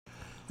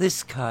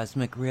This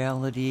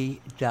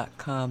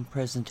CosmicReality.com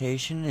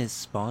presentation is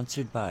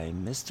sponsored by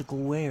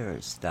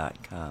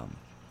MysticalWares.com.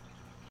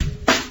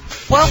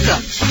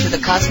 Welcome to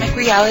the Cosmic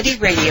Reality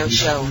Radio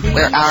Show,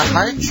 where our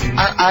hearts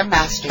are our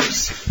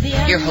masters.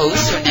 Your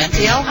hosts are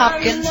Nancy L.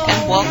 Hopkins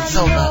and Walt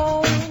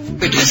Silva.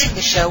 Producing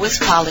the show is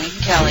Colleen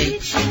Kelly.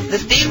 The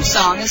theme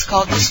song is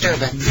called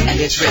Disturbance and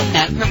is written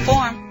and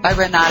performed by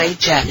Renate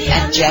Jet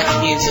and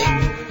Jet Music.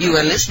 You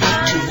are listening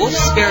to Wolf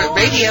Spirit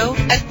Radio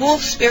at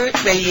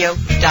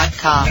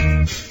wolfspiritradio.com.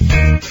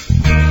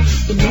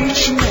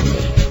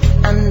 Emotionally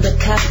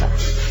undercover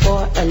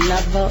for a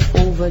lover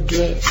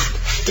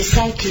overdressed. The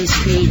cycle is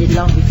created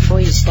long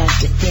before you start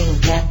to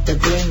think. At the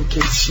brink,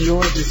 it's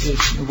your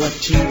decision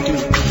what you do.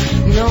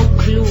 No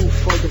clue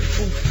for the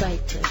Foo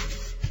Fighters.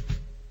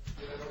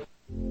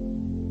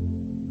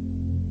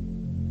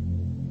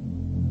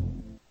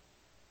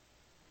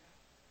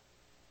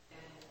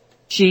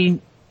 She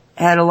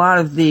had a lot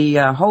of the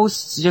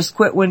hosts just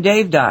quit when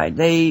Dave died.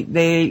 They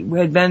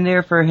had been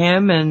there for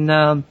him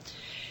and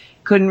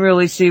couldn't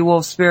really see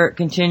Wolf Spirit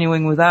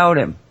continuing without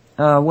him.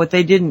 What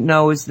they didn't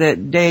know is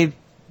that Dave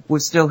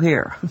was still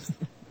here,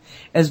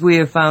 as we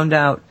have found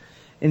out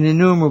in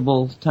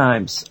innumerable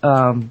times.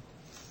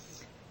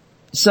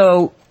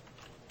 So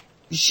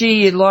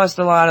she had lost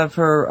a lot of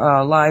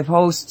her live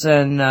hosts,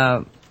 and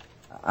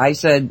I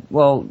said,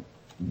 well,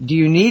 do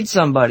you need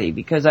somebody?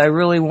 Because I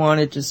really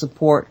wanted to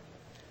support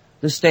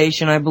the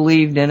station. I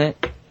believed in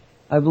it.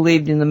 I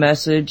believed in the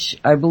message.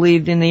 I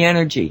believed in the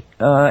energy.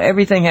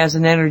 Everything has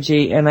an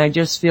energy, and I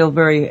just feel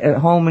very at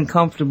home and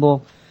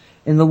comfortable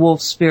in the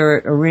Wolf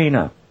Spirit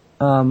arena.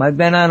 I've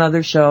been on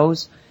other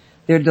shows.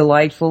 They're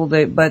delightful,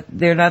 but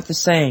they're not the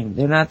same.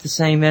 They're not the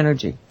same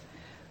energy.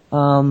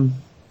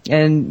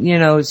 And, you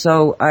know,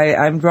 so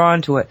I'm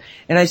drawn to it.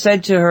 And I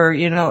said to her,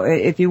 you know,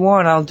 if you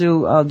want, I'll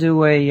do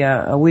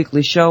a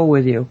weekly show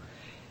with you.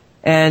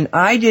 And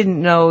I didn't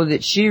know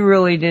that she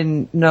really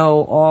didn't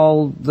know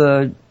all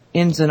the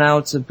ins and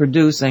outs of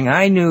producing.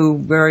 I knew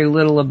very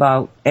little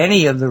about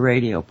any of the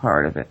radio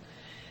part of it.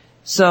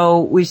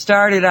 So we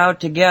started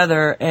out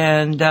together,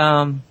 and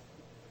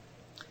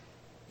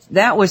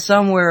that was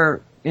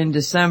somewhere in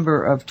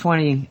December of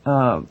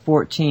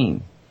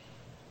 2014.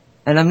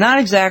 And I'm not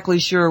exactly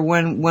sure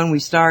when we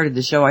started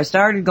the show. I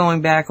started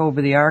going back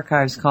over the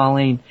archives,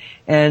 Colleen,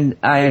 and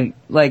I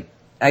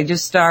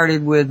just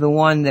started with the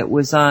one that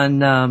was on,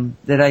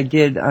 that I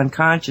did on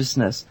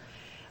consciousness.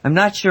 I'm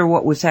not sure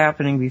what was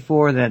happening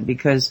before then,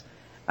 because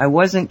I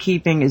wasn't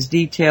keeping as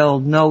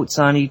detailed notes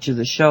on each of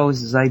the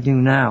shows as I do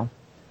now.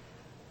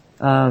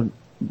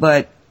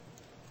 But,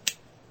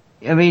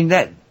 I mean,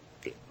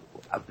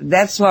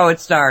 that's how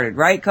it started,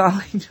 right,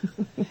 Colleen?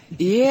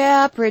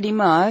 Yeah, pretty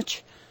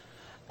much.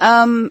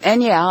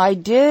 And yeah, I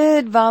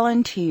did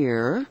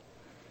volunteer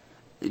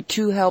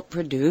to help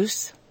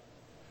produce.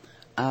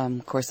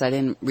 Of course, I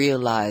didn't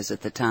realize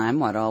at the time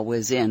what all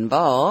was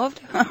involved.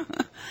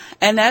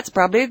 And that's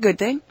probably a good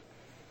thing.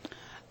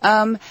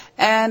 And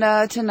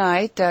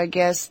tonight, I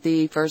guess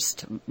the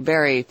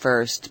very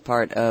first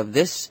part of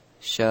this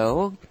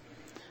show,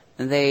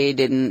 they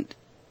didn't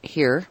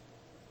hear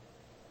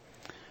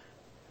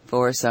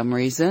for some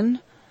reason.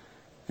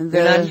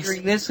 They're not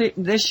hearing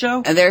this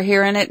show? They're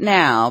hearing it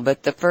now,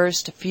 but the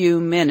first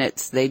few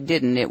minutes they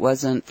didn't. It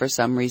wasn't for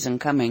some reason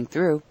coming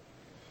through.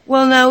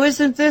 Well, now,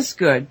 isn't this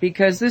good?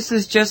 Because this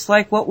is just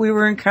like what we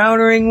were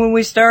encountering when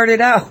we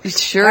started out.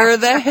 Sure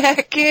the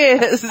heck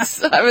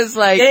is. I was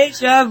like...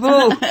 Deja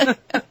vu.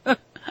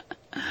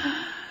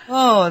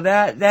 Oh,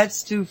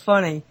 that's too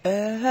funny.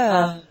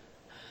 But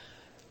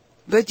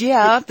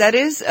yeah, that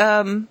is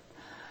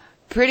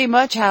pretty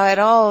much how it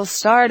all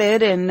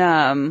started, and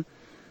I'm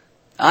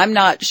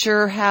not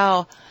sure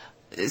how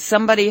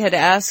somebody had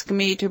asked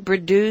me to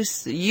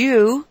produce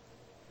you,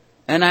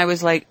 and I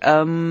was like,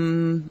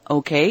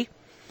 okay.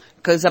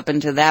 Because up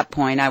until that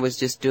point, I was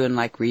just doing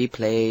like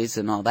replays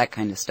and all that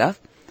kind of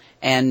stuff.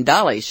 And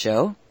Dolly's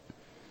show,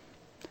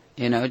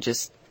 you know,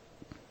 just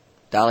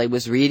Dolly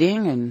was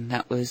reading, and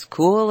that was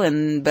cool.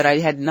 But I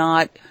had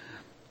not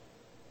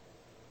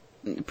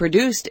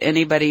produced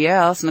anybody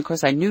else. And of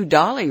course, I knew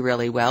Dolly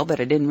really well,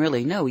 but I didn't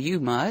really know you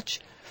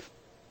much.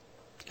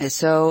 And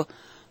so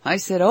I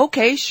said,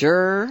 okay,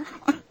 sure.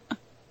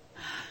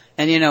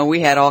 And you know,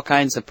 we had all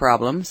kinds of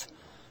problems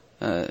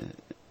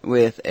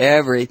with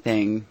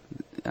everything.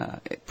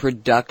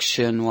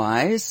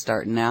 Production-wise,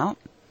 starting out.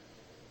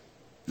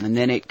 And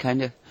then it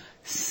kind of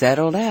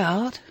settled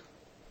out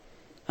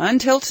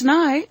until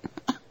tonight.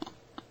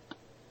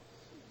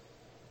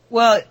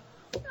 Well,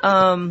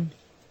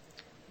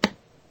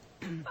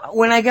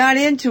 when I got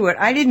into it,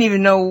 I didn't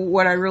even know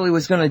what I really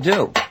was going to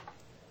do.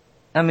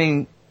 I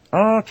mean,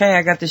 okay,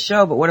 I got the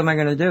show, but what am I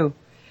going to do?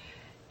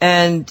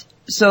 And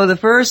so the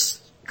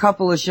first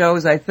couple of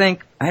shows, I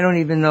think, I don't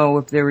even know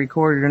if they're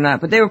recorded or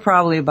not, but they were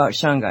probably about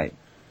Shungite.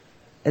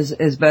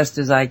 As best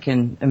as I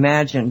can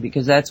imagine,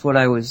 because that's what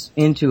I was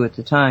into at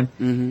the time.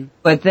 Mm-hmm.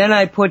 But then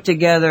I put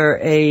together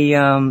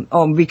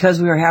because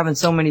we were having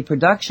so many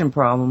production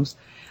problems,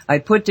 I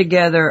put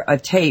together a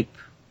tape,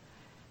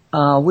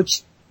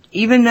 which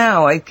even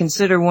now I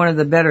consider one of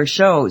the better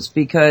shows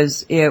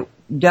because it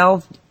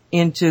delved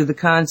into the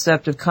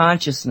concept of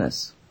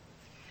consciousness.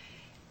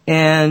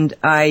 And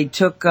I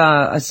took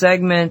a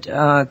segment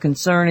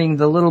concerning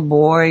the little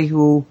boy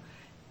who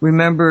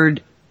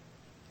remembered,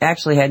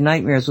 actually had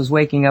nightmares, was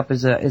waking up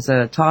as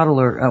a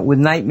toddler with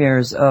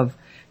nightmares of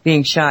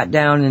being shot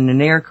down in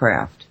an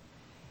aircraft.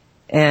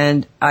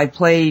 And I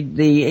played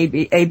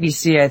the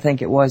ABC, I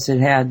think it was, it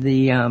had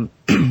the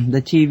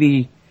the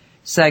TV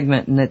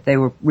segment and that they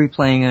were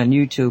replaying on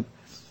YouTube.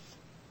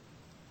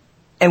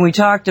 And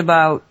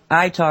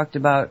I talked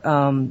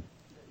about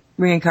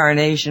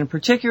reincarnation,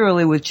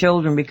 particularly with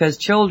children, because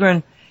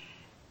children,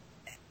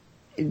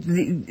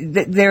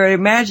 their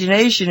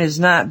imagination has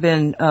not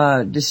been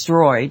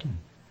destroyed.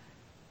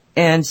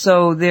 And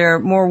so they're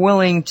more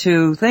willing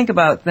to think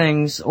about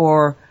things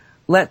or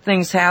let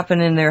things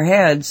happen in their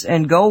heads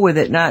and go with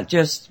it, not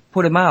just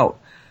put them out.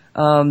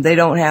 They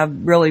don't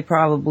have really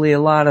probably a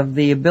lot of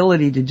the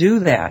ability to do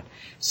that.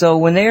 So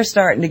when they're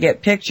starting to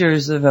get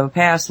pictures of a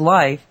past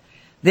life,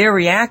 they're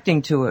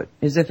reacting to it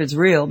as if it's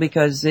real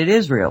because it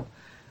is real.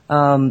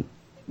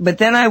 But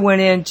then I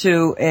went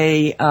into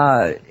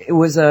it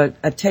was a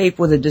tape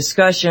with a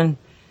discussion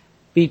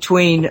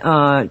between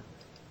Deepak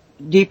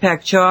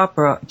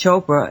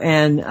Chopra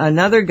and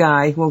another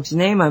guy whose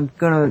name I'm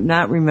going to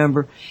not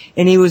remember,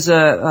 and he was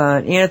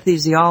an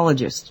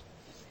anesthesiologist.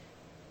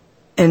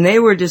 And they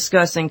were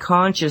discussing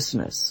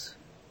consciousness.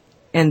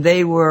 And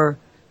the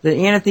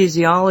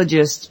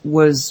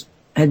anesthesiologist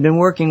had been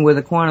working with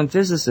a quantum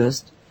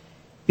physicist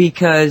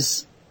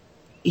because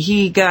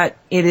he got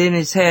it in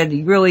his head,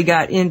 he really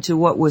got into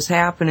what was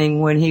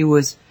happening when he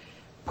was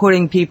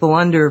putting people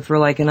under for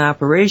like an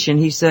operation.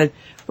 He said,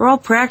 for all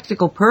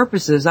practical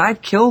purposes,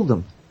 I've killed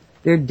them.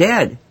 They're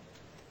dead.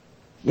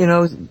 You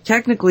know,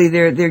 technically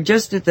they're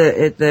just at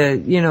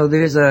the, you know,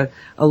 there's a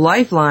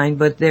lifeline,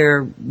 but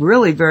they're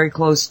really very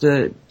close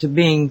to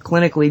being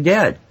clinically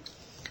dead.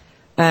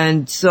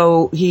 And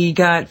so he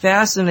got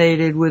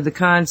fascinated with the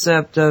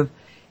concept of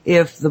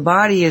if the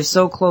body is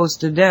so close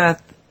to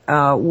death,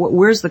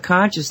 where's the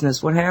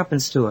consciousness? What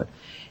happens to it?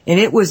 And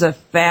it was a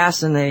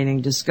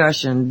fascinating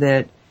discussion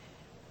that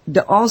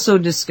also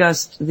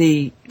discussed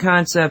the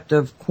concept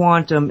of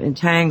quantum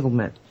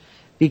entanglement,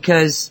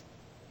 because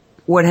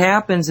what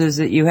happens is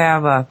that you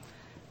have an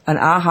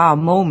aha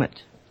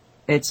moment.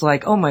 It's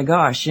like, oh my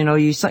gosh, you know,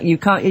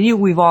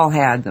 we've all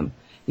had them.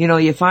 You know,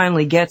 you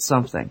finally get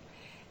something.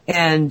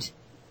 And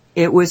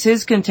it was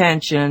his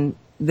contention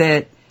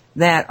that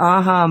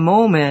aha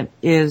moment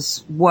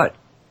is what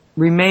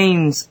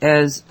remains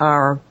as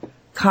our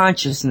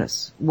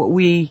consciousness, what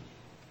we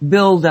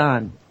build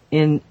on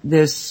in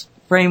this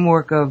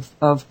framework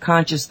of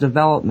conscious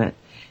development.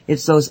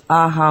 It's those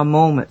aha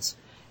moments.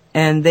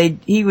 And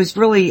he was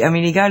really, I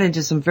mean, he got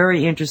into some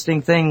very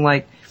interesting thing,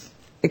 like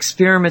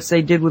experiments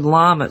they did with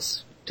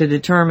llamas to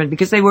determine,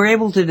 because they were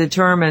able to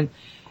determine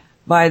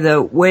by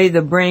the way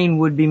the brain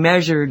would be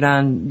measured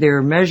on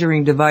their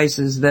measuring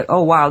devices that,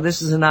 oh wow,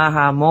 this is an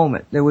aha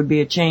moment. There would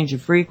be a change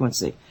of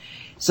frequency.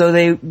 So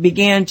they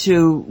began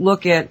to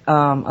look at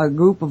a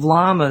group of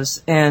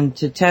llamas and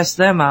to test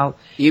them out.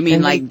 You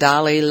mean like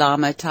Dalai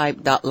Lama type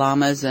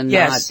llamas and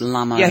not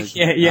llamas?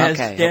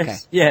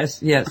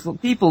 Yes. Well,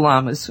 people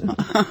llamas.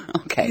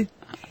 Okay.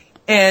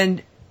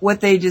 And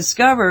what they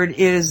discovered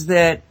is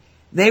that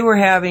they were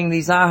having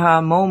these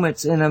aha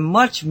moments in a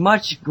much,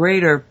 much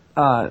greater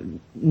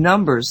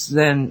numbers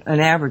than an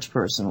average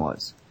person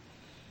was.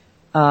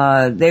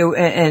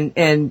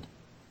 And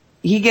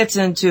he gets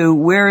into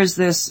where is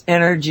this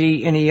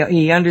energy, and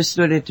he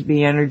understood it to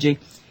be energy.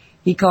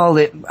 He called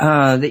it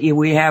that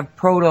we have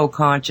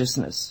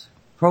proto-consciousness,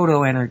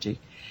 proto-energy.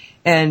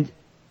 And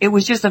it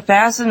was just a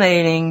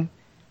fascinating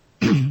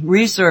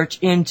research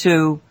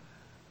into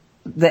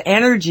the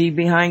energy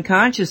behind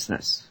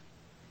consciousness.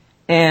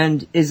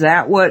 And is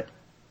that what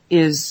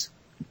is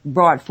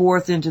brought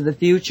forth into the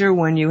future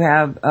when you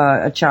have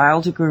a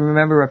child who can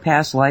remember a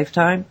past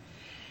lifetime?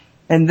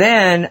 And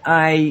then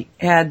I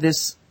had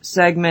this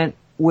segment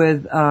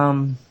with,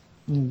 her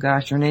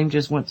name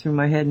just went through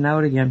my head and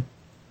out again.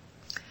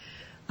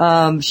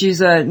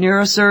 She's a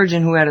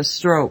neurosurgeon who had a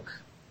stroke.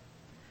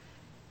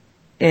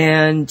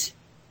 And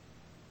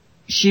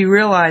she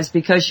realized,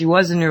 because she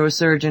was a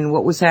neurosurgeon,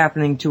 what was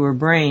happening to her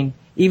brain,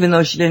 even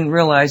though she didn't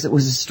realize it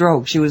was a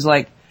stroke. She was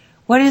like,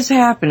 what is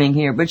happening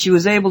here? But she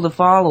was able to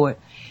follow it.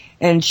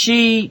 And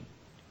she,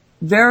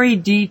 very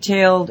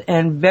detailed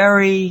and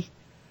very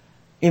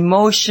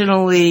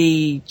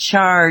emotionally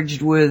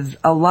charged with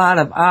a lot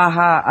of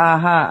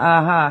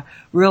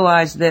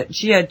realized that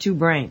she had two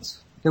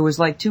brains. There was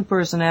like two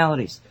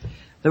personalities,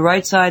 the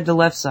right side, the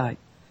left side.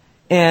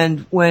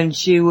 And when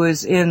she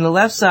was in the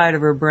left side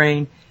of her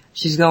brain,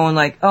 she's going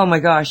like, oh my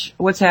gosh,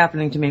 what's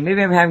happening to me?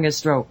 Maybe I'm having a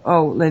stroke.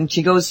 Oh, then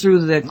she goes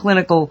through the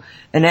clinical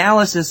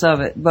analysis of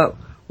it. But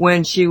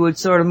when she would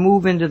sort of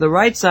move into the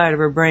right side of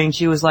her brain,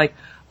 she was like,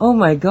 oh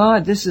my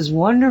God, this is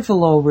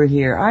wonderful over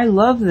here. I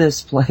love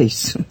this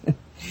place.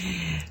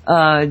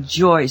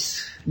 Joy.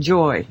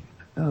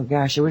 Oh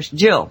gosh,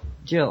 Jill.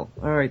 Jill.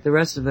 All right, the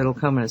rest of it will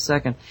come in a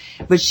second.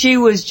 But she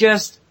was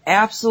just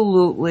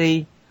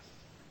absolutely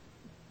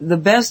the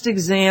best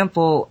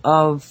example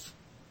of,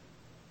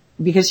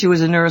 because she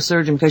was a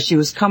neurosurgeon, because she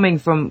was coming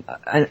from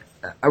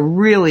a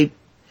really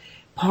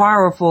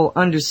powerful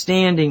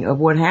understanding of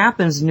what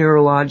happens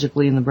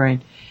neurologically in the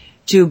brain,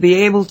 to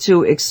be able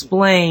to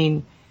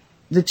explain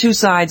the two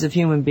sides of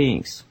human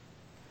beings.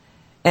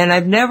 And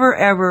I've never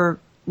ever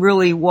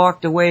really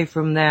walked away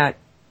from that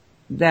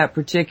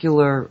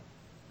particular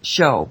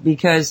show,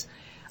 because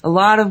a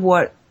lot of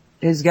what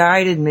has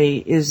guided me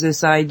is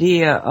this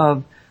idea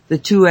of the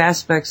two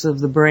aspects of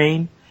the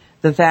brain,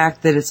 the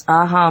fact that it's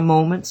aha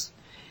moments,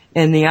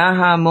 and the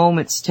aha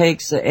moments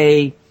takes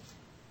a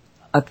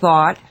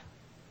thought,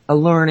 a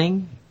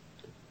learning,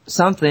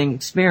 something,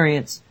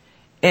 experience,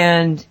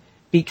 and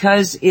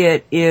because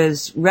it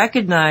is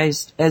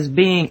recognized as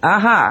being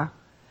aha,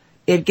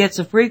 it gets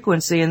a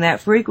frequency, and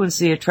that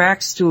frequency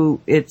attracts to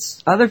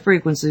its other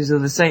frequencies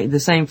of the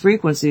same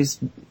frequencies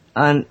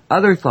on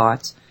other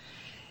thoughts,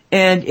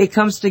 and it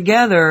comes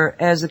together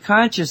as a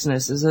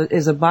consciousness,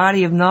 as a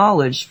body of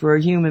knowledge for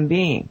a human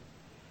being.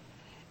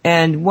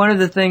 And one of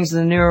the things the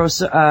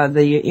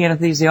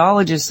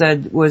anesthesiologist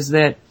said was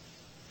that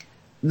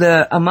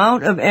the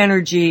amount of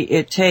energy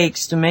it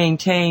takes to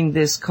maintain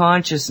this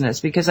consciousness,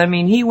 because I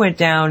mean, he went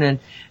down and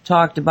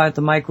talked about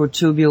the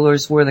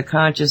microtubulars where the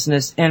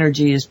consciousness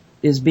energy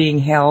is being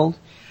held,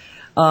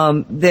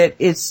 that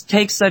it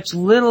takes such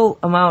little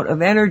amount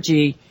of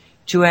energy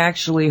to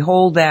actually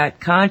hold that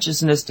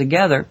consciousness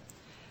together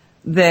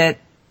that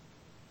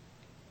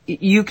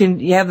you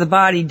have the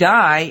body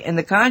die and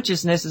the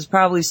consciousness is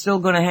probably still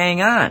going to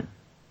hang on.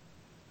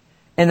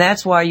 And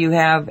that's why you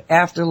have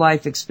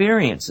afterlife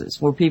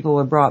experiences where people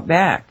are brought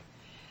back.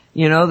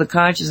 You know, the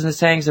consciousness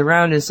hangs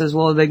around and says,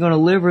 well, are they going to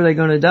live or are they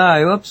going to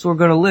die? Oops, we're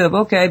going to live.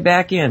 Okay,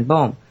 back in.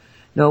 Boom.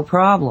 No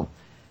problem.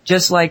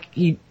 Just like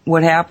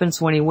what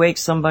happens when he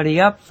wakes somebody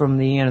up from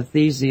the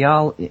anesthetics.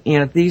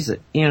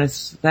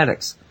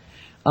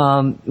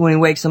 When he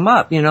wakes them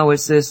up, you know,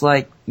 it's this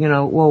like, you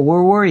know, well,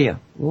 where were you?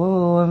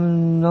 Well,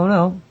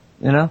 no,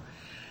 you know.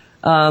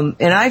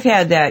 And I've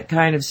had that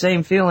kind of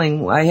same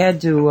feeling. I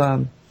had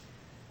an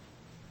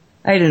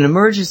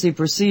emergency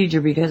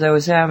procedure because I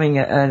was having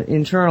an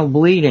internal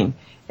bleeding,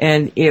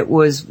 and it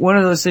was one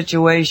of those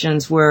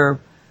situations where,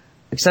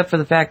 except for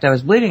the fact I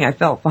was bleeding, I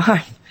felt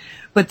fine.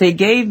 But they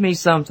gave me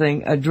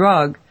something, a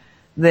drug,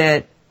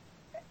 that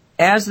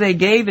as they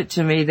gave it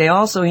to me, they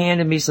also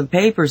handed me some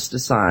papers to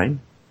sign.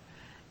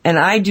 And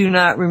I do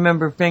not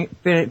remember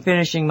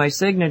finishing my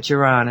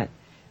signature on it.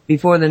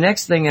 Before the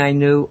next thing I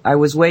knew, I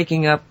was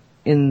waking up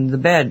in the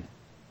bed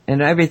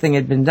and everything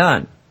had been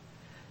done.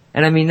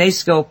 And I mean, they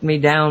scoped me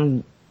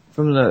down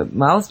from the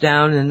mouth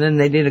down, and then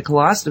they did a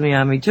colostomy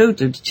on me too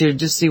to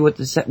just see what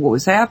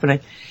was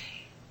happening.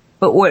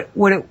 But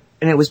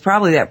and it was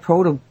probably that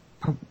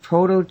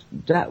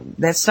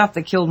that stuff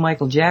that killed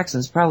Michael Jackson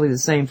is probably the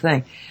same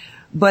thing.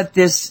 But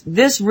this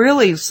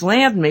really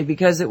slammed me,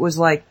 because it was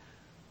like,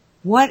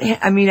 I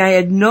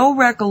had no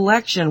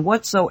recollection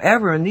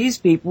whatsoever, and these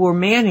people were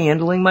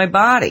manhandling my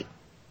body.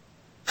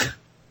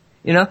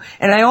 You know?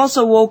 And I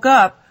also woke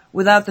up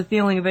without the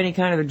feeling of any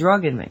kind of a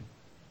drug in me.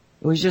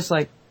 It was just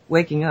like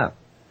waking up.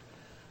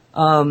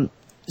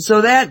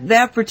 So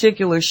that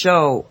particular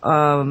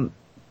show,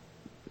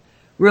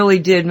 really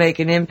did make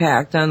an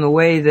impact on the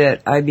way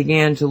that I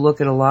began to look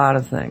at a lot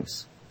of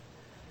things.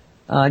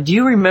 Do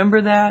you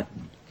remember that?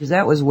 Because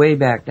that was way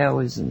back. That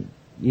was a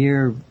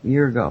year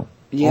ago.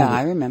 Yeah,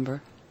 I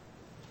remember.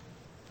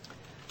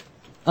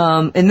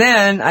 And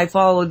then I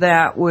followed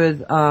that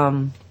with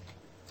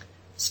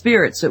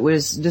spirits. It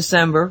was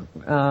December,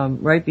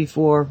 right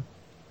before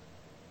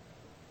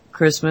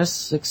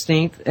Christmas,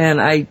 16th, and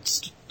I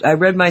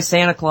read my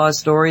Santa Claus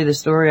story, the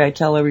story I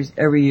tell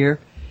every year,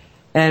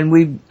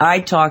 and I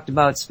talked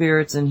about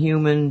spirits and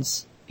human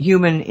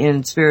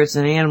in spirits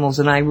and animals,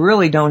 and I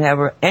really don't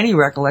have any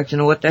recollection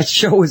of what that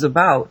show was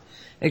about,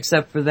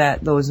 except for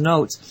those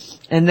notes.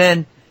 And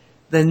then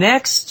the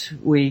next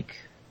week,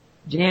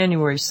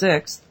 January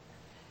 6th,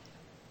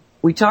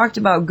 we talked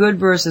about good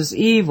versus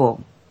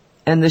evil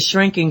and the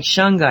shrinking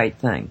shungite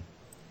thing.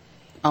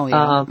 Oh yeah.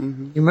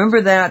 Mm-hmm. You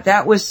remember that?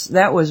 That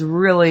was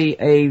really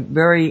a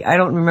very, I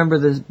don't remember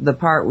the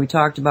part we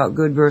talked about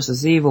good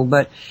versus evil,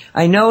 but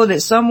I know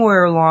that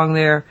somewhere along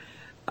there,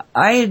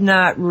 I had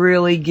not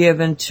really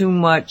given too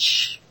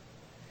much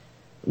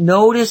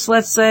notice,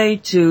 let's say,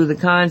 to the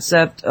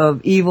concept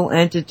of evil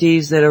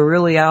entities that are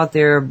really out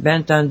there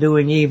bent on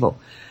doing evil.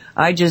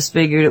 I just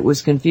figured it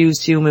was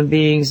confused human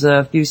beings,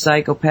 a few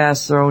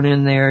psychopaths thrown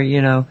in there,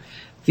 you know,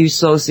 a few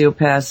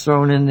sociopaths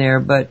thrown in there,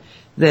 but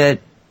that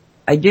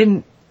I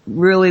didn't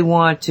really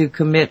want to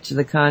commit to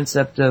the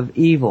concept of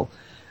evil.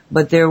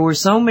 But there were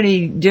so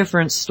many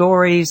different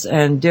stories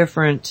and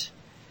different,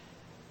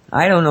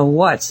 I don't know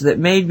what's, that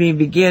made me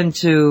begin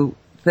to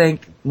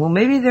think, well,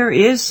 maybe there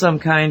is some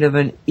kind of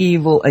an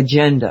evil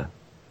agenda.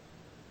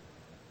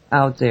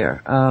 out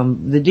there.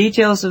 The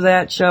details of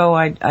that show,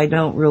 I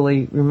don't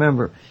really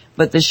remember.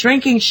 But the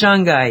shrinking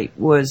shungite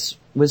was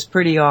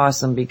pretty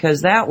awesome,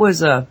 because that was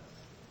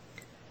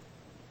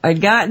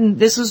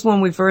this was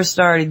when we first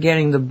started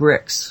getting the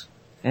bricks.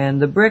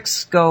 And the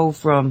bricks go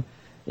from,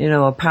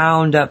 a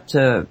pound up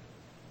to,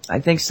 I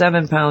think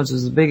 7 pounds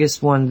was the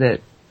biggest one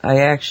that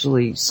I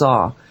actually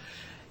saw.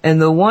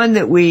 And the one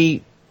that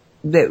was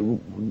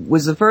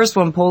the first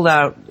one pulled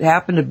out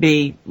happened to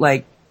be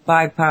like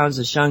 5 pounds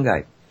of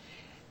shungite.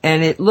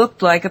 And it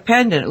looked like a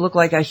pendant. It looked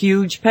like a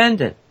huge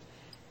pendant.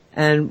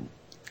 And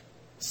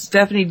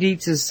Stephanie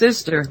Dietz's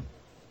sister,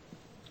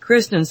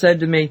 Kristen,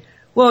 said to me,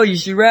 well, you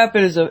should wrap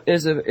it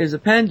as a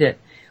pendant.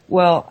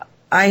 Well,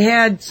 I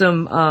had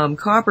some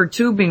copper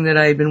tubing that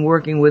I had been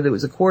working with. It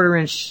was a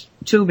 1/4-inch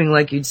tubing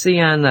like you'd see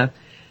on the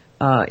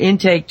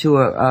intake to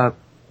a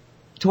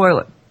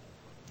toilet.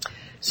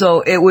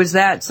 So it was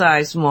that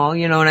size small,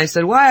 and I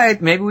said, why,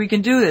 maybe we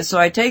can do this. So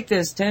I take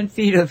this 10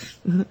 feet of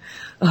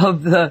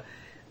the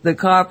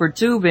copper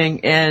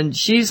tubing, and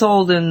she's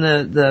holding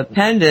the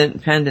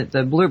pendant,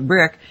 the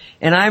brick,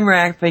 and I'm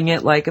wrapping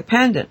it like a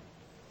pendant.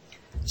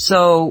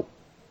 So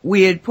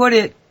we had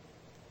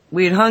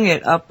hung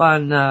it up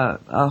on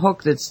a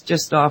hook that's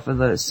just off of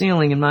the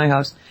ceiling in my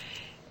house.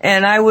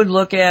 And I would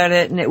look at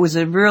it, and it was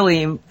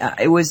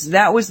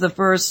that was the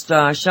first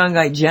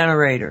shungite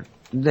generator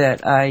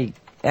that I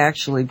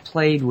actually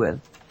played with.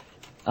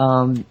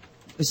 I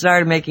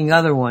started making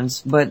other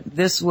ones, but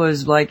this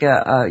was like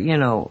a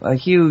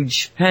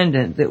huge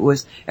pendant that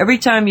was, every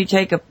time you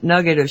take a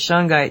nugget of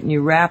shungite and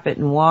you wrap it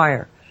in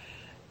wire,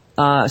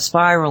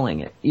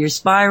 spiraling it, you're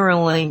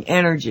spiraling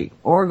energy.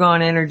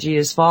 Orgone energy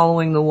is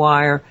following the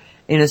wire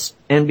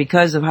and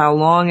because of how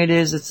long it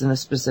is, it's in a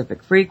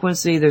specific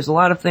frequency. There's a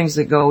lot of things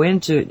that go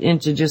into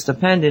just a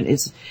pendant.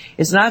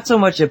 It's not so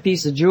much a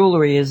piece of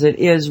jewelry as it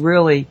is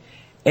really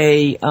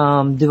a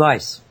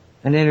device,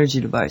 an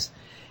energy device.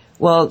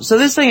 Well, so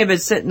this thing had been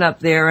sitting up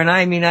there, and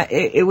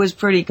it was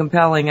pretty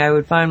compelling. I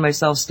would find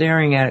myself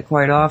staring at it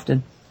quite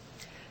often.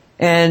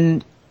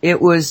 And it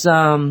was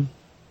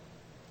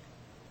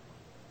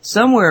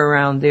somewhere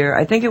around there.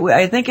 I think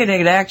it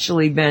had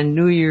actually been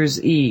New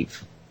Year's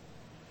Eve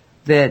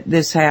that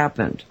this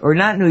happened, or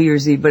not New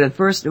Year's Eve, but it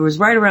was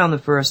right around the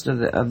first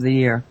of the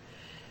year.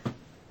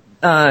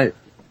 The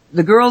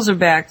girls are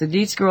back, the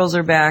Dietz girls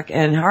are back,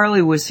 and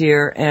Harley was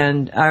here,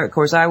 and of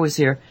course I was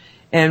here,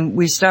 and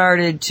we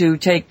started to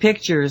take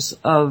pictures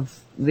of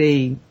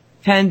the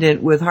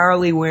pendant with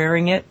Harley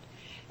wearing it,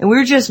 and we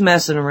were just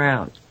messing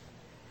around.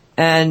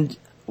 And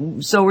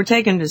so we're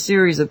taking a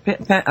series of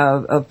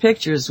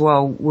pictures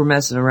while we're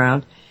messing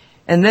around.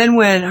 And then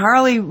when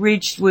Harley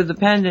reached with the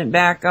pendant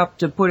back up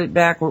to put it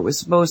back where it was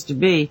supposed to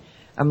be,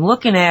 I'm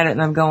looking at it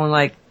and I'm going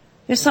like,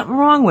 there's something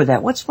wrong with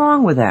that. What's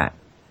wrong with that?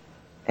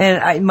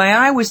 And my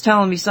eye was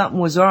telling me something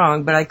was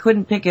wrong, but I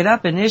couldn't pick it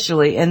up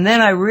initially. And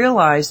then I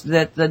realized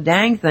that the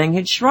dang thing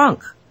had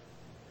shrunk.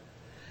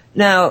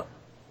 Now,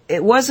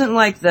 it wasn't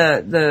like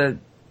the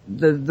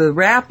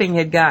wrapping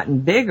had gotten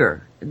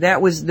bigger. There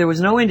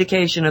was no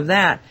indication of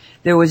that.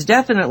 There was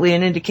definitely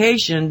an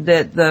indication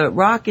that the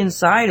rock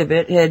inside of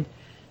it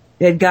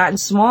had gotten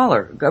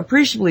smaller,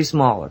 appreciably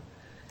smaller.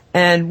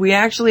 And we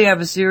actually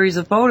have a series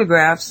of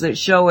photographs that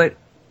show it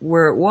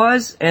where it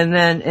was, and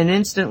then an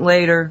instant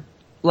later,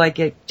 like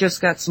it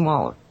just got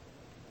smaller.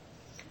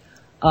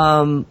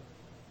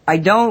 I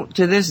don't,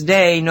 to this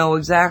day, know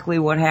exactly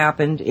what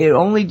happened. It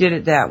only did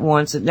it that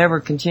once. It never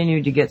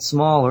continued to get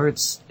smaller.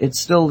 It's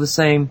still the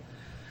same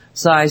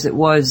size it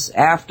was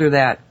after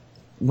that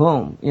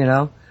boom,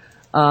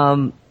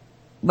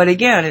 But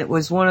again, it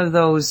was one of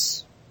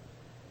those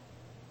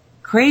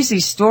crazy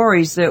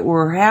stories that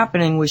were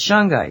happening with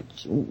shungite.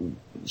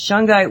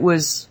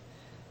 Shungite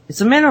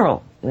it's a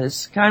mineral.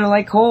 It's kind of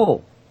like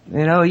coal.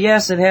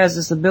 Yes, it has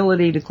this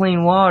ability to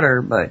clean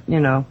water, but,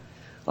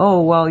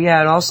 oh, well,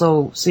 yeah, it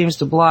also seems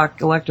to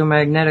block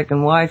electromagnetic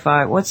and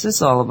Wi-Fi. What's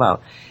this all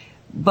about?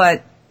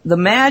 But the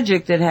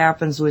magic that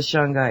happens with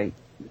shungite,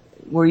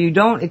 where you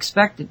don't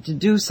expect it to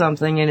do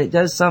something and it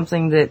does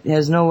something that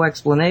has no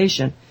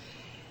explanation,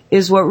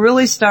 is what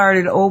really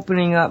started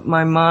opening up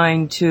my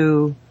mind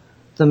to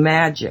the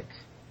magic.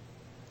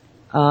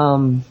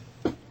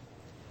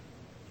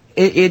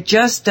 It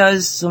just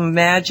does some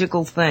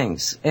magical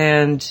things,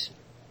 and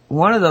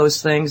one of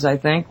those things, I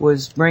think,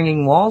 was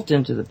bringing Walt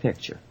into the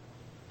picture.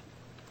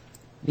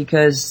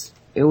 Because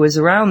it was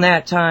around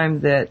that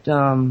time that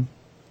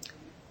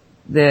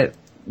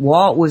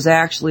Walt was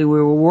we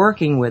were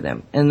working with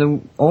him. And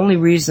the only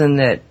reason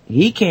that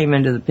he came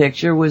into the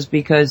picture was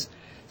because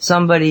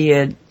somebody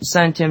had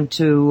sent him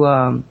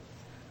to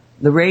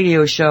the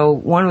radio show,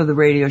 one of the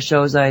radio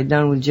shows I had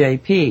done with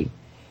JP.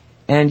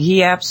 And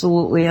he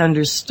absolutely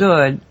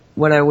understood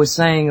what I was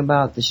saying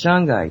about the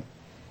shungite.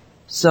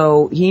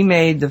 So he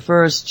made the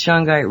first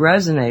shungite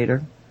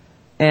resonator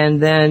and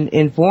then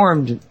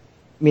informed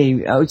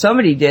me.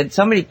 Somebody did.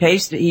 Somebody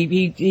pasted.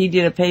 He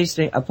did a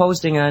posting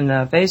on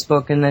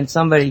Facebook, and then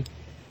somebody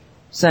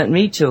sent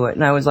me to it.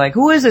 And I was like,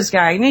 "Who is this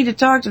guy? I need to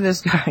talk to this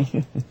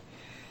guy."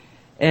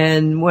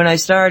 And when I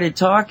started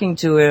talking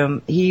to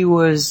him, he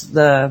was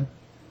the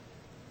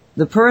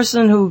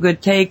person who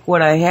could take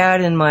what I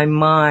had in my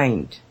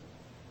mind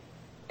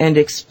and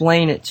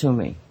explain it to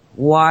me,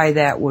 why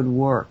that would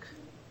work.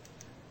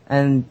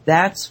 And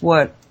that's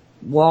what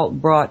Walt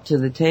brought to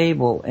the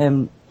table,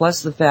 and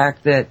plus the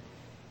fact that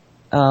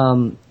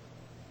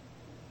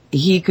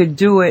he could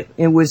do it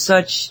with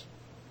such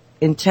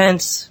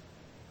intense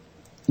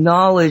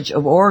knowledge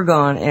of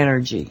orgone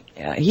energy.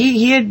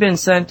 He had been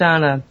sent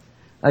on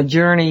a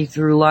journey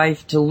through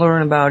life to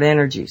learn about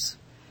energies.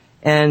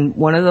 And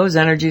one of those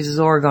energies is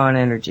orgone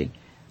energy.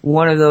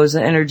 One of those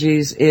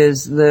energies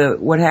is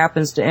what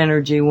happens to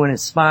energy when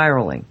it's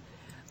spiraling.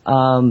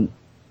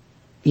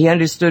 He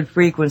understood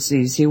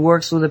frequencies. He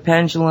works with a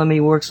pendulum. He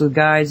works with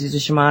guides. He's a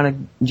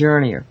shamanic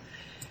journeyer.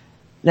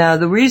 Now,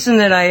 the reason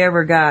that I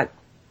ever got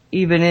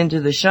even into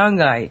the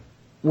Shungite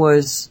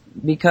was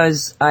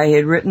because I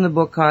had written the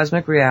book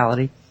Cosmic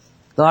Reality,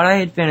 thought I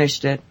had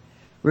finished it,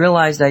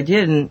 realized I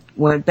didn't,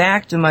 went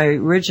back to my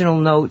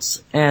original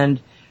notes and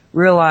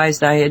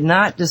realized I had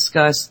not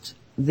discussed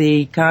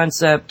the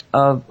concept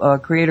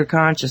of creator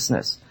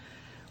consciousness,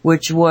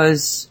 which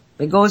was,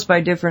 it goes by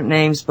different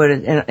names, but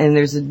and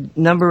there's a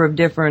number of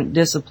different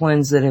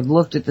disciplines that have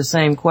looked at the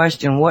same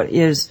question.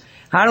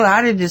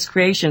 How did this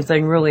creation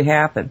thing really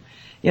happen?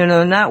 You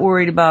know, not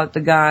worried about the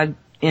God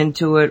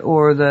into it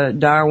or the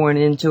Darwin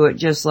into it,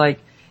 just like,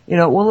 you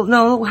know, well,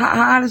 no,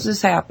 how does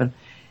this happen?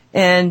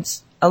 And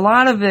a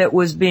lot of it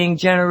was being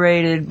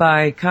generated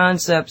by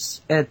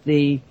concepts that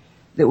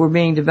were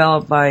being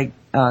developed by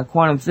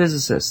quantum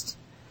physicists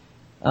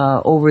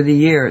over the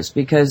years,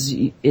 because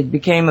it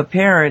became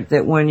apparent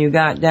that when you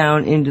got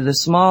down into the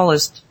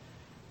smallest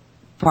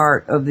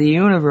part of the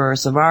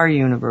universe, of our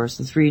universe,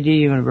 the 3D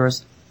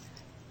universe,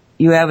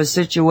 you have a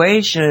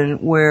situation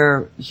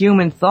where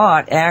human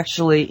thought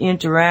actually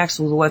interacts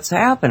with what's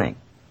happening.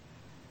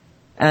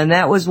 And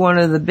that was one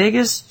of the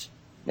biggest,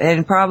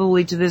 and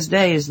probably to this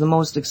day is the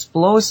most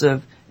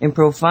explosive and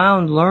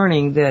profound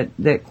learning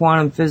that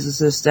quantum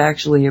physicists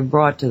actually have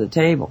brought to the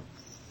table.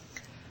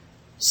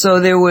 So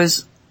there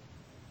was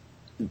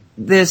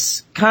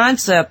this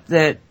concept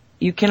that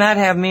you cannot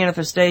have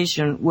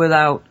manifestation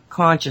without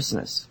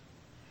consciousness,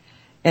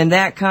 and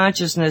that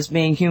consciousness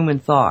being human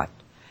thought.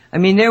 I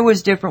mean, there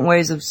was different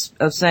ways of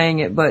saying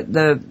it, but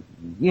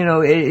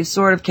it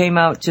sort of came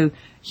out to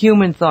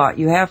human thought.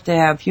 You have to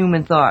have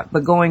human thought,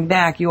 but going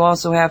back, you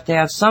also have to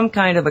have some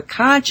kind of a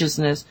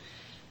consciousness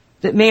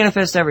that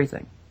manifests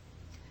everything.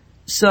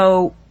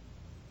 So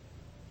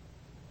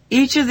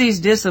each of these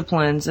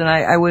disciplines, and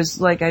I was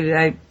like,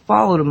 I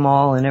followed them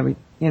all and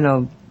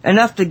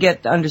enough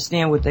to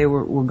understand what they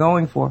were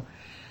going for.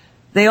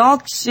 They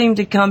all seemed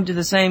to come to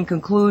the same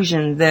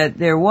conclusion, that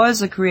there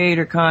was a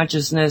creator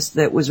consciousness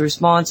that was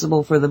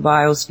responsible for the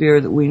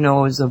biosphere that we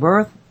know as of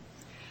Earth,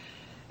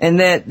 and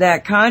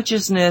that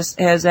consciousness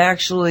has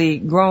actually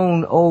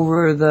grown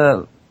over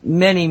the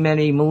many,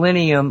 many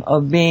millennium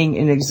of being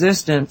in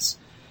existence,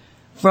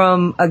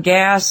 from a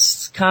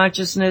gas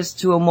consciousness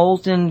to a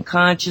molten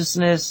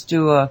consciousness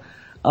to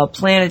a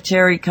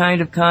planetary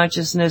kind of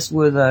consciousness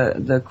with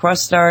the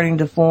crust starting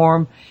to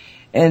form.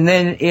 And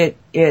then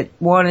it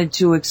wanted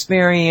to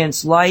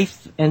experience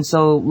life, and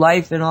so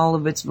life in all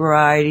of its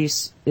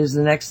varieties is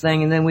the next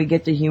thing, and then we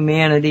get to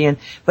humanity.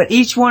 But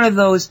each one of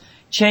those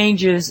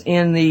changes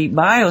in the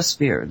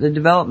biosphere, the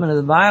development of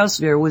the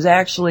biosphere, was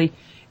actually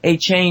a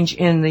change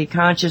in the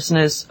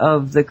consciousness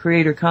of the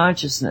creator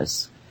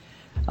consciousness.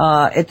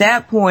 At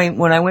that point,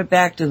 when I went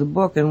back to the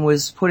book and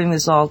was putting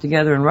this all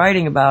together and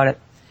writing about it,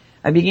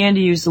 I began to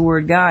use the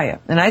word Gaia.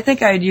 And I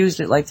think I had used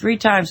it like 3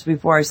 times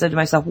before I said to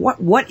myself,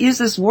 what is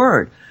this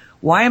word?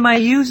 Why am I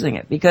using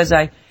it? Because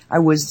I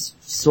was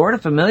sort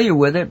of familiar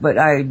with it, but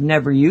I had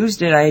never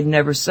used it. I had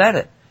never said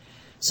it.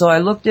 So I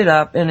looked it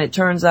up, and it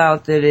turns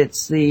out that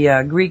it's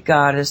the Greek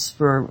goddess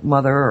for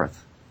Mother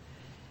Earth.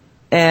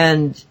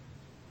 And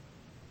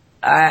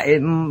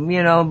I'm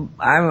going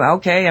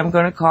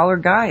to call her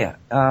Gaia.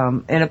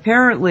 And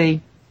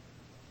apparently,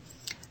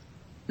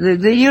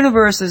 the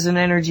universe is an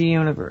energy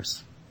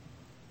universe.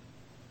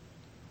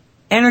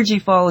 Energy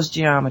follows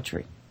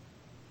geometry.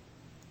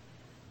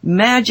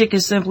 Magic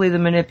is simply the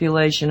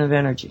manipulation of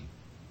energy.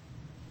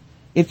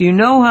 If you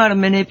know how to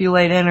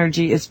manipulate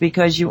energy, it's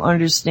because you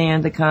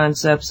understand the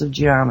concepts of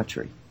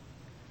geometry.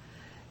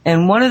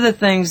 And one of the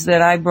things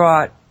that I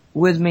brought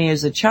with me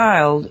as a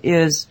child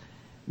is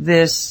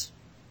this.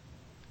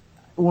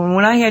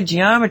 When I had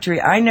geometry,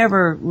 I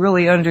never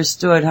really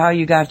understood how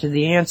you got to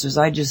the answers.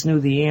 I just knew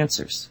the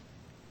answers.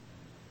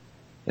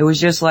 It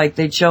was just like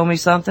they'd show me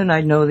something,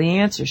 I'd know the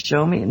answer.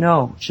 Show me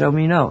no.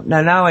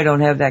 Now I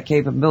don't have that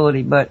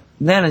capability, but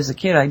then as a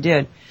kid I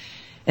did.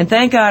 And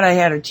thank God I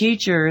had a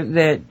teacher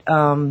that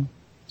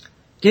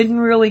didn't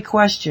really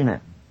question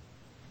it.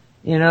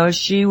 You know,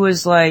 she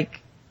was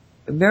like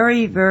a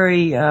very,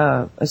 very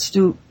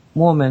astute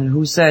woman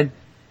who said,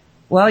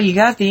 well, you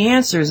got the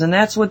answers and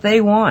that's what they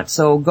want,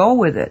 so go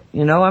with it.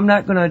 You know, I'm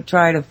not going to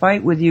try to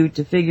fight with you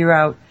to figure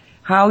out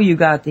how you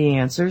got the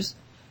answers.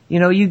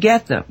 You know, you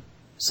get them.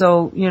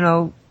 So,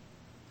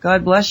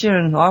 God bless you,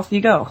 and off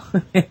you go.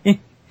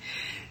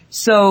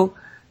 So,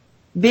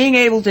 being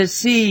able to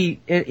see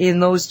in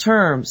those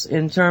terms,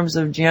 in terms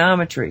of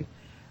geometry,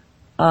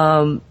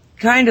 kind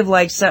of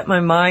like set my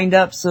mind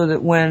up so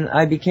that when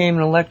I became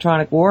an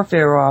electronic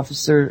warfare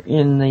officer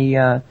in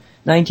the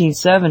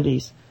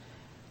 1970s,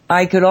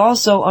 I could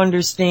also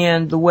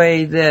understand the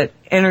way that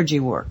energy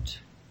worked,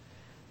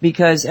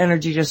 because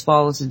energy just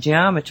follows the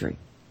geometry.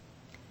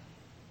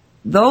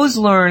 Those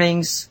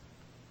learnings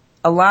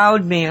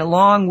allowed me,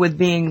 along with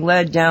being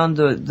led down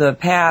the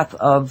path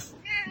of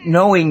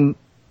knowing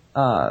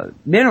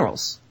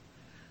minerals.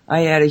 I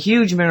had a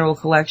huge mineral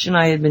collection.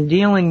 I had been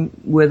dealing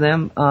with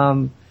them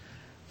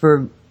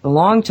for a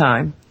long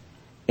time,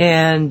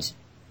 and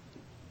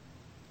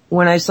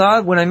when I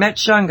met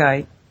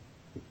Shungite,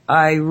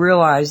 I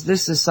realized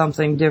this is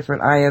something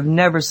different. I have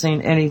never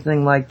seen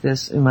anything like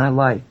this in my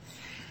life.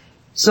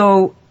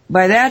 So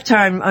by that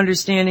time,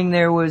 understanding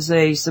there was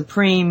a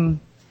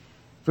supreme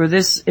for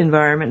this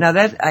environment. Now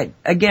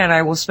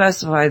I will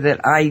specify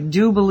that I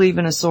do believe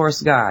in a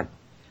source God.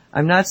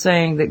 I'm not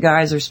saying that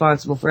Gaia is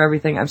responsible for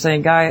everything. I'm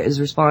saying Gaia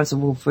is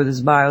responsible for this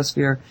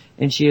biosphere,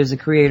 and she is a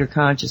creator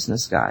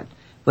consciousness God.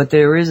 But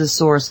there is a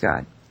source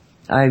God.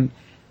 I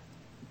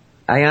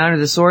honor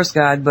the source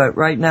God, but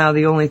right now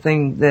the only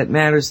thing that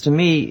matters to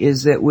me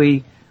is that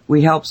we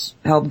help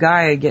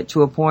Gaia get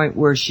to a point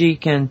where she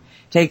can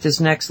take this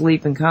next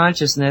leap in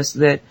consciousness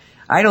that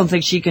I don't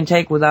think she can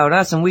take without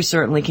us, and we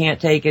certainly can't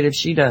take it if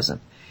she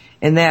doesn't.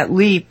 And that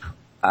leap,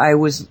 I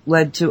was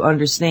led to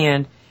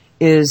understand,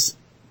 is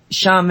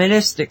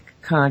shamanistic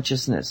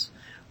consciousness,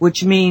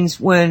 which means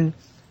when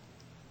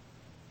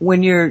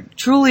you're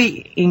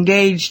truly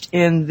engaged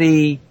in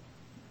the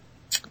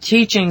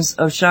teachings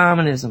of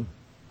shamanism,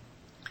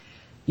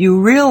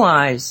 you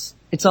realize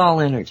it's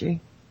all energy.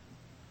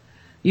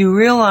 You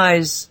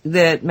realize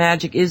that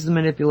magic is the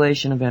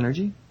manipulation of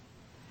energy.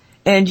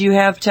 And you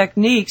have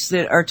techniques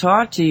that are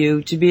taught to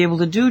you to be able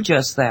to do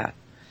just that.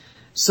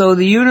 So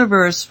the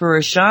universe for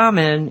a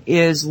shaman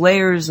is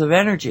layers of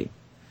energy.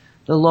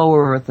 The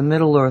lower earth, the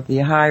middle earth, the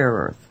higher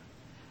earth.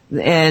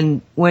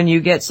 And when you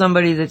get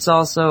somebody that's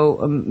also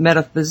a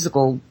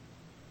metaphysical,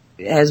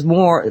 has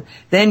more,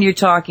 then you're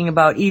talking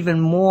about even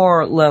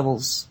more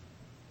levels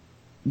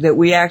that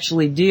we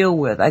actually deal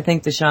with. I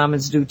think the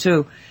shamans do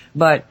too.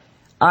 But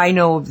I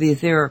know of the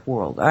etheric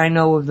world. I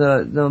know of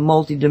the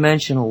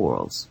multidimensional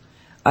worlds.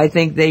 I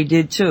think they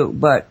did too.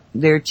 But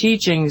their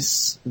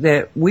teachings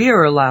that we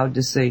are allowed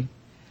to see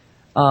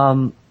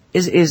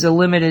is a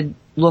limited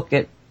look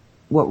at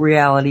what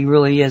reality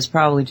really is,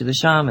 probably to the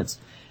shamans.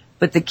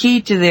 But the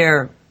key to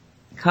their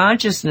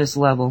consciousness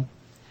level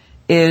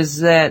is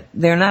that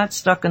they're not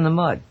stuck in the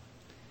mud.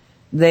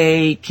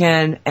 They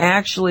can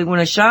actually, when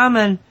a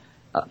shaman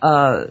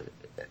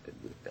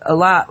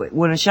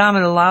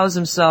allows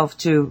himself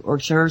to, or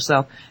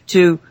herself,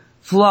 to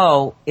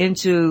flow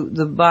into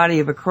the body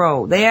of a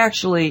crow, they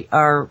actually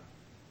are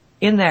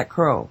in that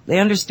crow. They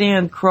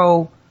understand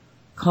crow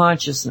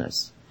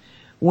consciousness.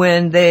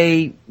 When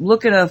they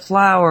look at a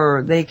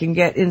flower, they can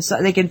get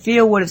inside, they can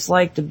feel what it's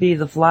like to be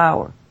the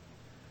flower.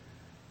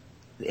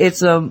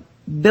 It's an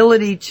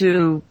ability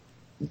to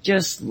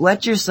just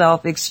let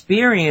yourself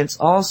experience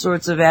all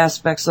sorts of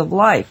aspects of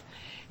life.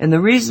 And the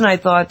reason I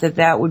thought that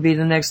that would be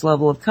the next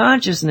level of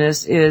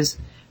consciousness is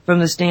from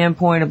the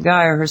standpoint of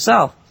Gaia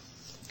herself.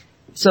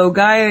 So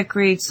Gaia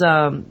creates, the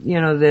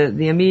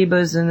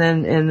amoebas and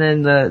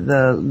then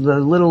the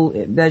little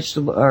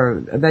vegetable or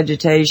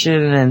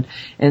vegetation and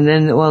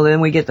then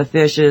we get the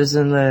fishes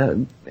and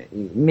the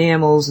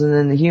mammals and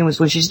then the humans.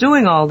 When she's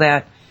doing all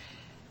that,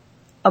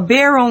 a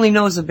bear only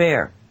knows a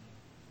bear.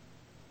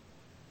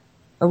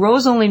 A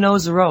rose only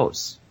knows a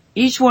rose.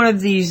 Each one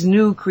of these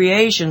new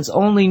creations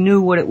only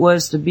knew what it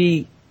was to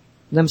be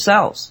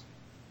themselves.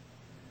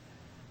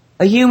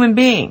 A human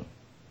being.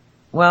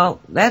 Well,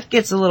 that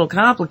gets a little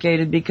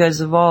complicated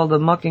because of all the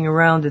mucking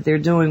around that they're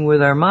doing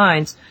with our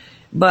minds,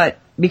 but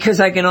because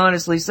I can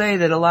honestly say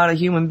that a lot of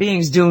human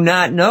beings do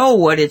not know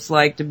what it's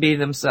like to be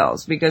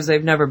themselves because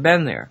they've never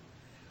been there.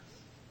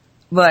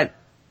 But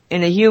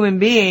in a human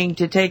being,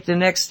 to take the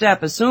next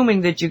step,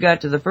 assuming that you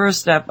got to the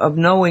first step of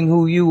knowing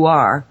who you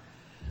are,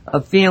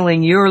 of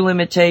feeling your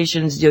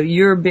limitations,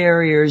 your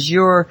barriers,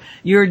 your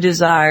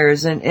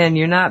desires, and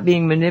you're not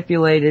being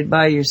manipulated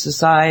by your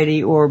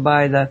society or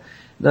by the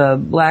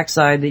black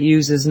side that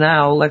uses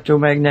now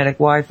electromagnetic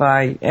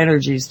Wi-Fi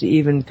energies to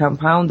even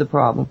compound the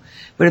problem.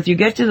 But if you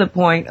get to the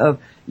point of,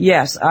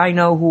 yes, I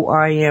know who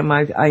I am,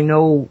 I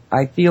know,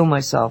 I feel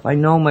myself, I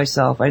know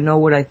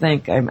what I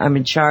think, I'm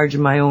in charge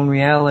of my own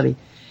reality.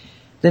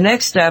 The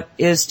next step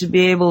is to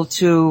be able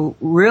to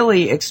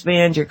really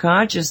expand your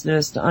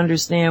consciousness to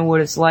understand what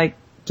it's like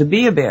to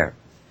be a bear,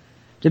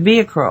 to be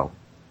a crow,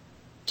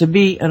 to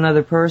be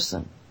another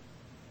person,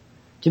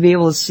 to be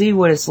able to see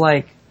what it's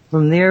like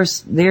from their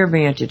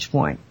vantage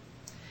point.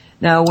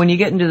 Now, when you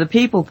get into the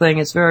people thing,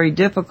 it's very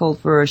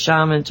difficult for a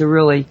shaman to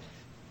really,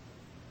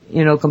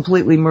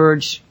 completely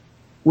merge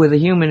with a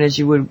human as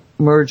you would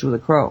merge with a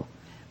crow.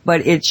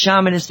 But it's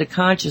shamanistic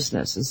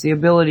consciousness. It's the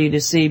ability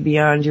to see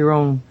beyond your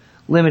own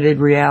limited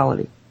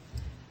reality.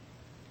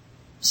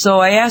 So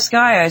I asked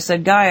Gaia, I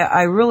said, Gaia,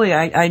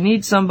 I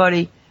need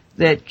somebody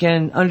that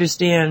can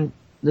understand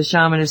the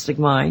shamanistic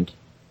mind.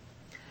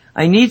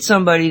 I need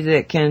somebody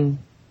that can,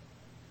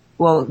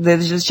 well,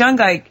 there's this young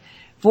guy,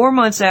 4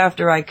 months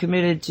after I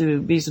committed to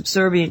be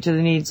subservient to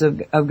the needs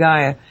of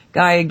Gaia,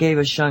 Gaia gave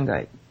us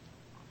Shungite.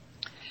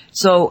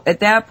 So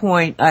at that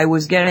point, I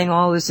was getting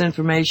all this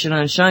information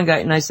on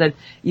Shungite, and I said,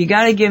 you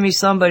gotta give me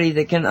somebody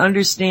that can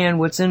understand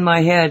what's in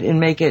my head and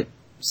make it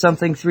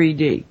something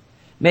 3D.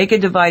 Make a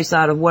device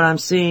out of what I'm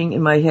seeing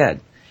in my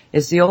head.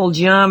 It's the old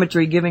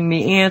geometry giving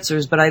me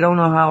answers, but I don't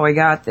know how I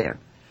got there.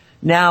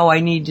 Now I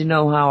need to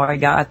know how I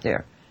got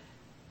there.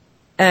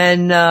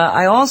 And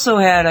I also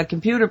had a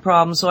computer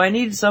problem, so I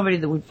needed somebody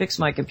that would fix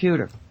my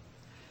computer.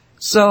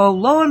 So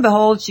lo and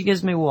behold, she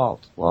gives me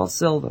Walt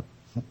Silva.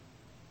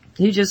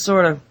 He just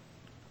sort of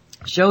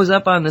shows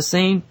up on the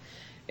scene,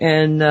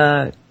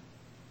 and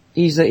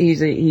he's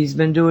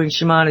been doing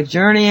shamanic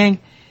journeying.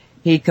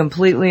 He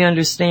completely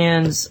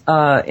understands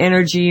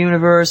energy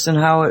universe and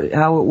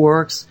how it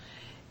works,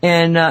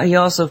 and he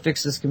also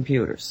fixes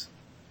computers.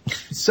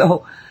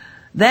 So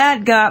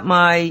that got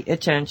my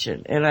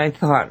attention, and I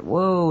thought,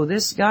 whoa,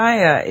 this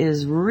Gaia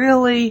is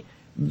really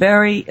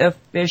very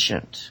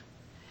efficient.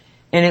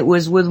 And it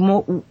was with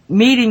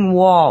meeting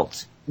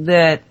Walt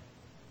that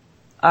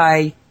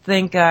I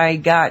think I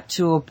got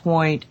to a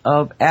point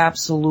of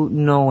absolute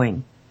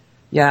knowing.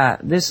 Yeah,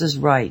 this is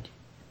right.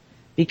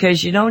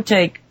 Because you don't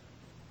take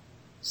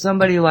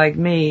somebody like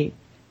me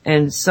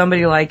and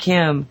somebody like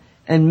him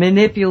and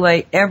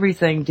manipulate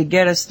everything to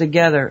get us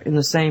together in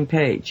the same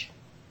page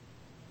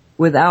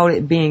without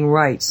it being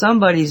right.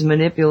 Somebody's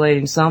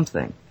manipulating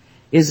something.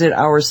 Is it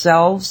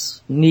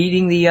ourselves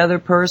needing the other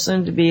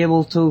person to be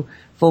able to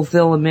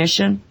fulfill a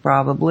mission?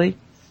 Probably.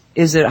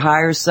 Is it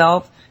higher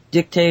self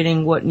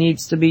dictating what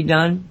needs to be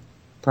done?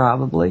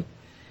 Probably.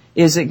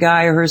 Is it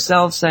Gaia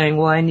herself saying,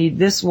 well, I need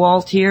this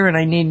Walt here and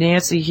I need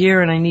Nancy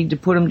here and I need to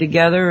put them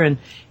together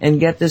and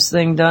get this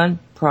thing done?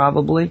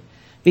 Probably.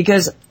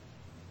 Because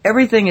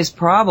everything is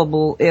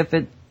probable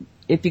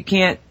if you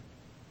can't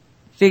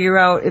figure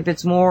out if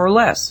it's more or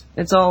less.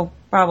 It's all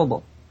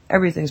probable.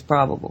 Everything's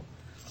probable.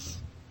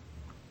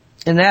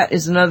 And that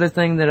is another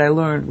thing that I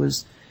learned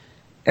was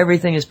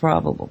everything is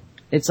probable.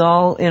 It's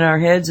all in our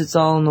heads. It's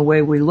all in the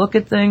way we look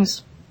at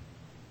things.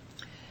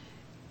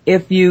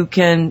 If you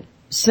can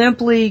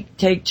simply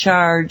take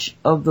charge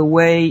of the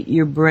way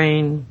your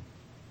brain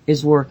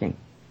is working.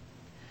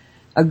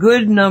 A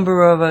good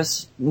number of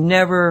us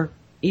never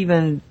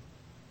even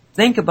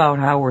think about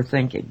how we're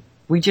thinking.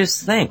 We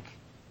just think.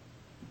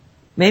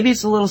 Maybe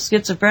it's a little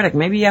schizophrenic.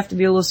 Maybe you have to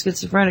be a little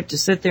schizophrenic to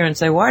sit there and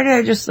say, why did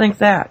I just think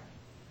that?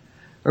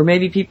 Or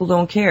maybe people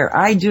don't care.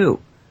 I do.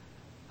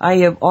 I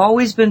have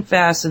always been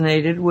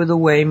fascinated with the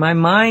way my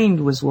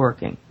mind was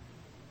working.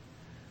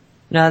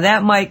 Now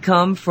that might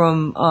come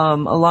from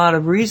a lot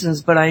of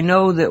reasons, but I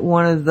know that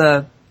one of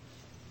the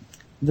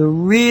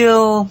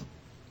real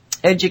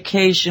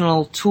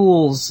educational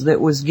tools that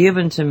was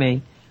given to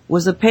me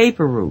was a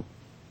paper route.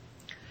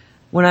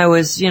 When I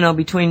was,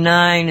 between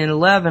 9 and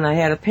 11, I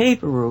had a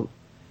paper route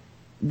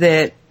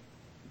that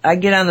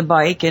I'd get on the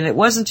bike, and it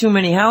wasn't too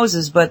many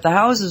houses, but the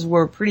houses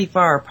were pretty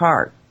far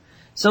apart.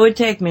 So it'd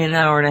take me an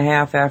hour and a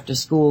half after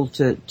school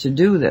to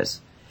do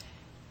this.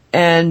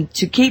 And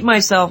to keep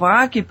myself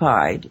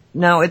occupied,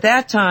 now at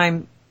that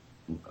time,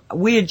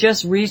 we had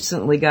just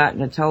recently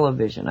gotten a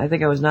television. I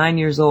think I was 9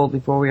 years old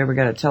before we ever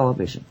got a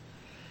television.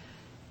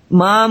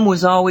 Mom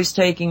was always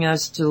taking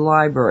us to the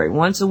library.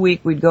 Once a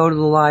week we'd go to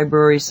the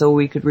library so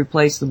we could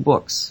replace the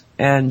books.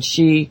 And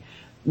she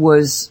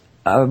was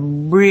a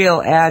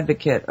real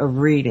advocate of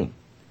reading.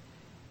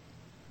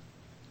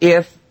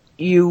 If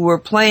you were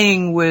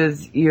playing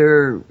with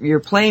your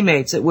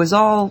playmates, it was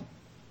all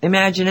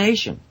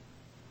imagination.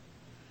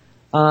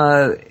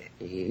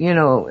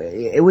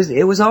 It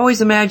was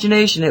always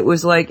imagination. It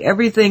was like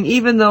everything,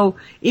 even though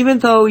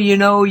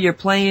you're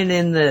playing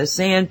in the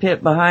sand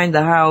pit behind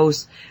the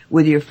house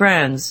with your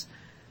friends,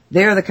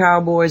 they're the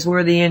cowboys,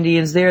 we're the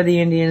Indians, they're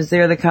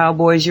the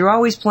cowboys. You're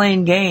always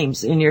playing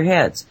games in your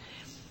heads.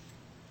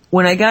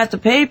 When I got the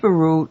paper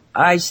route,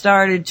 I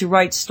started to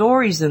write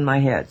stories in my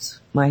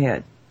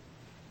head.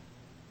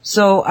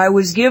 So I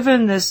was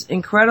given this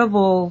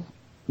incredible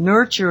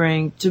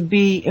nurturing to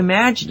be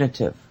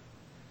imaginative,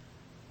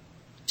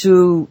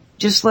 to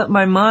just let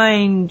my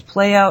mind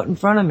play out in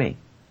front of me.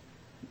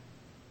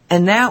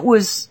 And that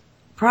was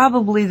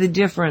probably the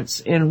difference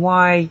in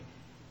why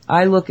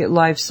I look at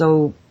life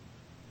so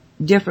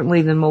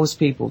differently than most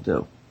people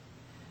do.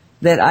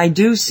 That I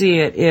do see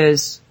it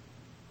as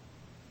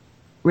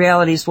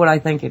reality is what I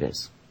think it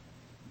is.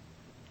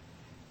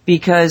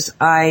 Because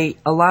I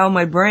allow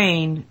my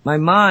brain, my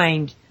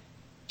mind,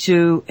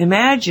 to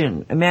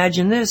imagine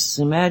this,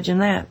 imagine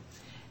that.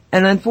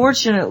 And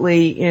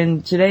unfortunately,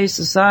 in today's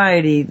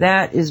society,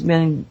 that has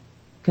been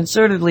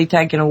concertedly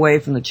taken away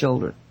from the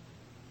children.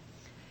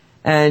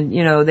 And,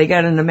 they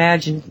got an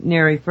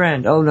imaginary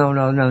friend. Oh,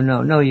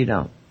 no, you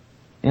don't.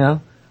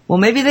 Well,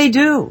 maybe they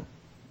do.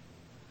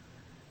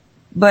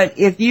 But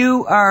if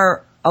you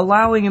are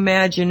allowing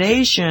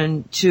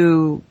imagination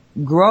to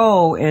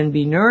grow and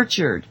be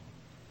nurtured,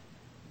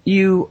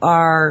 you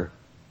are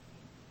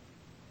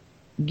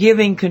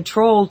giving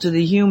control to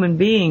the human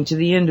being, to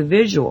the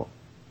individual.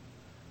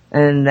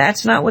 And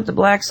that's not what the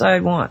black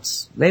side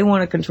wants. They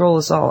want to control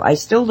us all. I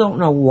still don't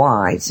know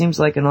why. It seems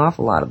like an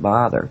awful lot of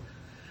bother.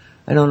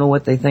 I don't know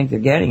what they think they're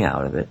getting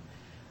out of it.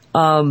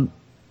 But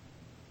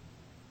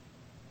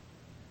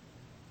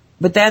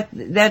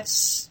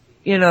that's,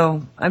 you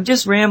know, I'm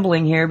just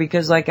rambling here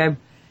because like I'm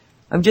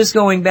just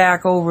going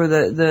back over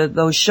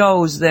those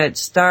shows that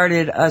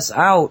started us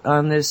out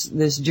on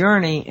this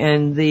journey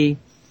and the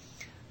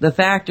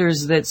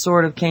factors that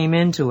sort of came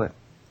into it.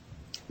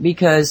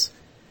 Because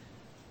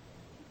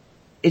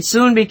it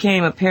soon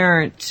became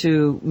apparent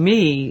to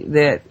me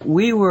that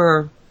we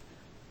were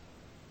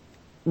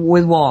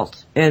with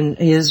Walt and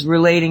his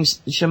relating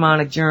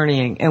shamanic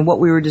journeying and what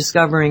we were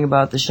discovering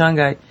about the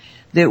Shungite,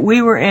 that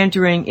we were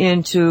entering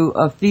into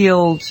a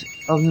field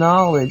of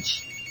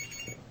knowledge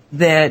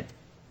that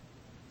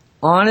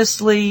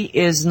honestly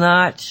is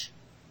not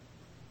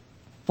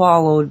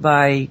followed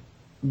by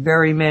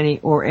very many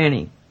or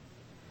any.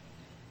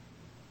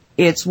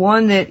 It's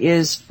one that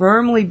is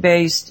firmly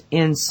based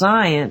in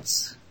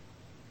science,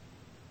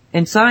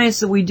 and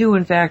science that we do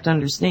in fact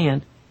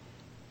understand,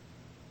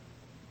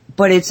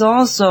 but it's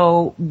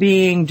also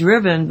being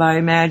driven by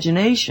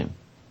imagination.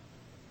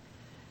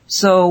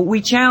 So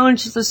we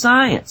challenge the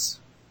science.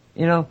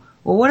 You know,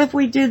 well, what if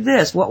we did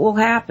this? What will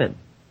happen?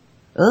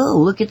 Oh,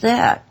 look at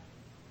that.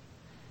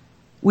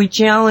 We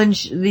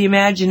challenge the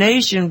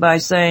imagination by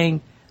saying,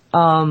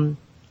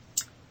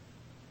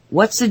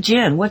 what's a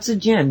jinn? What's a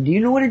jinn? Do you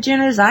know what a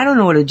jinn is? I don't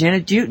know what a jinn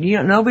is.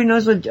 Nobody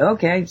knows what,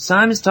 okay,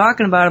 Simon's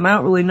talking about them. I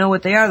don't really know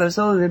what they are.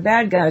 They're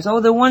bad guys. Oh,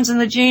 the ones in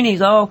the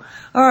genies. Oh,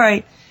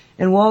 alright.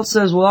 And Walt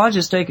says, well, I'll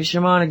just take a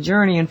shamanic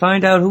journey and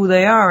find out who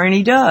they are. And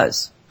he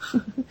does.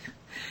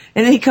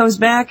 And then he comes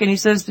back and he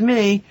says to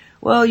me,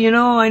 well, you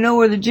know, I know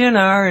where the jinn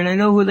are and I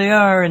know who they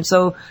are. And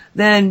so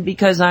then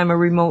because I'm a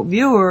remote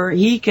viewer,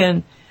 he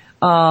can,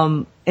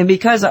 and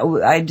because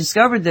I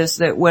discovered this,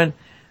 that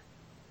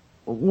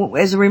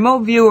as a remote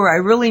viewer, I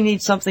really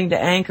need something to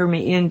anchor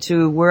me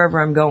into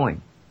wherever I'm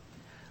going.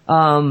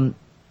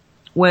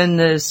 When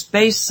the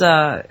space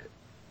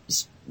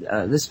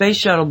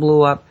shuttle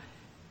blew up,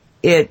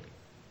 the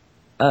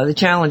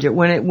Challenger,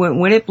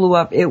 when it blew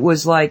up, it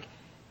was like,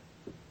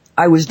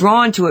 I was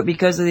drawn to it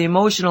because of the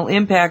emotional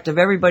impact of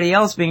everybody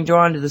else being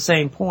drawn to the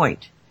same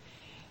point.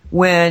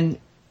 When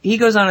he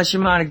goes on a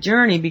shamanic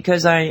journey,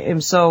 because I am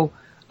so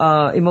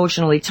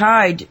emotionally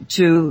tied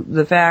to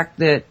the fact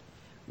that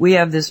we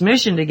have this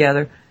mission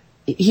together,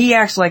 he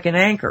acts like an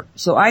anchor.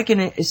 So I can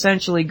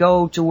essentially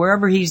go to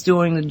wherever he's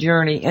doing the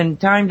journey, and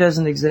time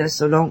doesn't exist,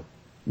 so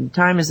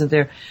time isn't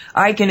there.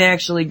 I can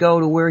actually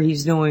go to where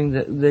he's doing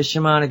the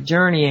shamanic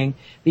journeying,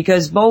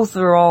 because both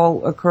are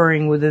all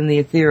occurring within the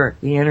etheric,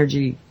 the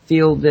energy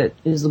field that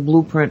is the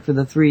blueprint for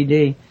the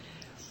 3D.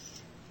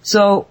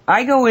 So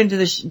I go into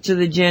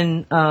the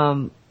jinn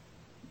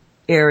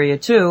area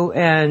too,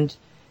 and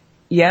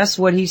yes,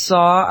 what he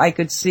saw, I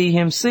could see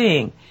him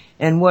seeing.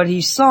 And what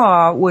he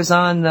saw was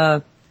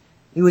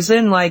he was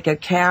in like a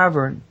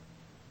cavern,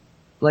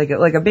 like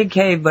a big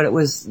cave, but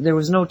there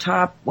was no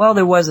top. Well,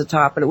 there was a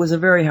top, but it was a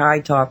very high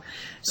top.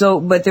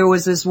 But there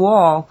was this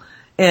wall,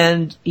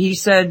 and he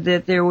said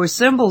that there were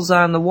symbols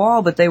on the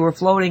wall, but they were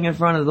floating in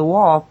front of the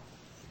wall.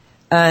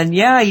 And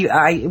yeah,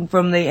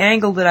 from the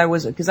angle that I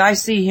was, because I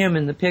see him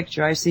in the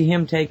picture, I see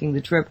him taking the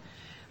trip.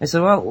 I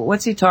said, well,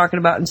 what's he talking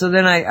about? And so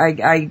then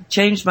I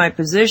changed my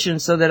position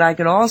so that I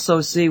could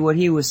also see what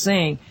he was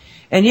seeing.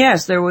 And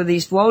yes, there were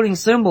these floating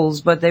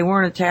symbols, but they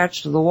weren't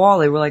attached to the wall.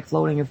 They were like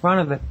floating in front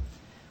of it,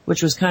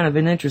 which was kind of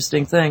an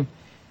interesting thing.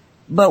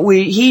 But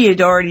he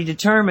had already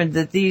determined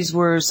that these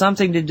were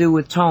something to do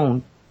with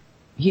tone,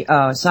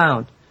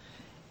 sound.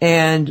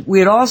 And we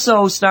had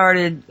also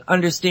started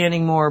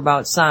understanding more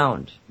about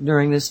sound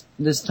during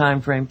this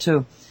time frame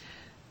too.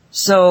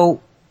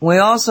 So we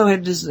also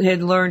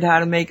had learned how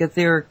to make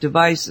etheric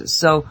devices.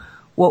 So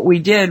what we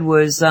did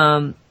was,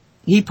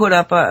 he put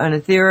up an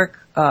etheric,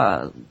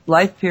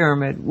 life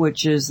pyramid,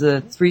 which is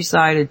the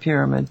 3-sided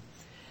pyramid.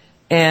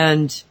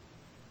 And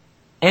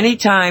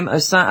anytime a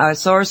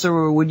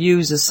sorcerer would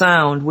use a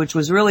sound, which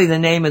was really the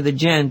name of the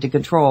jinn to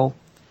control,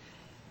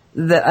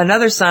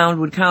 another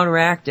sound would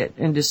counteract it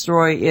and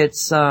destroy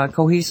its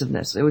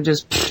cohesiveness. It would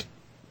just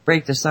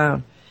break the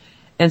sound.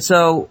 And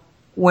so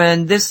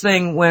when this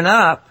thing went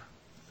up,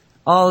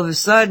 all of a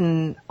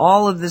sudden,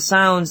 all of the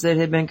sounds that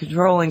had been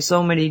controlling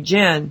so many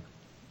jinn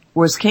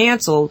was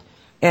canceled,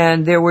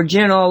 and there were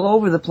jinn all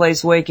over the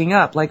place waking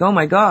up, like, oh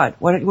my God,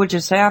 what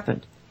just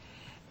happened?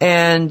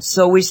 And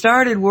so we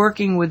started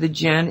working with the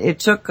jinn. It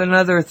took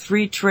another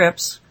 3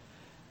 trips,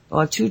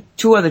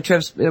 two other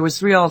trips, there was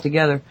 3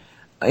 altogether,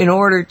 in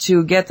order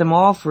to get them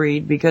all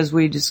freed, because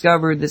we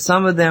discovered that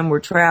some of them were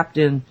trapped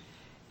in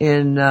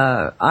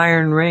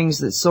iron rings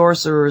that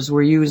sorcerers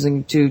were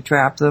using to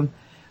trap them.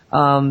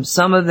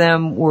 Some of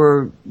them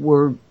were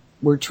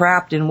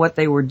trapped in what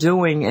they were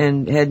doing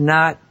and had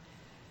not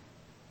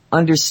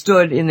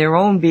understood in their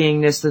own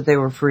beingness that they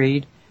were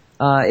freed.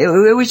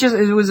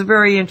 It was a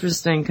very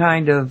interesting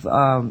kind of,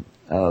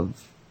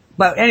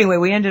 but anyway,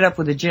 we ended up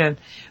with the jinn,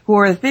 who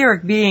are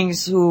etheric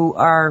beings who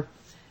are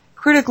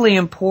critically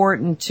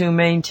important to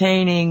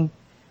maintaining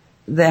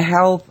the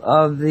health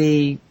of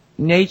the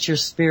nature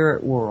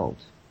spirit world.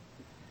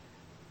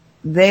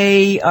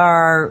 They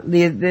are,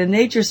 the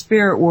nature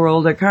spirit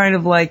world are kind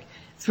of like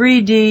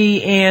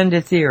 3D and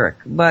etheric,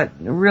 but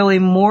really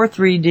more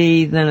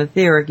 3D than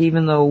etheric,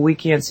 even though we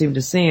can't seem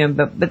to see them,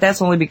 but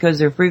that's only because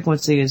their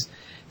frequency is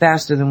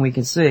faster than we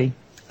can see.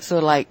 So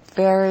like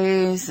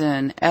fairies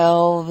and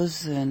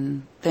elves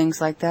and things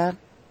like that?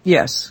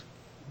 Yes.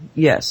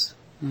 Yes.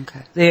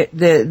 Okay.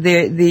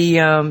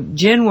 The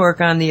jinn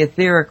work on the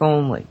etheric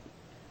only.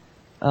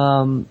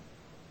 But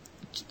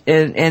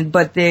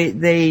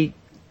they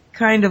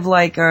kind of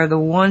like are the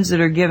ones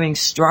that are giving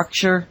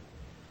structure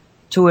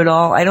to it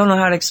all. I don't know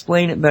how to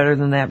explain it better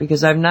than that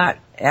because I've not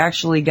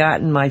actually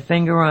gotten my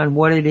finger on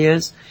what it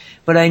is,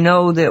 but I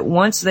know that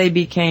once they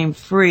became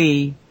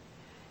free,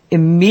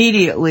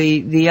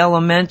 immediately the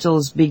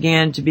elementals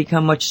began to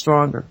become much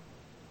stronger.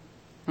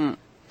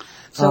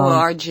 So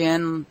are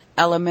jinn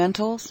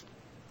elementals?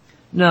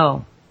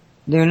 No,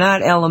 they're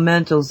not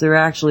elementals. They're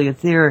actually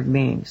etheric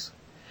beings.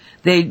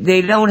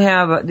 They don't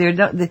have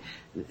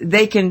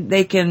they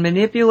can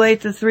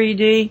manipulate the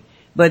 3D,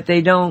 but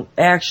they don't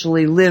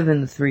actually live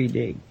in the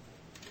 3D.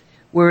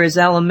 Whereas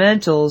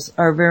elementals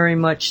are very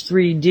much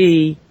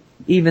 3D,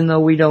 even though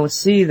we don't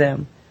see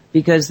them,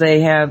 because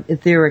they have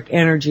etheric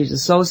energies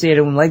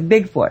associated with them, like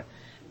Bigfoot.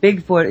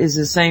 Bigfoot is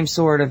the same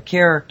sort of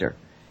character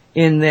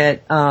in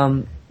that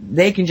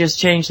they can just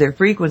change their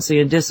frequency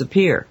and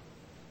disappear.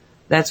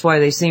 That's why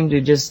they seem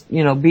to just,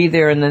 be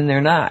there and then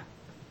they're not.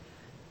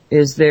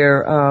 Is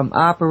they're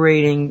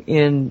operating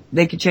in,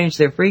 they can change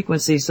their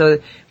frequency. So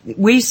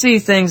we see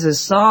things as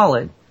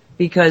solid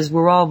because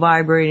we're all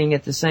vibrating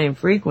at the same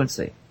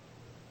frequency.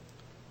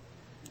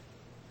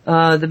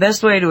 The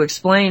best way to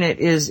explain it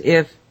is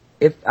if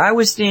I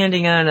was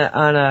standing on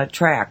a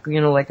track,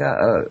 like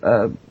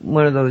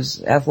one of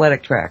those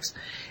athletic tracks,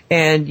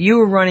 and you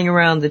were running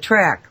around the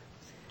track,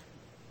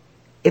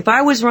 if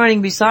I was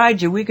running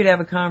beside you, we could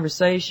have a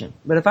conversation.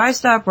 But if I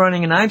stop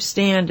running and I'm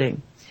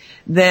standing,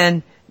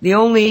 then the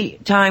only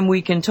time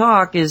we can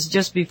talk is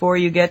just before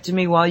you get to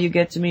me, while you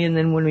get to me, and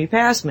then when we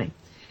pass me.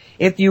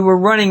 If you were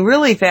running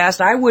really fast,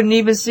 I wouldn't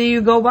even see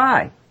you go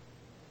by.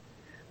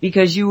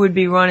 Because you would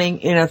be running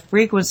in a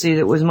frequency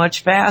that was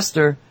much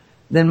faster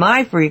than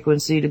my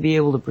frequency to be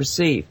able to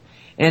perceive.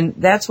 And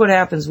that's what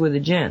happens with the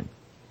jinn,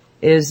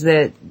 is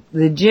that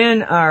the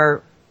jinn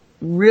are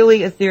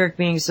really etheric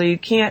beings, so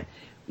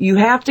you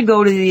have to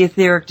go to the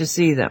etheric to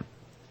see them.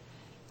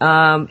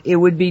 It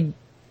would be,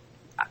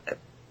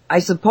 I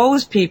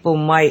suppose people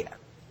might,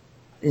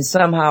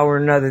 somehow or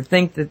another,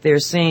 think that they're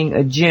seeing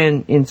a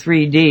jinn in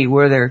 3D,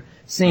 where they're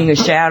seeing a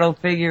shadow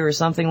figure or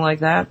something like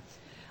that.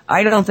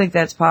 I don't think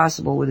that's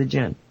possible with a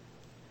jinn.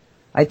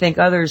 I think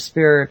other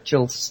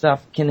spiritual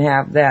stuff can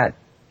have that.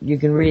 You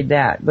can read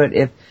that. But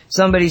if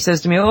somebody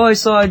says to me, I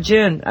saw a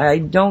jinn, I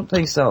don't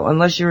think so,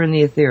 unless you're in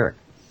the etheric.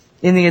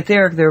 In the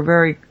etheric,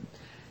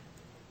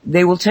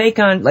 they will take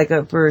on,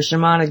 for a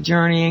shamanic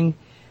journeying,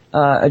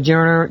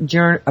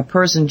 a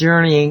person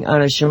journeying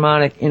on in a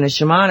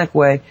shamanic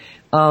way,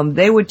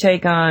 they would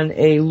take on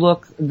a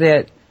look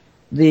that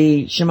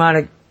the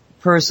shamanic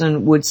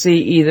person would see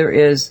either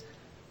as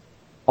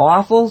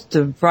awful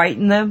to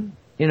frighten them.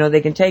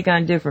 They can take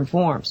on different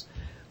forms.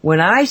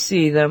 When I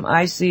see them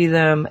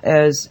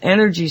as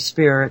energy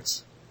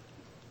spirits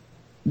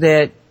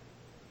that,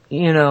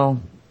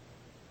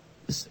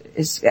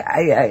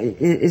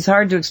 it's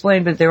hard to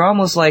explain, but they're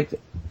almost like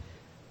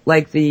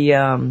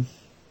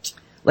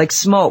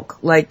smoke,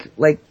 like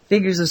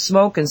figures of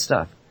smoke and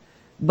stuff.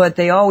 But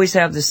they always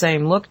have the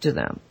same look to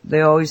them.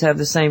 They always have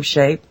the same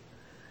shape.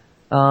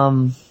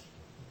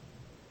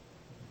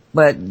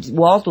 But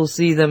Walt will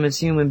see them as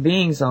human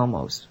beings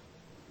almost.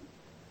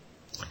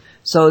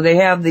 So they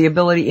have the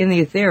ability in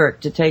the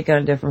etheric to take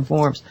on different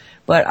forms.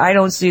 But I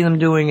don't see them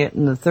doing it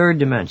in the third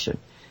dimension.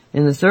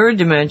 In the third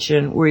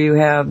dimension, where you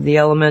have the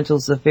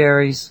elementals, the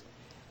fairies,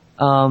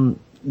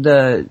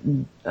 the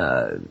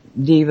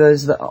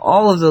divas,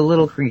 all of the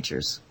little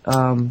creatures.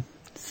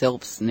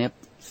 Sylphs,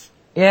 nymphs.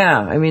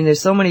 Yeah, there's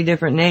so many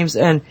different names.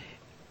 And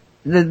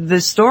the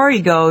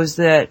story goes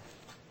that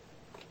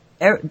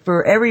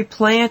for every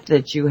plant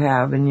that you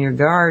have in your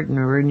garden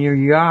or in your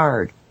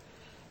yard,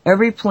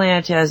 every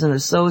plant has an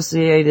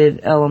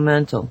associated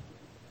elemental.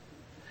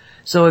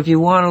 So if you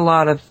want a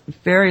lot of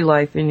fairy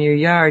life in your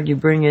yard, you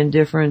bring in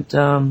different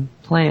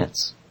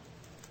plants.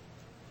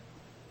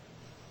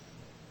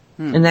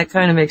 And that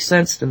kind of makes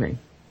sense to me.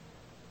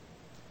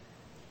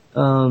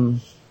 But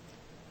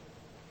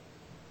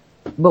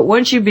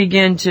once you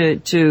begin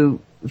to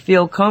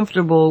feel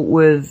comfortable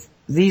with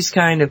these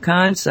kind of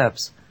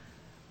concepts,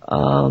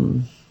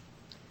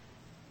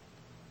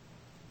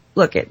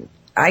 look,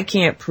 I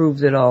can't prove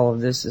that all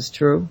of this is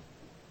true.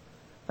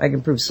 I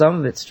can prove some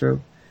of it's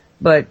true.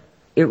 But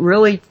it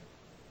really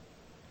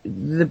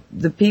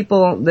the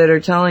people that are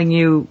telling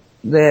you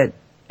that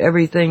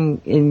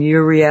everything in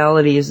your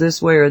reality is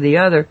this way or the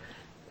other,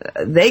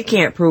 they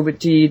can't prove it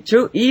to you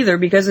true either,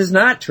 because it's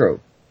not true.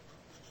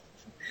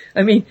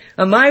 I mean,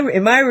 in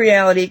my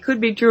reality, it could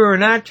be true or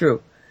not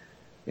true,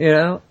 you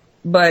know,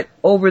 but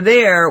over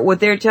there, what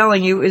they're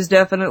telling you is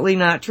definitely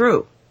not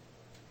true.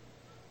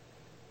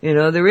 You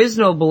know, there is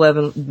no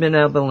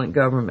benevolent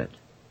government.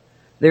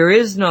 There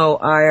is no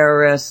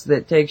IRS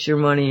that takes your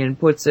money and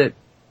puts it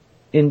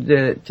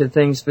into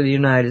things for the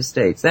United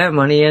States. That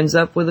money ends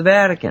up with the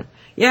Vatican.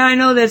 Yeah, I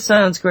know that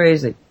sounds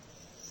crazy,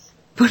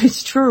 but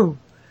it's true.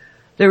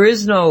 There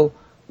is no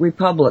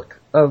Republic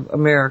of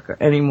America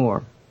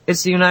anymore.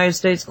 It's the United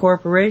States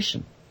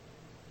Corporation.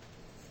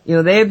 You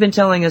know, they have been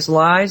telling us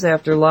lies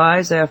after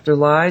lies after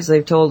lies.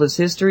 They've told us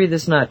history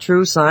that's not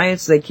true.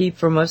 Science, they keep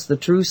from us the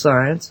true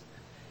science.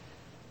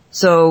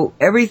 So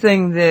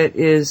everything that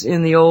is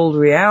in the old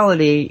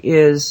reality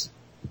is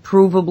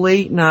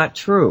provably not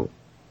true.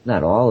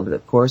 Not all of it,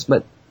 of course,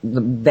 but the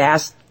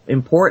vast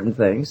important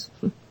things,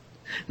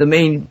 the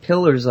main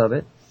pillars of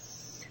it.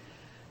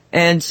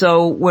 And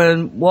so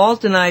when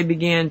Walt and I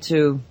began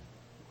to,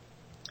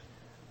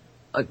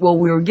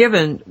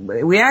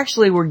 we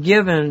actually were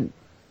given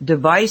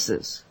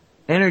devices,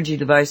 energy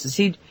devices.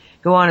 He'd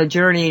go on a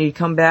journey and he'd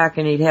come back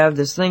and he'd have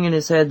this thing in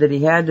his head that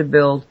he had to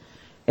build,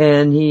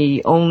 and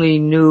he only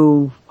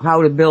knew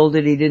how to build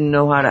it. He didn't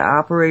know how to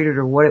operate it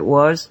or what it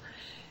was.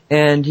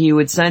 And he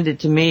would send it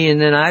to me,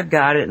 and then I've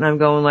got it and I'm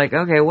going like,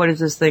 okay, what is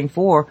this thing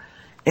for?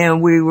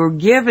 And we were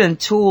given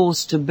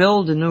tools to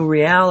build a new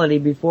reality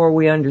before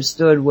we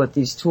understood what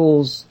these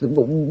tools,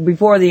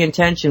 before the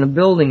intention of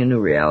building a new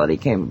reality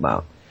came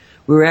about.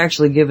 We were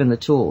actually given the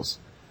tools.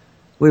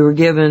 We were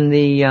given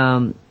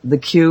the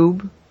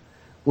cube,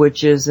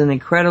 which is an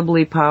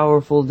incredibly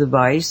powerful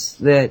device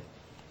that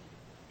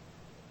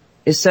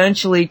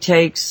essentially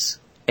takes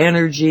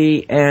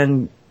energy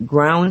and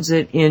grounds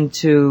it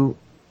into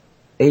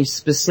a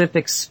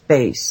specific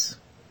space,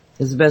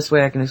 is the best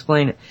way I can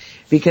explain it.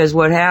 Because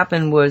what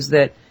happened was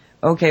that,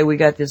 okay, we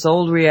got this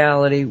old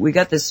reality, we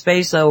got this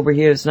space over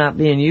here that's not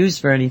being used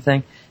for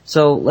anything,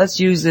 so let's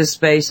use this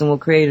space and we'll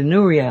create a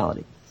new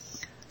reality.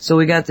 So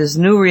we got this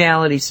new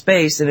reality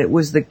space, and it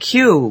was the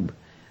cube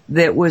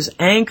that was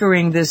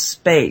anchoring this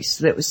space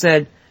that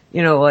said,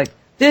 you know, like,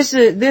 this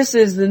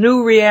is the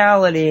new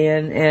reality,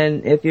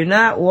 and if you're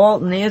not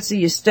Walt and Nancy,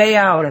 you stay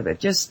out of it.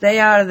 Just stay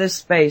out of this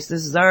space.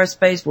 This is our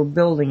space, we're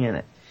building in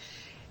it.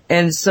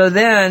 And so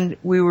then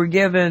we were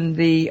given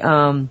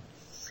a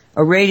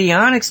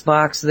radionics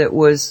box that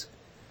was,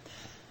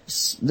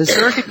 the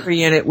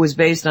circuitry in it was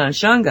based on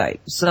shungite.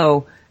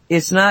 So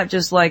it's not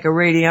just like a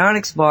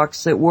radionics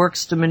box that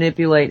works to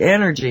manipulate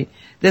energy.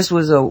 This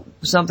was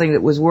something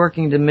that was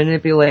working to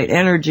manipulate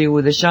energy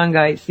with a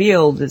shungite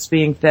field that's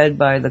being fed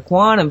by the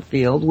quantum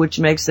field, which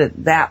makes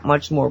it that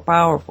much more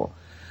powerful.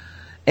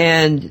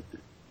 And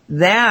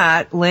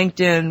that linked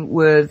in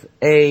with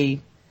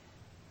a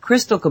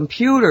crystal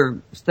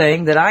computer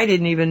thing that I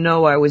didn't even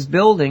know I was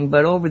building,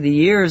 but over the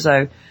years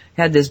I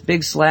had this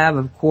big slab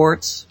of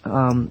quartz,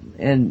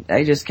 and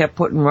I just kept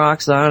putting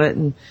rocks on it,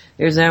 and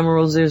there's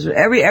emeralds, there's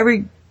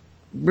every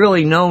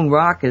really known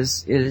rock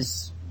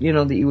is, you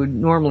know, that you would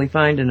normally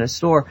find in a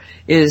store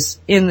is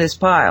in this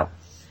pile.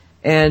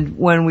 And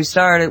when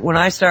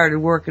I started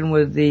working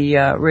with the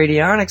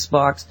radionics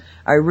box,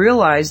 I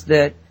realized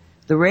that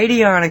the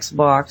radionics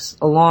box,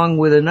 along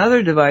with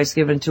another device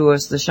given to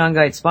us, the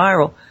shungite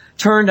spiral,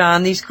 turned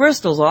on these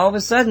crystals. All of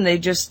a sudden, they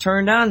just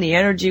turned on. The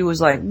energy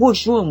was like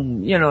whoosh,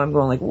 boom. You know, I'm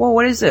going like, whoa,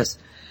 what is this?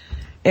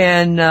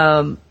 And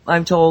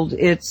I'm told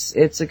it's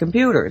a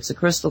computer. It's a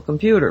crystal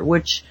computer,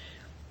 which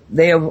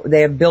they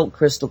have built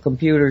crystal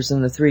computers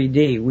in the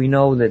 3D. We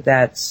know that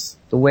that's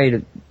the way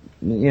to,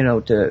 you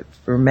know,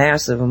 for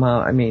massive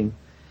amount. I mean,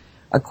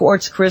 a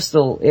quartz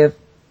crystal, if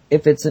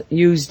it's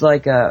used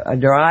like a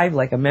drive,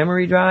 like a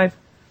memory drive,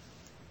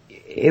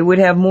 it would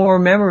have more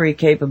memory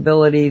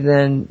capability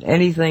than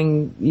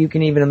anything you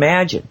can even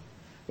imagine.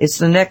 It's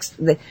the next,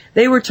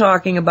 they were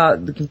talking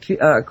about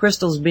the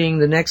crystals being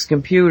the next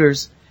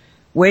computers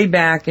way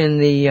back in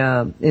the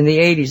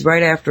 80s,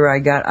 right after I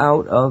got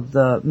out of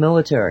the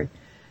military.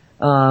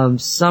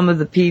 Some of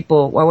the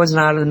people, well, I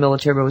wasn't out of the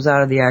military, but I was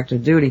out of the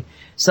active duty.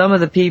 Some of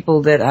the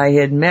people that I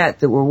had met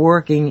that were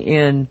working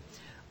in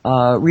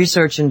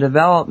research and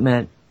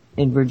development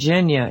in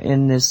Virginia,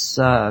 in this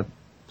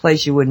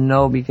place you wouldn't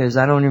know because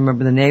I don't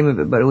remember the name of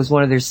it, but it was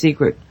one of their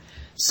secret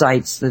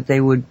sites that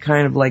they would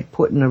kind of like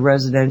put in a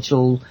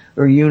residential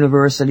or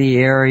university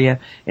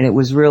area, and it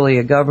was really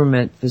a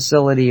government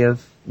facility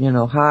of, you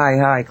know,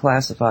 high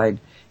classified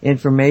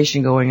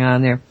information going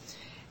on there.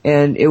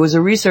 And it was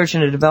a research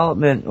and a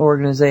development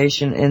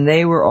organization, and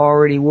they were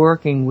already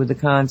working with the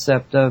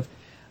concept of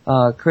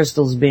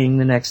crystals being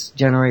the next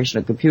generation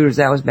of computers.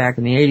 That was back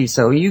in the 80s,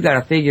 so you got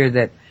to figure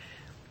that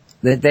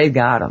they've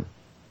got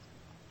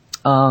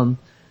them.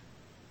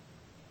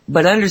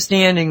 But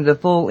understanding the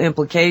full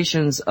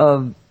implications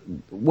of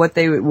what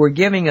they were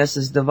giving us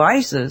as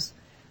devices,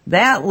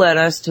 that led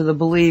us to the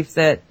belief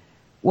that,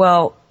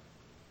 well,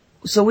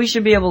 so we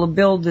should be able to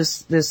build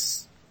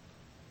this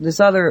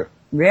other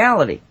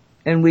reality.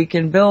 And we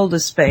can build a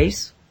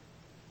space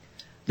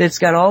that's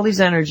got all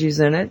these energies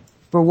in it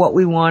for what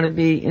we want to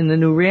be in the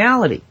new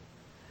reality.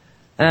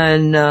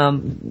 And,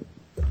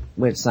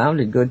 it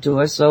sounded good to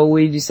us, so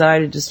we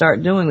decided to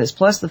start doing this.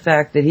 Plus the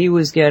fact that he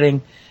was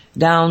getting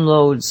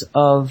downloads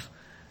of,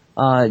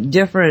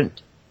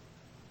 different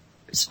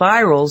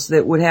spirals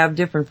that would have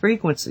different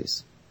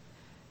frequencies.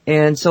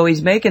 And so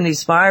he's making these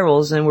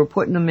spirals, and we're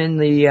putting them in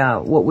the,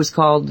 what was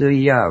called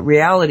the,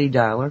 reality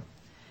dialer,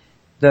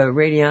 the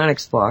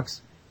radionics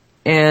box.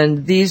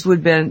 And these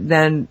would be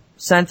then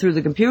sent through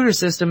the computer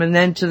system and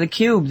then to the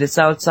cube that's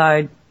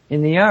outside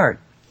in the yard.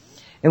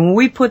 And when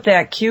we put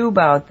that cube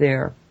out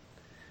there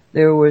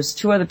was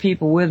 2 other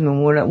people with me.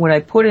 When I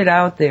put it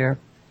out there,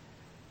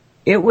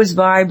 it was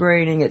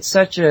vibrating at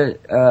such a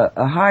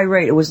high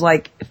rate. It was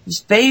like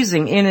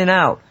phasing in and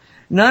out.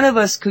 None of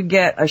us could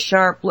get a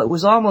sharp look. It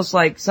was almost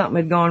like something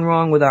had gone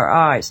wrong with our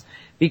eyes,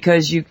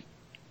 because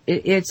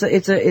it's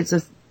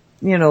a,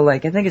 you know,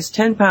 like, I think it's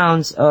 10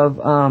 pounds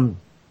of,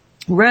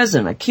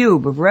 resin, a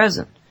cube of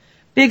resin.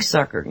 Big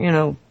sucker, you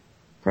know,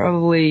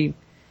 probably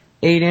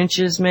 8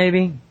 inches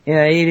maybe.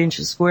 Yeah, 8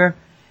 inches square.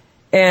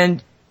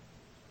 And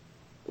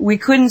we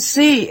couldn't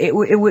see,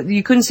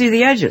 you couldn't see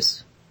the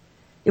edges.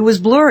 It was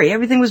blurry.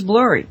 Everything was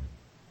blurry.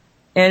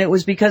 And it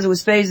was because it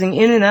was phasing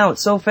in and out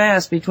so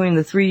fast between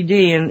the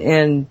 3D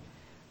and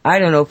I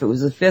don't know if it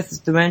was the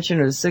 5th dimension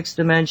or the 6th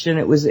dimension.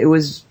 It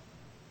was,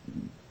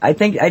 I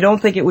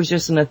don't think it was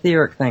just an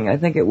etheric thing. I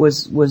think it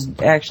was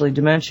actually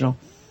dimensional.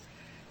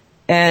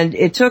 And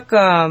it took,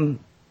 at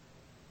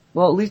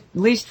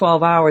least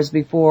 12 hours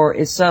before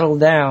it settled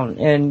down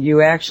and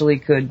you actually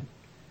could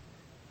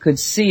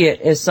see it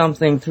as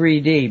something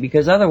 3D,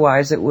 because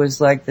otherwise it was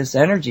like this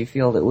energy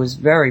field. It was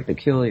very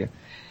peculiar.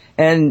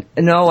 And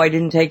no, I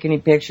didn't take any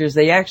pictures.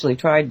 They actually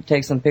tried to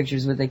take some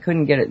pictures, but they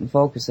couldn't get it in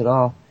focus at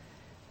all.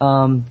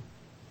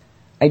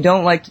 I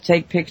don't like to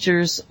take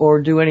pictures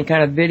or do any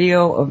kind of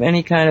video of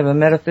any kind of a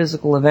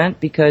metaphysical event,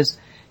 because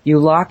you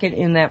lock it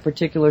in that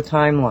particular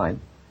timeline.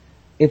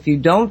 If you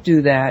don't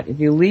do that, if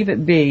you leave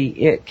it be,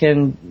 it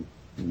can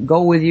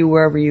go with you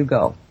wherever you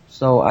go.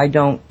 So I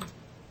don't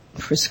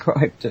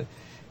prescribe to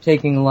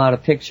taking a lot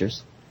of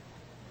pictures.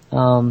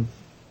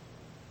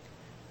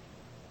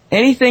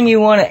 Anything you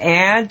want to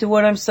add to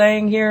what I'm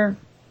saying here?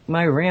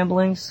 My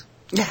ramblings?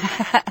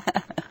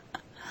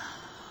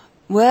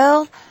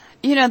 Well,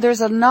 you know,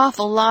 there's an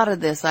awful lot of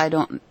this I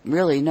don't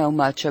really know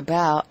much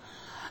about.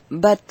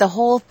 But the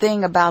whole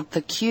thing about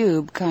the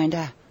cube kind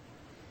of,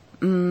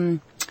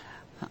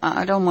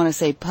 I don't want to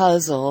say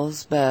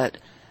puzzles, but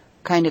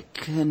kind of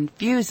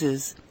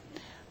confuses.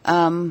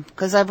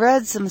 'Cause I've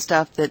read some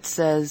stuff that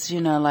says,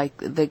 you know, like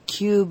the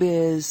cube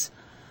is,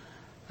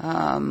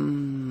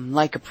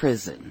 like a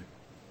prison.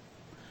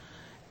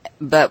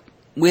 But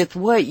with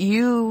what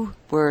you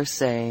were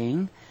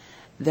saying,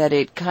 that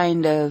it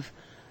kind of,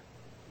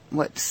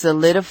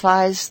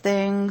 solidifies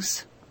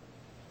things,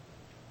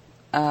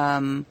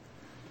 kind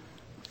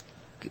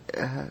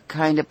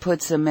of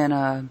puts them in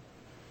a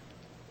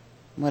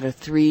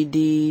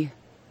 3D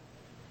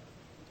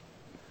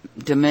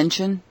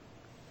dimension?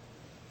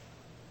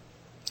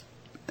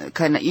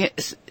 Kind of,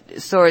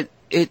 so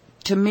it,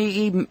 to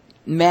me,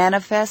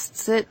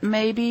 manifests it,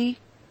 maybe?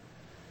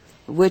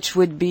 Which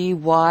would be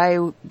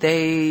why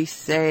they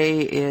say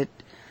it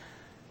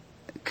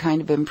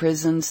kind of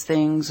imprisons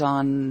things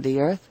on the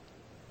earth?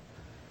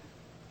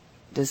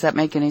 Does that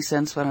make any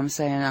sense what I'm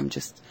saying? I'm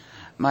just,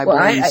 my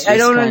brain's just I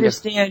don't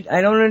understand.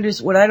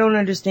 What I don't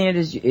understand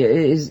is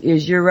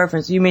your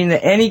reference. You mean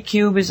that any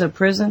cube is a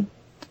prison?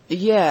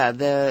 Yeah,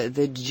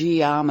 the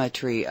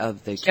geometry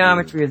of the cube.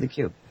 Geometry of the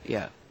cube.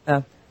 Yeah.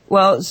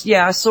 Well,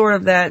 yeah, sort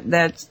of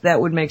that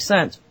would make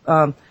sense.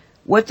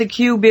 What the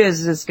cube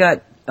is, it's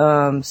got,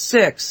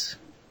 6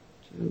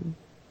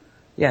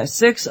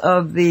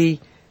 of the,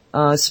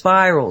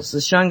 spirals, the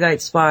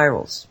shungite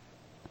spirals.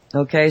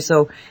 Okay,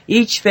 so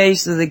each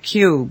face of the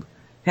cube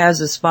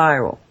has a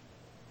spiral.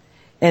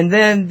 And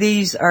then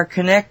these are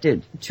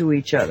connected to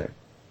each other.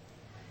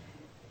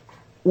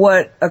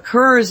 What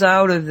occurs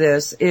out of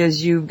this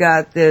is you've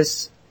got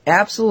this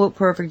absolute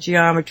perfect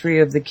geometry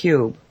of the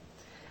cube,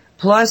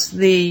 plus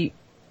the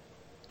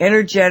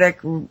energetic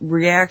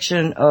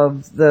reaction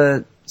of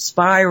the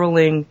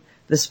spirals,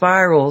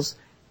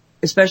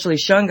 especially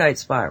shungite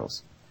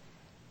spirals.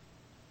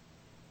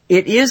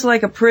 It is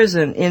like a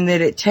prison in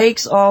that it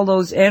takes all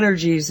those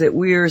energies that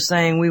we are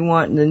saying we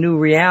want in the new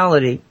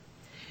reality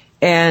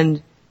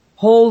and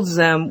holds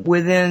them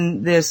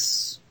within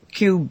this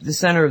cube, the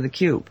center of the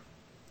cube.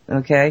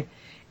 Okay?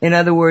 In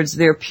other words,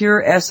 they're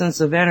pure essence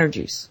of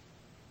energies.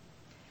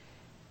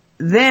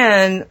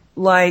 Then,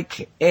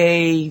 like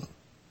a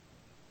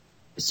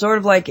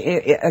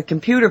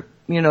computer,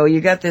 you know,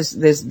 you got this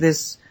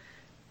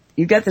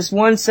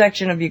one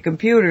section of your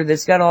computer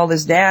that's got all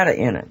this data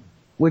in it,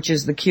 which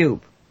is the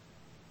cube.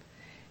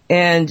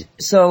 And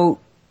so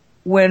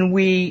when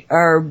we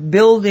are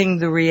building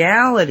the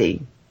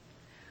reality,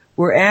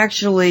 we're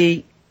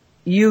actually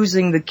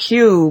using the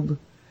cube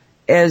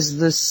as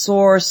the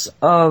source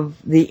of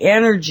the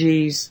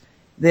energies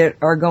that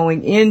are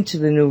going into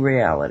the new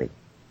reality.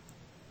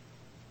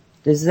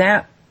 Does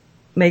that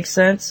make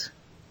sense?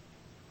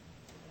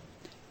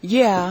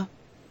 Yeah.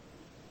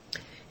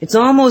 It's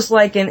almost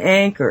like an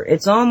anchor.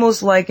 It's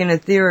almost like an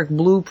etheric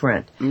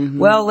blueprint. Mm-hmm.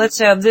 Well, let's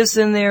have this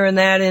in there and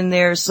that in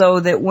there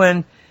so that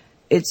when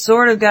it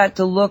sort of got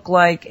to look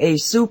like a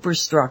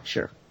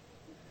superstructure,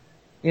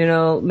 you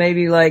know,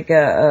 maybe like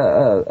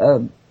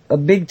a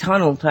big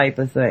tunnel type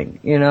of thing,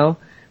 you know,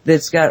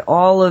 that's got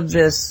all of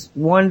this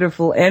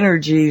wonderful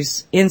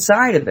energies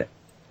inside of it.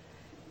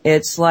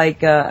 It's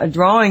like a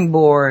drawing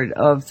board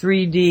of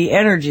 3D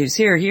energies.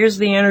 Here's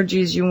the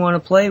energies you want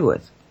to play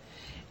with.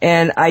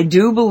 And I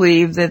do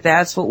believe that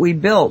that's what we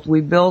built.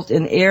 We built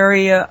an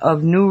area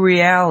of new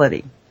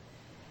reality.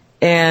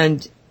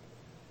 And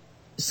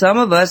some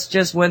of us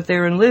just went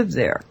there and lived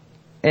there.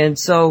 And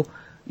so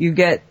you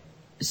get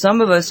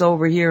some of us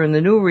over here in the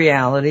new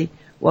reality,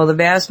 while the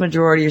vast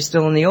majority are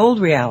still in the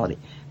old reality.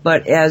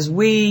 But as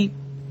we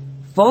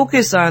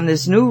focus on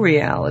this new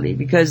reality,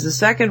 because the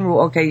second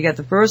rule, okay, you got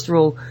the first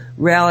rule,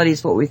 reality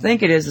is what we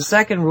think it is. The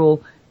second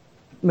rule,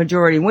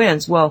 majority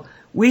wins. Well,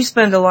 we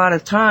spend a lot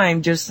of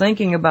time just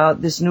thinking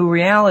about this new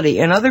reality,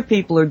 and other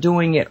people are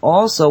doing it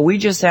also. We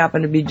just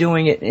happen to be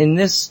doing it in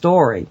this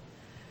story,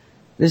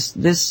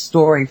 this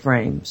story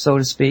frame, so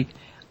to speak.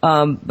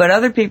 But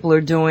other people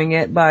are doing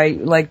it by,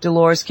 like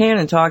Dolores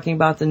Cannon, talking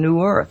about the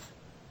new earth.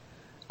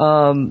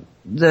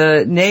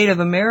 The Native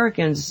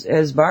Americans,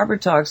 as Barbara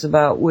talks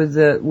about, with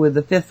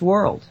the fifth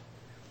world.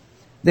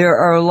 There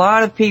are a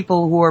lot of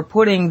people who are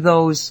putting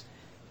those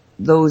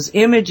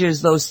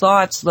images, those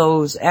thoughts,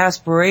 those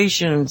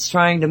aspirations,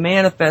 trying to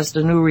manifest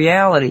a new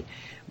reality.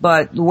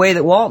 But the way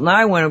that Walt and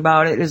I went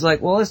about it is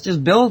like, well, let's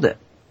just build it.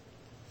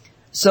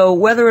 So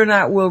whether or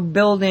not we're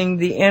building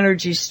the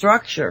energy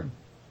structure,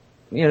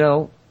 you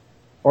know,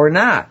 or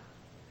not,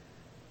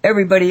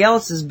 everybody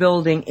else is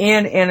building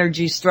an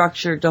energy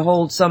structure to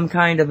hold some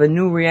kind of a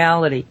new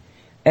reality,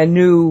 a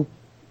new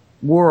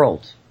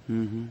world.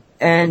 Mm-hmm.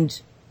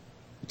 And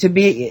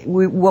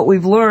what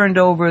we've learned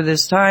over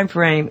this time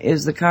frame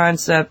is the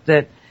concept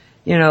that,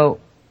 you know,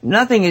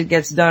 nothing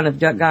gets done if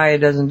Gaia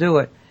doesn't do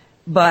it.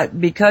 But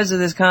because of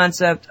this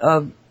concept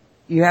of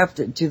you have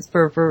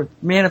for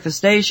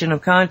manifestation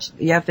of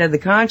you have to have the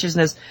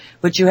consciousness,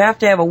 but you have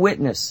to have a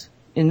witness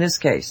in this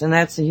case, and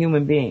that's the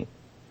human being.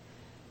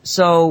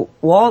 So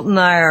Walt and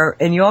I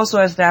and you also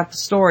have to have the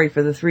story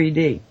for the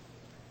 3D.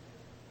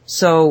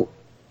 So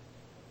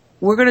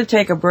we're going to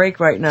take a break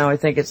right now. I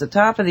think it's the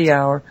top of the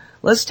hour.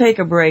 Let's take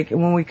a break,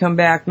 and when we come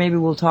back, maybe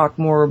we'll talk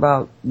more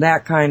about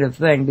that kind of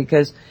thing,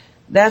 because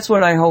that's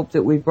what I hope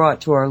that we've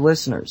brought to our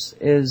listeners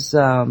is,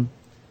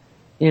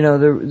 you know,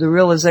 the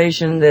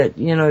realization that,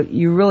 you know,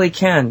 you really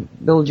can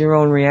build your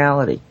own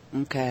reality.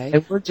 Okay.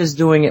 And we're just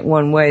doing it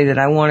one way that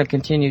I want to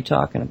continue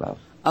talking about.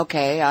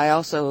 Okay, I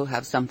also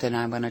have something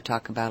I want to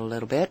talk about a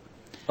little bit.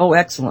 Oh,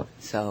 excellent.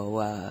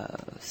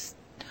 So,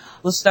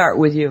 we'll start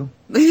with you.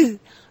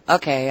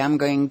 Okay, I'm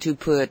going to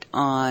put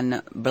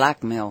on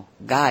Blackmail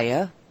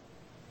Gaia,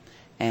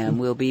 and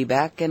we'll be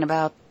back in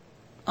about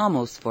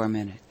almost 4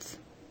 minutes.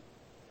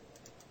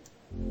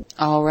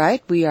 All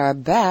right, we are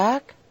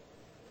back.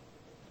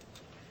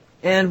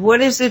 And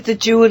what is it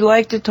that you would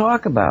like to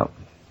talk about?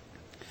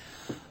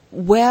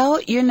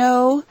 Well, you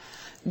know,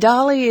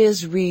 Dolly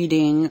is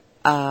reading,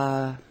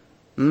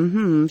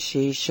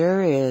 she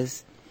sure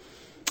is.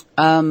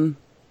 My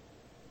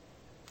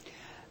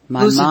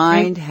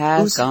mind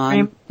has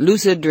gone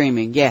lucid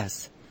dreaming.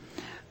 Yes.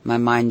 My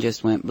mind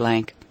just went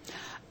blank.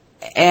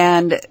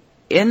 And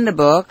in the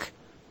book,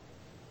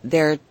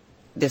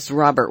 this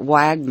Robert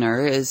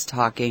Wagner is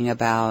talking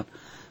about,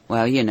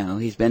 well, you know,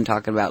 he's been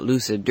talking about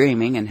lucid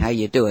dreaming and how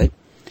you do it.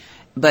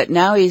 But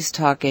now he's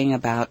talking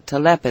about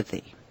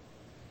telepathy.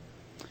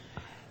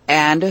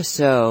 And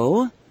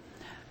so,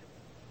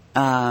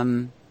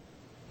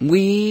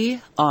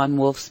 we on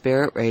Wolf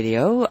Spirit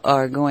Radio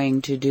are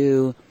going to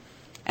do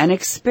an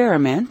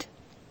experiment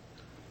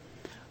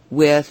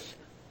with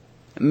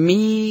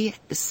me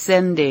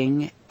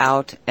sending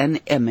out an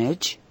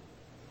image,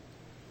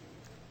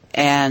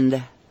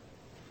 and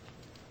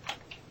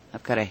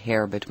I've got a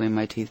hair between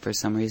my teeth for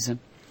some reason,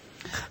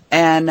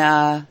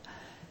 and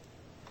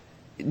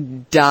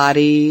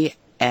Dottie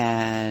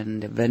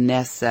and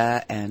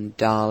Vanessa and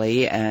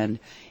Dolly and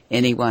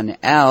anyone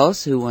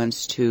else who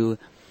wants to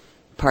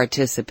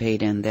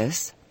participate in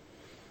this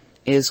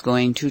is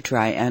going to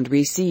try and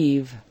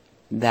receive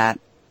that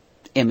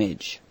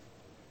image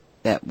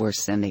that we're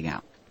sending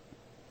out.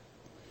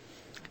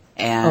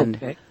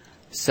 And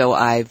so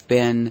I've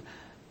been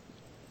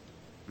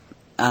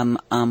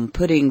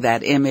putting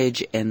that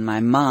image in my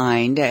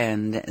mind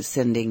and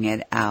sending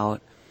it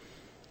out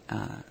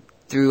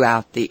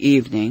throughout the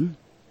evening.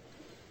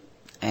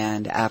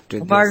 And after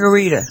this,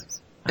 margarita.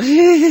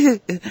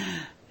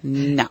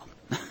 No.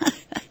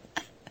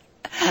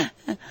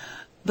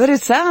 But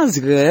it sounds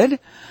good.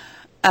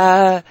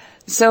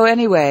 So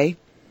anyway,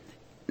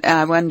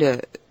 I wanted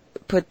to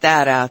put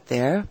that out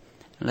there.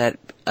 let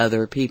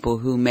other people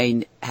who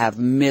may have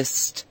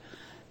missed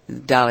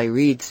Dolly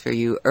reads for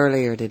you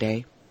earlier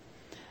today.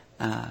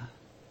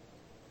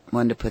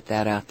 Wanted to put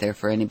that out there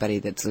for anybody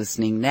that's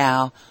listening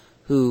now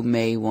who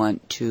may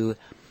want to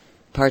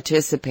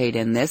participate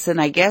in this. And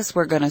I guess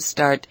we're going to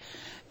start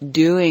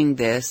doing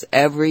this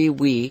every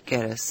week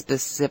at a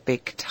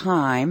specific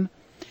time,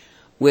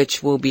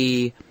 which will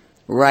be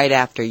right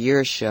after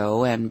your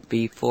show and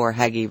before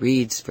Haggy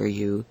reads for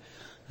you.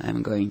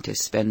 I'm going to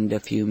spend a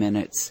few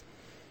minutes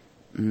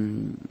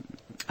putting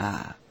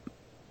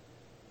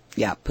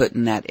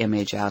that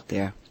image out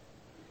there.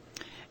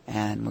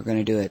 And we're going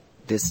to do it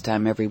this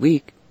time every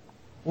week.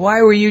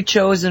 Why were you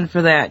chosen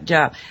for that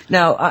job?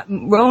 Now,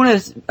 Rona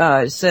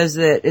says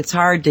that it's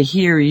hard to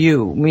hear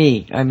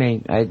me. I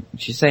mean,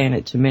 she's saying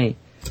it to me.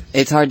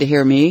 It's hard to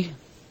hear me?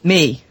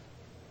 Me.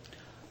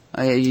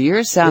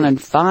 You're sounding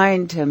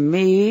fine to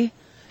me.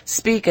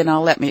 Speak, and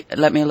let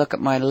me look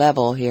at my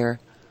level here.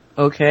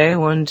 Okay,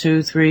 1,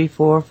 2, 3,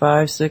 4,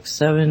 5, 6,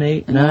 7,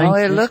 8, 9. No,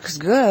 it looks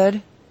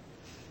good.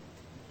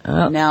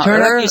 Now,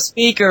 turn up your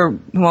speaker,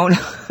 Mona.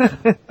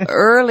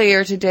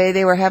 Earlier today,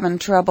 they were having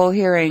trouble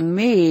hearing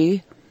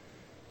me,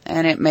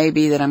 and it may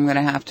be that I'm going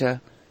to have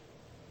to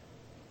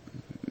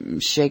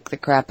shake the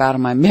crap out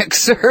of my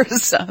mixer or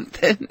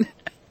something.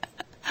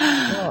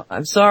 Well,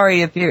 I'm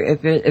sorry if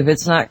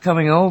it's not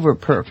coming over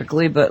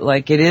perfectly, but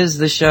like it is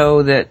the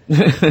show that.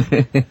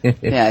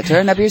 Yeah,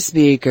 turn up your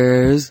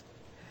speakers.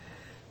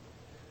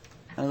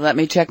 Let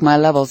me check my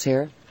levels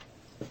here.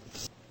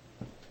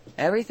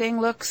 Everything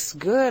looks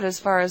good as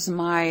far as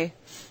my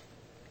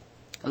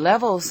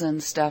levels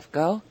and stuff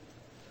go.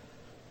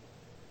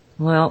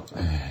 Well,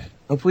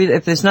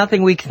 if there's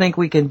nothing we think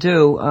we can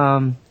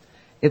do,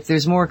 if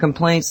there's more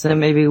complaints, then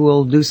maybe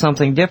we'll do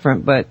something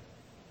different. But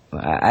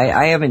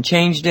I haven't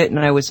changed it, and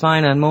I was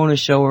fine on Mona's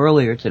show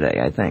earlier today,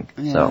 I think.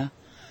 Yeah. So.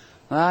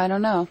 Well, I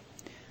don't know.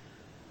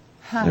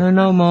 I don't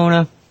know,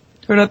 Mona.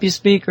 Turn up your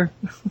speaker.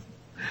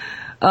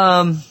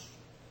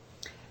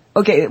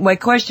 Okay, my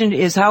question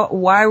is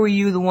why were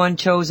you the one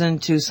chosen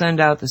to send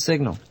out the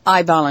signal?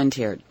 I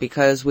volunteered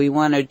because we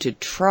wanted to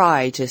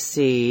try to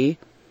see,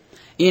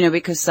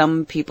 because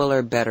some people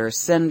are better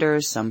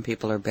senders, some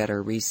people are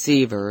better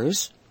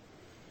receivers.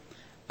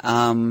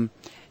 So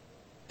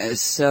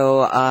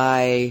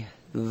I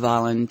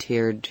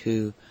volunteered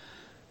to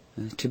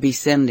be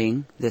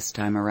sending this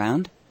time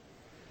around.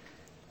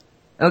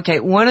 Okay,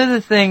 one of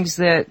the things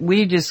that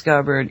we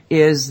discovered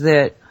is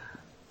that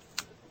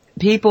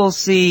people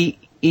see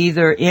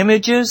either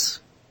images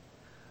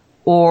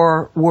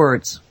or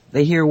words.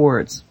 They hear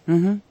words.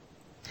 Mm-hmm.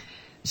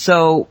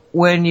 So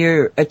when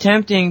you're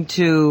attempting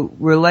to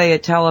relay a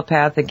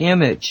telepathic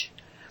image,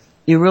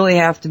 you really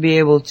have to be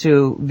able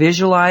to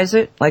visualize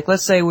it. Like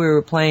let's say we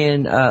were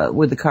playing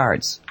with the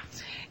cards.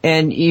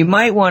 And you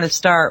might want to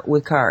start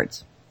with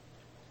cards.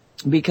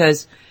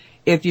 Because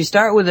if you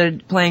start with a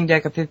playing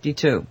deck of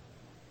 52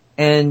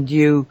 and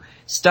you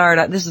start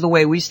out, this is the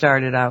way we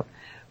started out.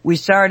 We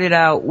started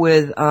out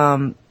with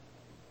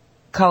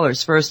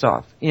colors first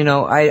off.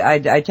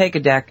 I'd take a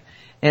deck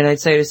and I'd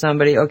say to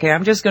somebody, okay,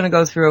 I'm just going to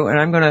go through and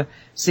I'm going to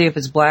see if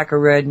it's black or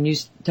red, and you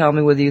tell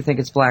me whether you think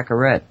it's black or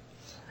red.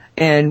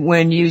 And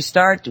when you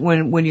start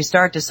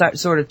to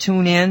sort of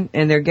tune in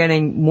and they're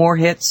getting more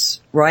hits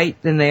right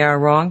than they are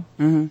wrong.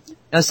 Mm-hmm.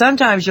 Now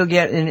sometimes you'll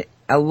get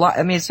a lot,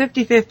 it's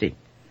 50-50.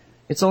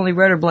 It's only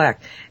red or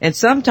black. And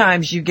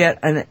sometimes you get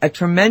a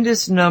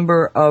tremendous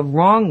number of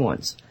wrong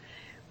ones.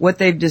 What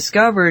they've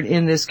discovered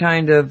in this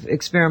kind of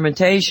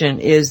experimentation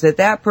is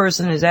that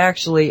person is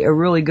actually a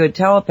really good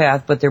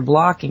telepath, but they're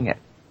blocking it.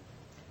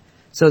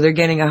 So they're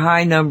getting a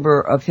high number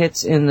of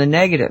hits in the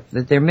negative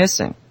that they're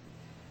missing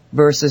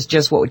versus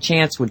just what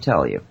chance would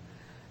tell you.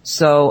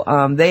 So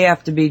they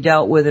have to be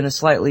dealt with in a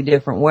slightly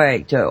different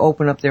way to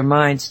open up their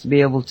minds to be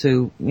able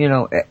to,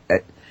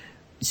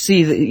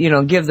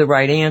 see give the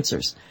right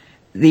answers.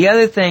 The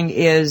other thing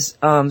is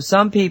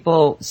some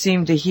people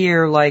seem to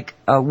hear like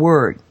a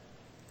word.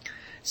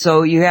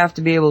 So you have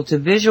to be able to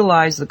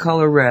visualize the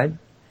color red,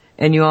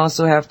 and you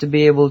also have to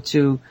be able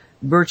to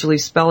virtually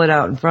spell it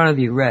out in front of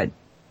you, red.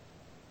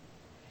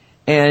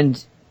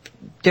 And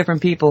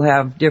different people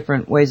have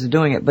different ways of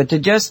doing it. But to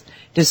just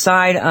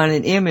decide on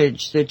an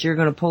image that you're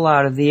going to pull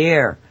out of the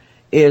air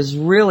is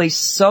really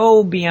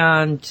so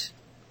beyond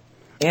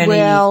any...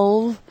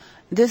 Well,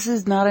 this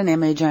is not an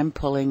image I'm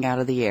pulling out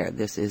of the air.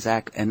 This is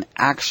an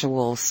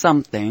actual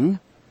something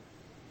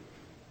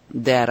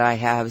that I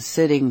have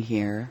sitting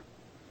here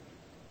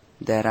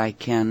that I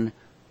can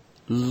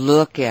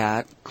look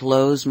at,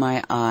 close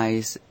my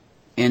eyes,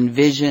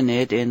 envision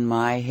it in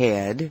my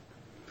head,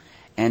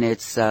 and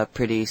it's a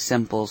pretty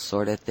simple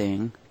sort of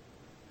thing.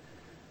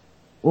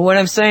 Well, what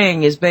I'm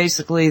saying is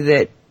basically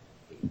that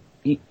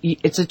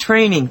it's a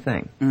training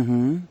thing.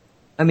 Mm-hmm.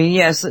 I mean,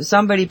 yes,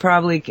 somebody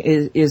probably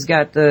is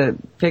got the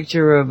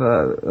picture of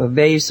a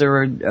vase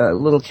or a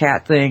little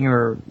cat thing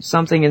or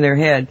something in their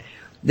head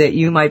that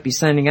you might be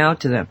sending out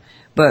to them.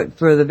 But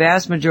for the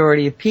vast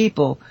majority of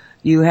people,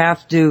 you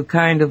have to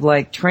kind of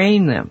like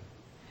train them,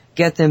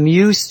 get them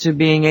used to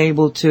being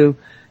able to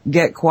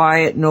get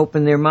quiet and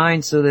open their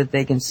mind so that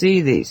they can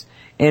see these.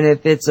 And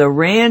if it's a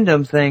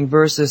random thing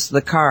versus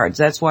the cards,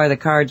 that's why the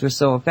cards were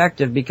so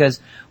effective, because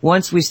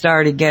once we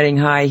started getting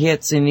high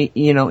hits in,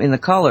 in the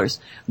colors,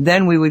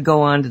 then we would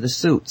go on to the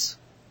suits.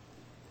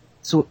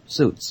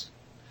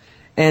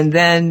 And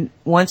then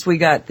once we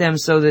got them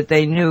so that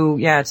they knew,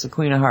 yeah, it's the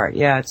Queen of Heart,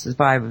 yeah, it's the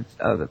Five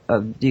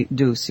of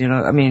Deuce,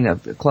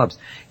 of clubs.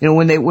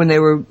 When they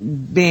were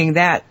being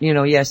that,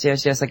 yes,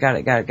 I got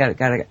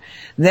it.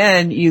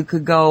 Then you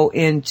could go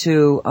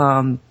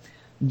into,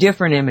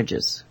 different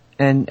images.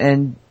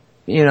 And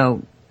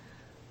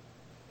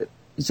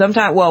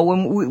sometimes,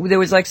 when there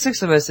was like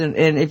 6 of us, and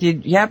if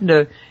you happen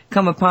to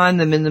come upon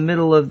them in the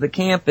middle of the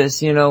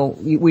campus,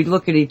 we'd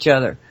look at each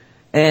other,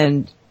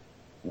 and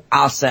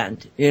I'll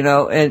send,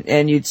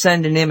 and you'd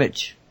send an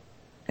image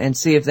and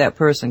see if that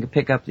person could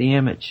pick up the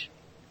image.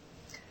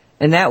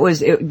 And that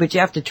was it, but you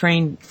have to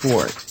train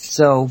for it.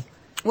 So.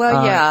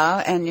 Well,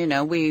 yeah,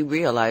 and we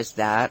realized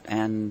that,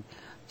 and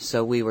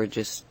so we were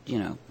just,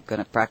 going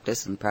to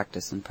practice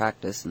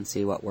and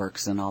see what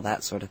works and all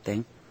that sort of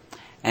thing.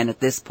 And at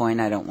this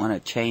point, I don't want to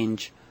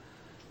change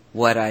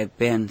what I've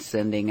been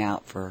sending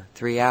out for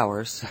 3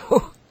 hours,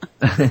 so.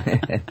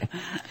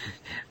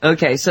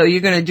 Okay, so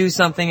you're going to do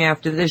something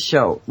after this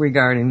show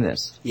regarding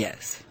this?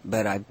 Yes,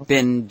 but I've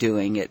been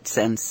doing it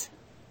since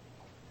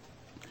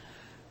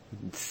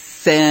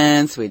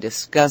we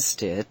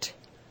discussed it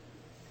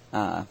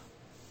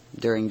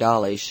during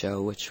Dolly's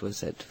show, which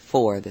was at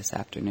 4 this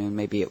afternoon.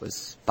 Maybe it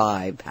was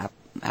 5,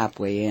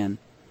 halfway in.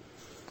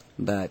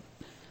 But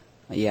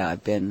yeah,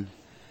 I've been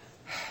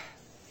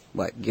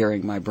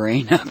gearing my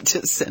brain up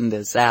to send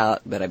this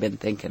out, but I've been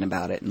thinking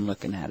about it and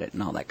looking at it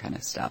and all that kind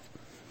of stuff.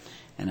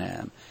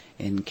 And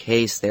in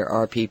case there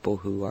are people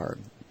who are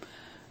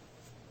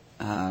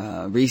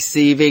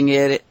receiving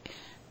it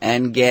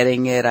and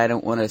getting it, I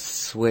don't want to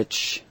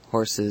switch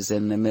horses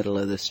in the middle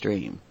of the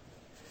stream.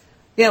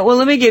 Yeah, well,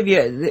 let me give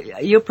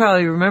you'll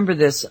probably remember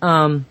this.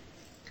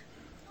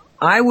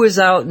 I was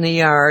out in the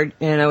yard,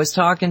 and I was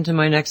talking to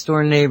my next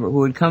door neighbor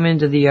who had come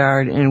into the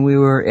yard, and we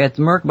were at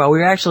the Merkabah. We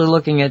were actually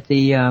looking at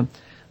the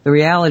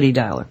reality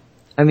dialer.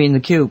 The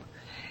cube.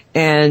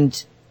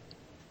 And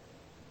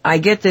I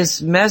get this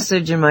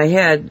message in my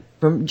head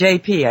from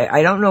JP.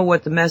 I don't know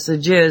what the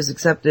message is,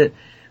 except that,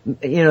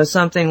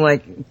 something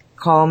like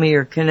call me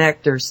or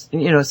connect or,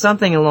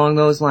 something along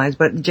those lines.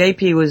 But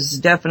JP was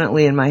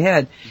definitely in my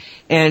head.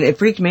 And it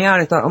freaked me out.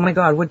 I thought, oh my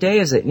God, what day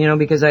is it?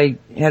 Because I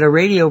had a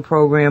radio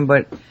program,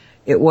 but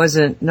it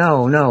wasn't,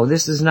 no,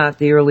 this is not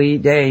the early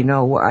day.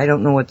 No, I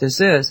don't know what this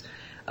is.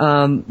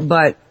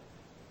 But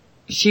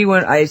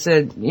I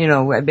said,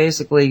 I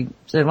basically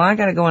said, well, I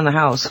gotta go in the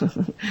house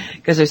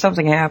because there's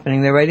something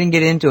happening there. I didn't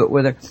get into it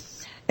with her.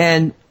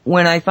 And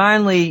when I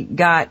finally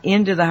got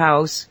into the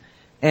house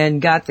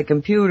and got the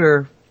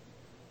computer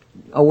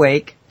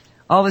awake,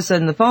 all of a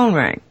sudden the phone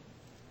rang.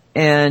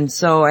 And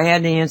so I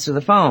had to answer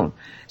the phone.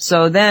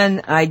 So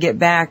then I get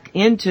back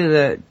into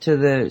the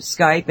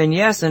Skype, and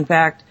yes, in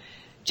fact,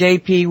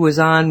 JP was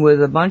on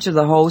with a bunch of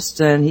the hosts,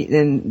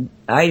 and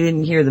I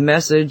didn't hear the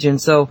message,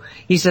 and so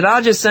he said,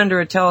 I'll just send her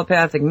a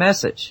telepathic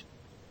message.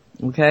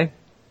 Okay?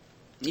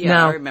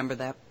 Yeah, I remember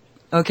that.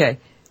 Okay.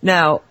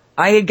 Now,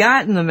 I had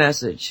gotten the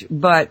message,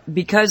 but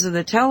because of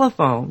the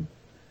telephone,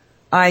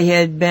 I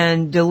had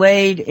been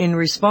delayed in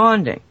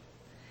responding.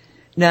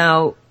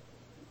 Now,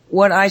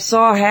 what I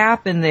saw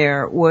happen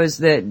there was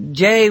that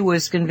Jay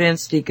was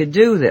convinced he could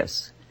do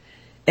this.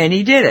 And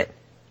he did it.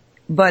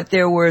 But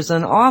there was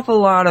an awful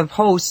lot of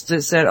hosts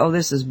that said, oh,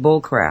 this is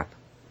bullcrap.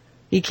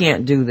 He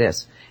can't do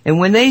this. And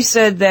when they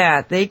said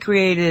that, they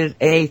created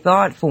a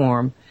thought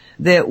form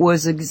that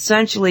was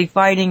essentially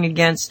fighting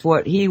against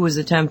what he was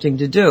attempting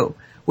to do,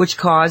 which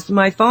caused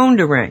my phone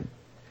to ring.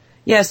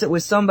 Yes, it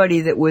was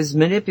somebody that was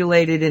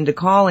manipulated into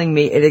calling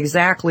me at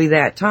exactly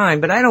that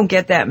time, but I don't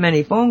get that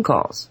many phone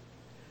calls.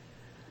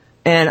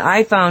 And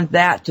I found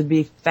that to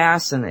be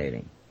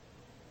fascinating.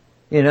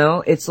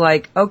 It's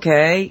like,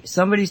 okay,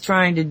 somebody's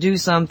trying to do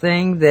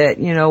something that,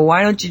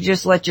 why don't you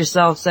just let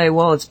yourself say,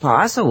 well, it's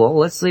possible,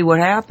 let's see what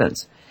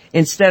happens,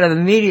 instead of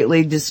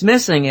immediately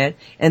dismissing it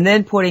and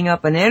then putting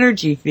up an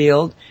energy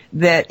field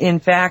that, in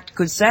fact,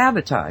 could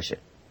sabotage it.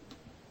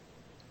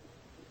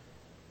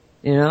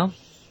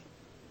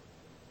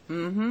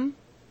 Mm-hmm.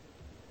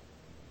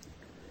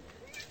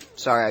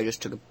 Sorry, I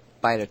just took a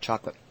bite of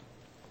chocolate.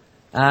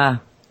 Oh,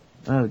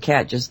 the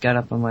cat just got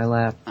up on my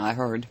lap. I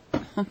heard.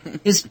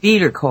 His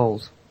feet are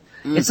cold.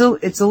 It's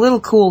a little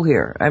cool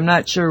here. I'm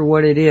not sure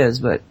what it is,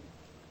 but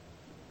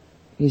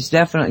he's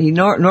definitely, he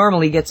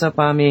normally gets up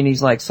on me and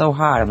he's like so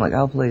hot. I'm like,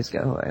 oh, please go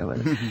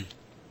away.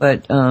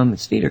 But,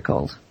 his feet are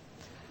cold.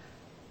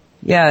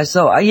 Yeah,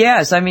 so,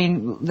 yes,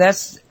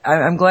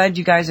 I'm glad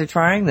you guys are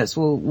trying this.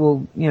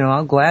 We'll,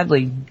 I'll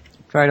gladly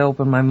try to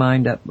open my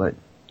mind up, but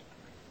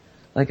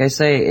like I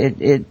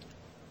say,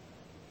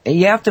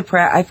 you have to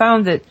I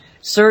found that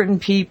certain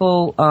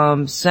people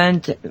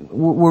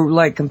were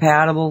like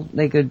compatible.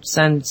 They could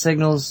send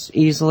signals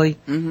easily.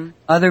 Mm-hmm.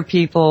 Other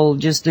people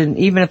just didn't.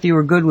 Even if you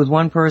were good with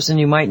one person,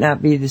 you might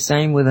not be the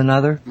same with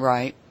another.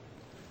 Right.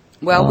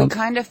 Well, we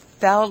kind of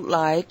felt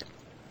like,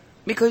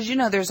 because,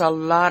 there's a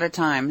lot of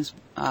times,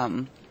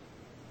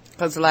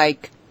 because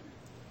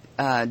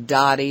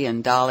Dottie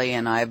and Dolly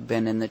and I have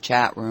been in the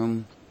chat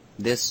room,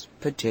 this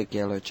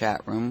particular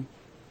chat room,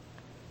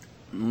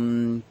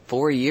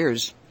 4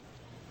 years.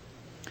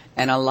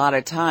 And a lot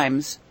of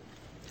times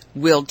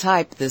we'll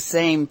type the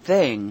same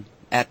thing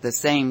at the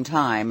same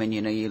time, and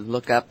you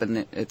look up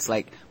and it's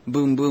like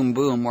boom, boom,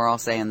 boom, we're all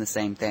saying the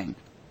same thing.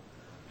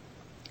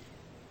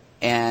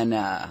 And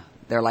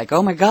they're like,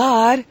 oh my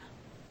God.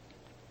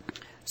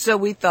 So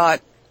we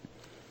thought,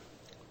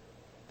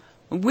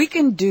 we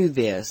can do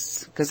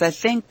this, because I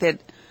think that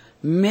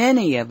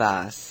many of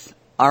us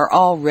are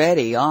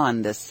already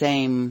on the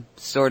same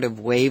sort of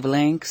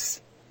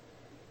wavelengths.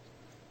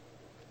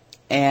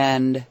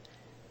 And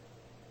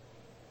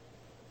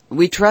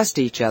we trust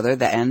each other,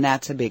 and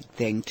that's a big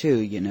thing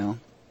too,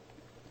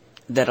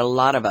 that a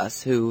lot of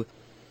us who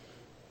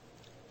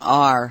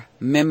are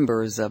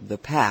members of the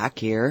pack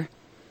here,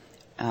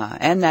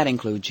 and that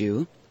includes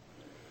you,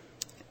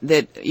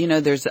 that,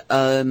 there's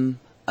a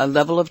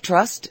level of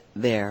trust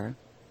there.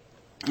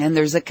 And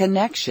there's a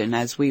connection,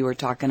 as we were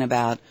talking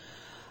about,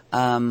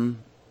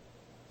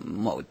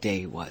 what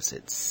day was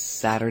it?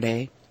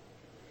 Saturday?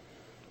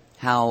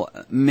 How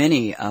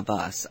many of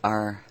us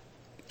are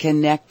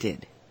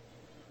connected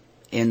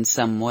in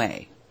some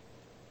way.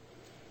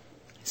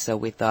 So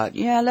we thought,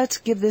 yeah, let's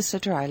give this a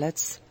try.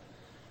 Let's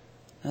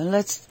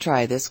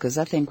try this, because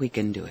I think we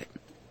can do it.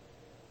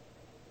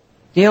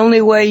 The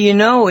only way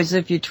is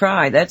if you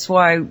try. That's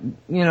why,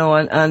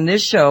 on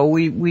this show,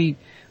 we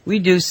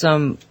do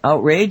some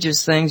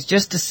outrageous things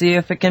just to see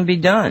if it can be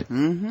done.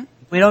 Mm-hmm.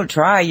 If we don't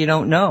try, you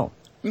don't know.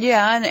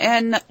 Yeah,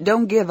 and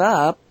don't give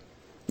up.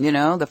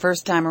 The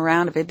first time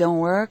around, if it don't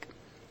work,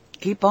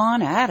 keep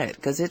on at it,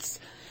 because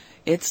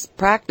it's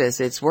practice.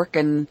 It's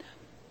working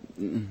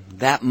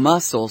that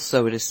muscle,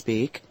 so to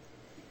speak.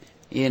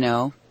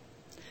 That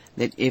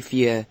if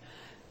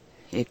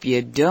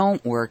you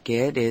don't work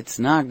it, it's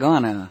not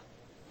gonna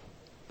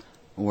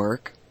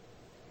work.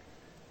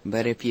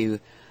 But if you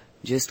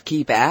just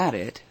keep at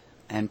it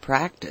and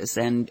practice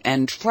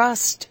and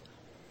trust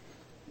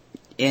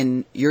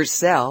in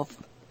yourself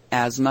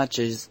as much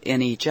as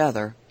in each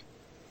other,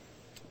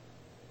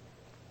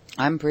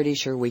 I'm pretty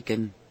sure we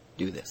can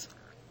do this.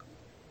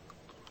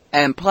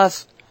 And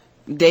plus,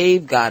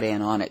 Dave got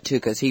in on it too,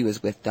 because he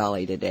was with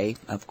Dolly today,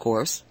 of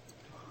course.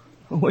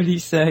 What'd he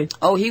say?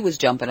 Oh, he was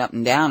jumping up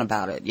and down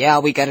about it. Yeah,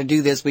 we gotta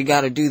do this,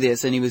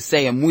 and he was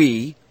saying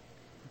we.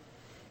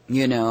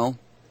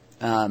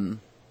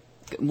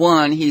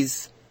 One,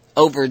 he's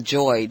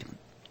overjoyed.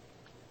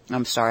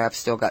 I'm sorry, I've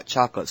still got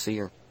chocolate, so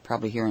you're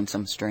probably hearing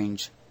some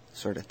strange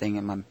sort of thing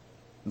in my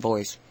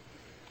voice.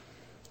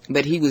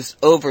 But he was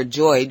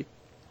overjoyed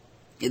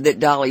that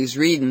Dolly's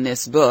reading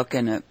this book,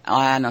 and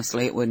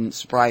honestly, it wouldn't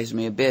surprise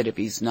me a bit if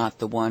he's not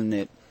the one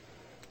that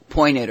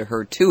pointed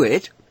her to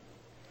it.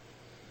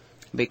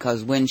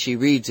 Because when she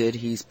reads it,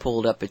 he's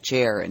pulled up a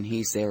chair and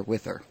he's there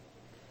with her.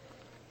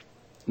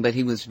 But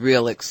he was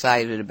real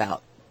excited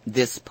about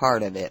this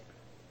part of it.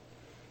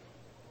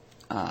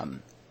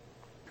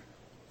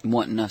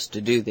 Wanting us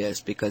to do this,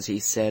 because he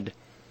said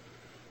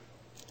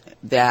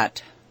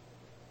that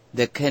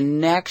the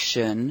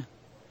connection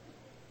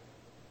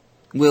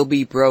will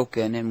be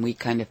broken, and we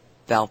kind of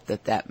felt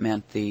that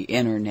meant the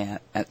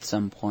internet at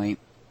some point,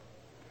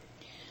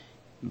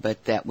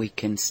 but that we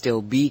can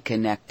still be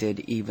connected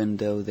even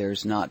though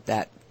there's not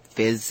that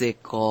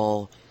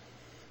physical,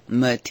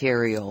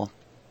 material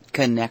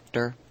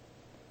connector.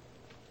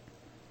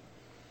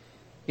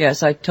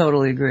 Yes, I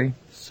totally agree.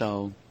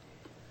 So,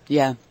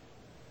 yeah.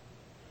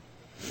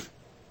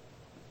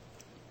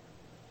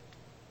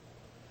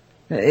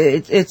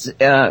 It's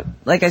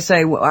like I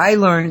say, I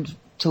learned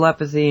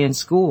telepathy in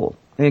school,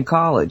 in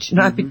college.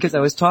 Not because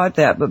I was taught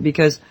that, but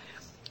because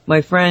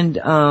my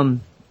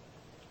friend,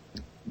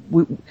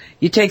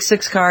 you take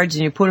 6 cards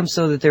and you put them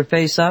so that they're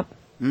face up.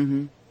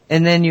 Mm-hmm.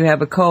 And then you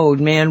have a code,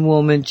 man,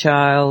 woman,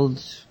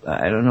 child,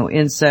 I don't know,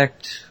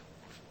 insect,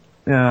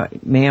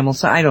 mammal,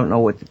 so I don't know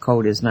what the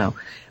code is now.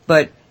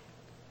 But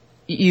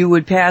you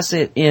would pass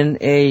it in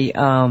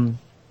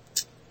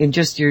in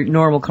just your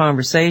normal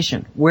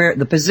conversation, where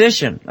the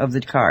position of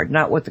the card,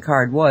 not what the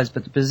card was,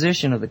 but the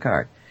position of the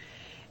card.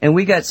 And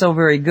we got so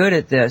very good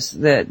at this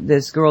that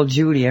this girl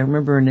Judy, I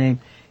remember her name,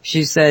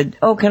 she said,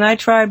 oh, can I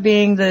try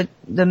being the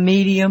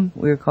medium?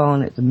 We were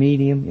calling it the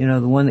medium,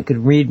 the one that could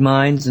read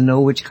minds and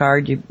know which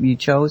card you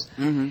chose.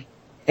 Mm-hmm.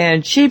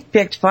 And she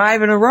picked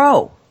 5 in a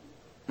row.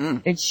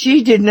 Mm. And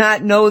she did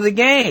not know the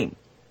game.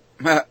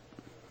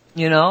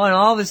 And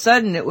all of a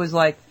sudden it was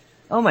like,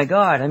 oh my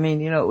God. I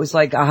mean, it was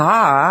like,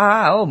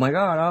 aha, oh my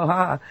God,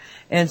 aha.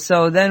 And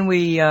so then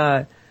we,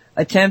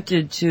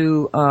 attempted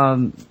to,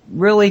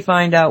 really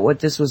find out what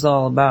this was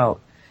all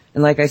about.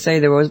 And like I say,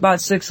 there was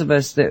about 6 of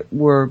us that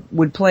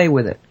would play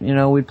with it.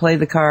 We'd play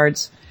the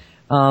cards.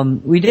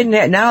 We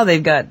didn't now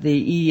they've got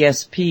the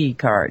ESP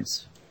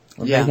cards.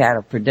 Well, yeah. They had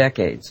it for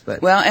decades,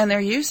 but. Well, and there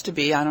used to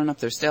be, I don't know if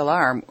there still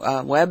are,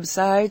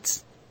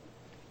 websites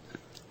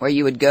where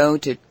you would go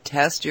to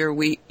test your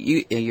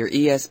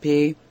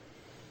ESP.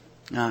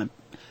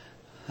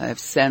 I've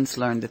since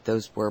learned that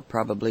those were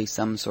probably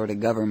some sort of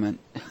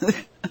government.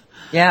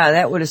 Yeah,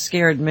 that would have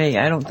scared me.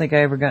 I don't think I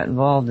ever got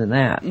involved in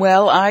that.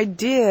 Well, I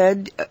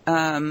did.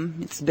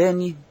 It's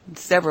been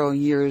several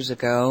years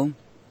ago.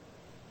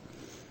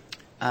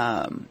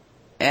 And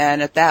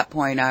at that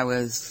point I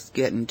was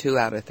getting 2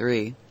 out of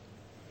 3.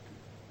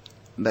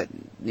 But,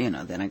 then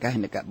I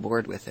kind of got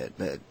bored with it.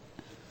 But,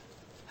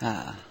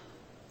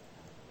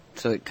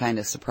 so it kind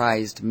of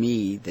surprised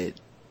me that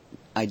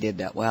I did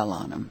that well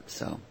on them,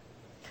 so.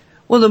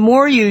 Well, the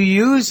more you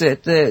use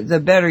it,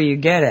 the better you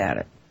get at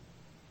it.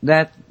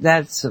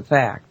 That's a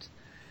fact.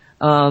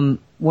 When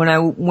I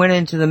went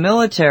into the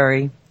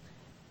military,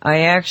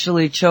 I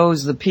actually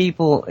chose the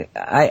people,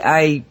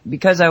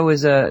 because I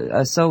was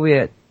a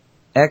Soviet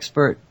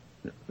expert,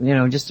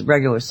 just a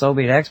regular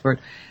Soviet expert,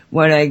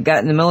 when I got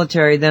in the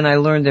military, then I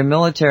learned their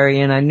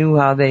military and I knew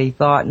how they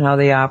thought and how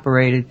they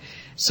operated.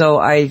 So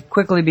I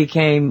quickly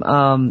became,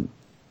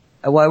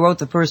 I wrote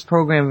the first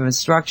program of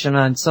instruction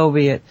on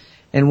Soviet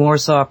and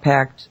Warsaw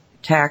Pact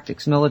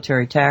tactics,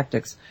 military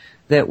tactics,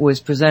 that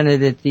was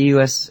presented at the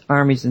U.S.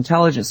 Army's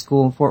Intelligence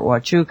School in Fort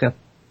Huachuca.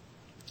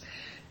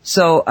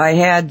 So I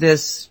had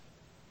this,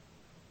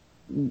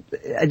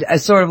 a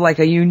sort of like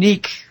a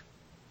unique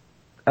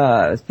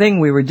thing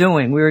we were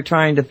doing. We were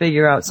trying to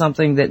figure out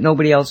something that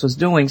nobody else was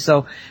doing,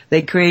 so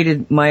they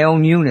created my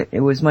own unit.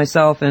 It was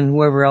myself and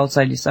whoever else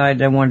I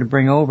decided I wanted to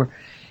bring over.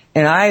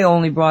 And I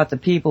only brought the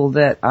people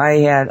that I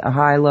had a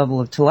high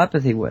level of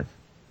telepathy with.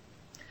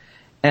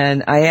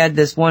 And I had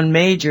this one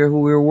major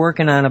who we were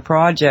working on a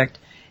project,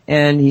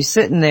 and he's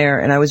sitting there,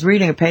 and I was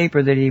reading a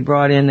paper that he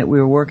brought in that we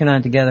were working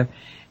on together,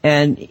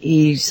 and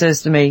he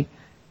says to me,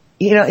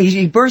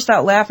 he burst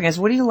out laughing. I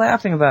said, "What are you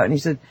laughing about?" And he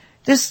said,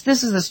 This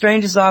is the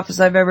strangest office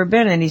I've ever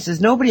been in. He says,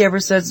 "Nobody ever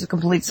says a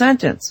complete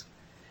sentence."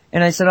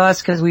 And I said, "Oh,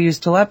 that's because we use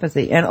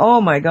telepathy." And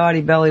oh my God,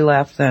 he belly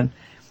laughed then.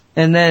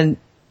 And then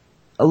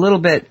a little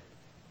bit,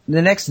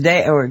 the next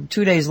day or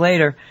 2 days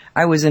later,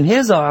 I was in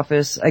his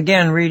office,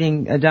 again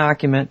reading a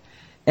document,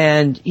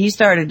 and he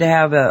started to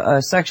have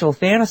a sexual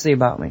fantasy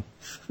about me.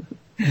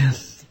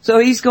 So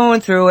he's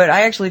going through it.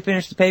 I actually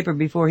finished the paper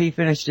before he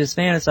finished his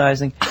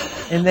fantasizing.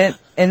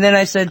 And then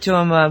I said to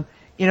him,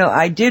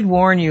 I did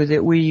warn you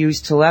that we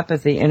use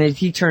telepathy, and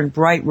he turned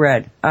bright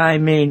red. I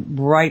mean,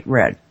 bright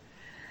red.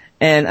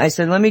 And I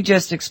said, let me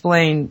just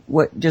explain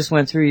what just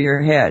went through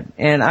your head.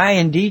 And I,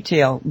 in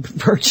detail,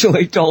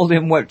 virtually told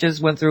him what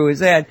just went through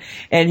his head.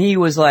 And he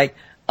was like,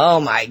 oh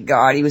my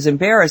God, he was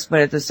embarrassed. But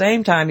at the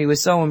same time, he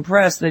was so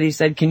impressed that he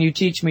said, "Can you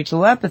teach me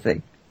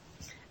telepathy?"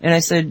 And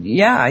I said,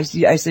 yeah. I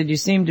said, "You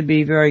seem to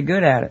be very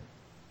good at it."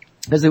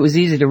 Because it was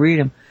easy to read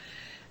him.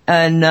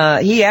 And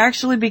he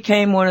actually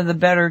became one of the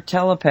better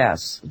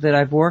telepaths that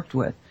I've worked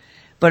with.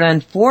 But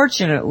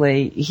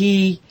unfortunately,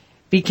 he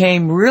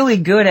became really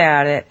good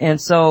at it,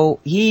 and so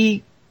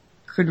he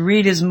could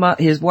read his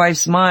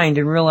wife's mind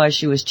and realize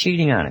she was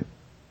cheating on him.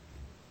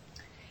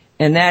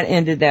 And that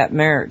ended that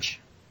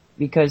marriage,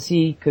 because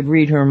he could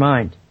read her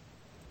mind.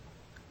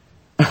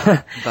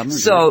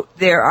 So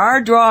there are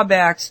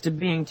drawbacks to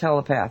being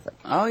telepathic.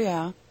 Oh,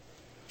 yeah.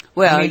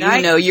 Well,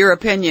 your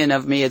opinion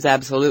of me is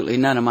absolutely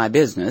none of my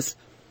business.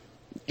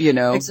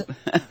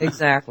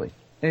 Exactly.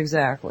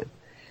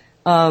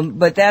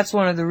 But that's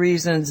one of the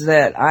reasons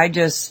that I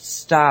just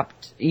stopped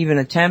even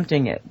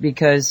attempting it,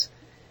 because,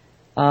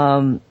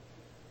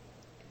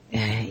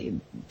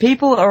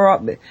 people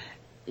are,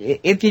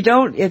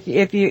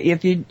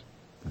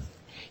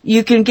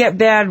 you can get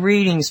bad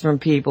readings from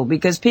people,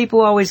 because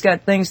people always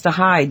got things to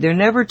hide. They're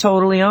never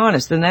totally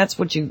honest, and that's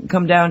what you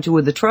come down to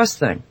with the trust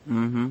thing.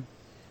 Mm-hmm.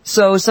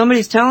 So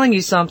somebody's telling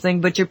you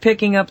something, but you're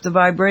picking up the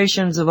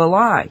vibrations of a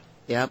lie.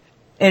 Yep.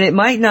 And it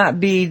might not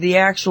be the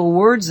actual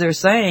words they're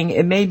saying.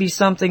 It may be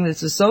something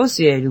that's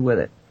associated with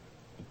it.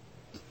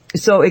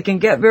 So it can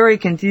get very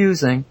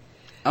confusing.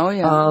 Oh,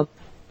 yeah.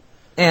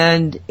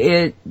 And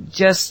I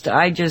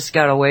just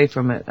got away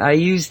from it. I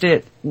used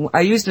it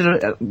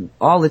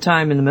all the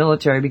time in the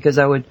military, because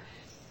I would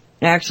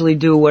actually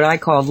do what I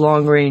called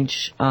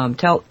long-range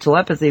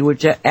telepathy,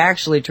 which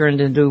actually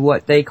turned into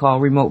what they call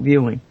remote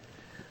viewing.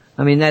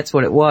 I mean, that's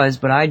what it was,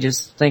 but I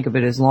just think of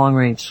it as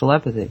long-range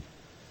telepathy.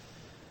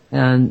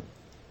 And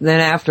then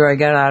after I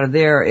got out of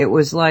there, it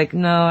was like,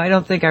 no, I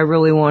don't think I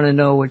really want to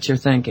know what you're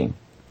thinking.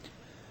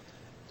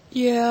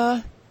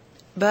 Yeah,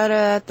 but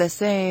at the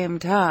same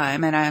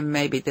time, and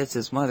maybe this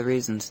is one of the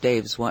reasons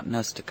Dave's wanting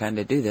us to kind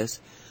of do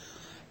this,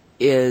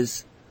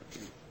 is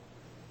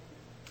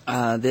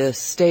this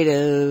state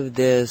of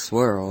this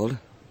world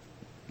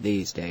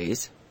these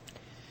days,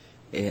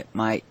 it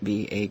might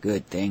be a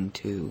good thing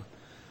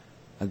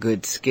a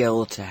good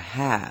skill to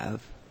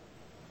have,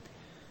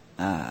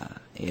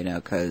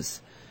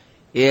 because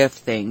if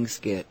things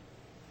get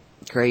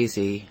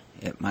crazy,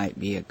 it might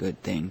be a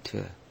good thing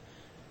to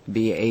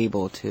be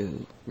able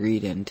to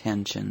read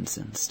intentions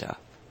and stuff.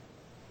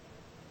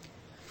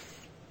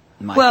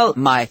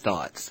 My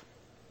thoughts.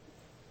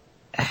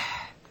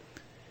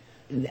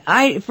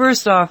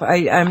 First off,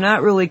 I'm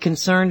not really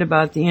concerned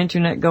about the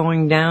internet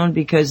going down,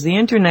 because the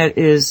internet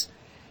is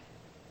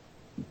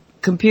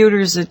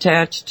computers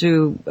attached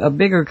to a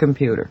bigger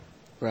computer.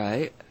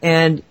 Right.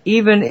 And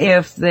even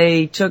if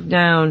they took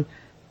down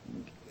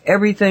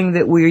everything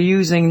that we're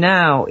using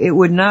now, it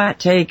would not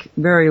take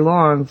very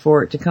long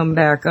for it to come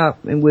back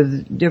up, and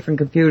with different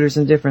computers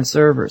and different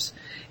servers.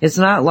 It's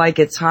not like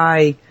it's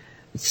high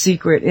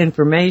secret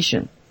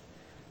information.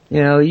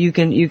 You know, you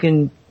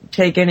can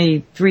take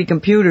any 3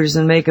 computers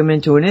and make them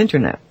into an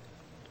internet.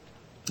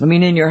 I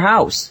mean, in your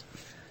house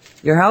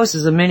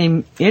is a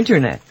mini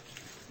internet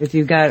if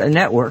you've got a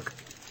network.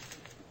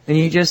 And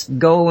you just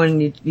go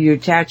and you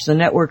attach the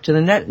network to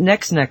the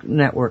next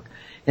network.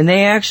 And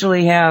they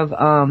actually have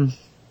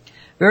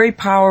very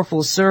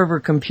powerful server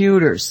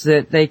computers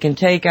that they can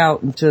take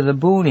out into the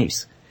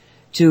boonies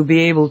to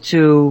be able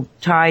to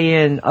tie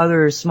in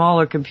other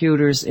smaller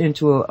computers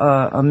into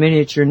a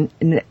miniature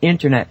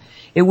internet.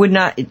 It would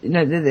not,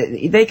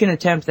 they can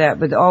attempt that,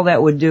 but all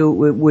that would do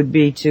would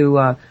be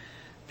to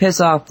piss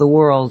off the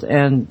world,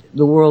 and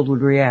the world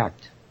would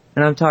react.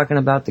 And I'm talking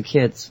about the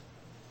kids.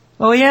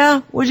 Oh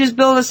yeah? We'll just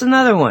build us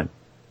another one.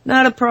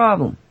 Not a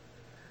problem.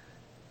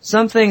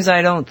 Some things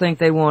I don't think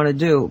they want to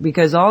do,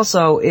 because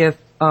also if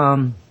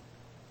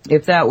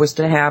that was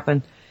to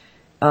happen,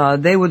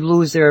 they would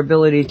lose their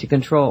ability to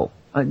control.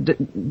 I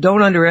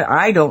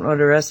don't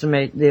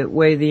underestimate the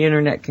way the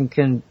internet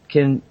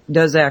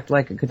does act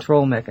like a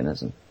control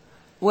mechanism.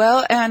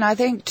 Well, and I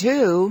think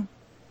too,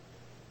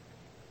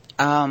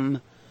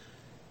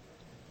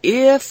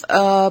 if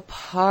a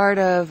part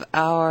of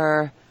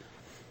our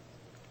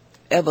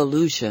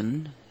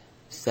evolution,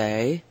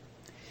 say,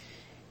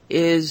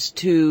 is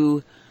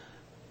to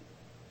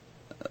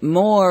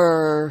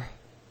more,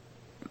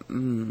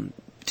 to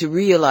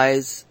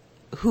realize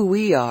who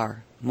we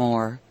are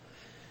more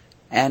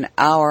and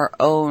our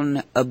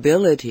own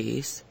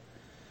abilities,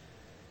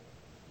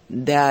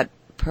 that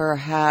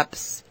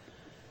perhaps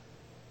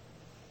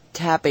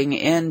tapping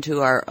into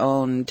our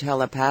own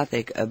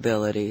telepathic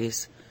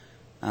abilities,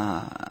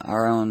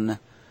 our own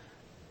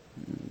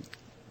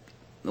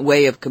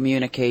way of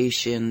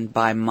communication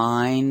by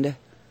mind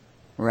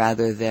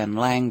rather than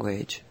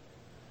language,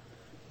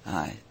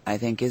 I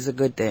think is a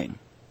good thing.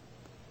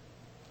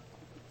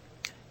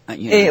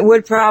 It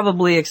would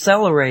probably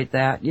accelerate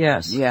that,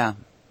 yes. Yeah.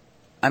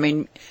 I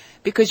mean,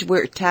 because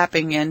we're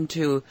tapping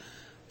into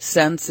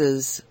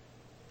senses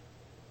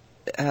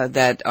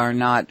that are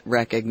not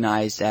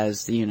recognized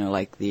as,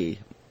 like the,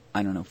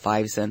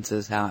 5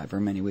 senses, however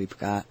many we've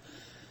got,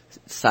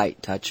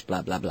 sight, touch,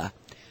 blah, blah, blah.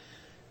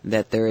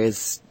 That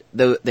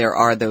there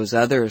are those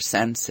other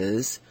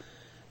senses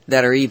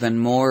that are even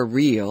more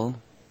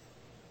real,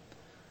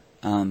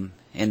 in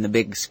the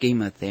big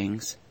scheme of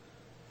things,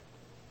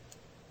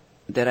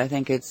 that I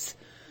think it's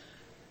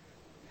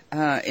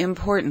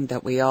important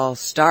that we all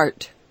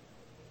start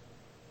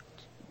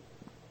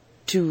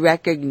to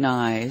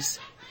recognize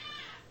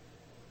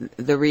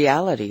the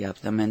reality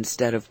of them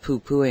instead of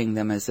poo-pooing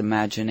them as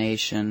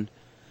imagination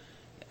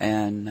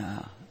and,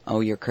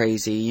 you're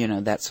crazy,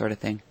 that sort of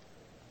thing.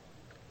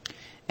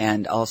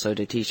 And also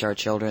to teach our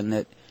children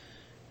that,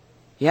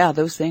 yeah,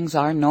 those things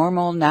are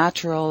normal,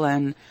 natural,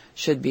 and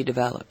should be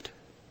developed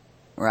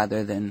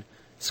rather than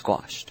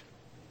squashed.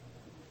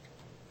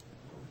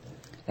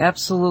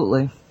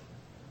 Absolutely.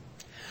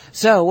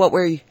 So, what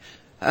were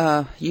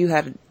you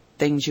had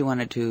things you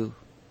wanted to?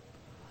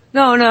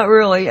 No, not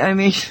really. I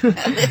mean,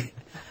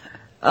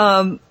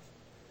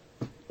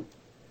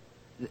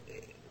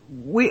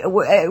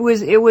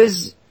 it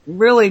was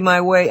really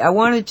my way. I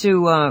wanted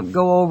to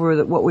go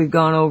over what we've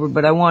gone over,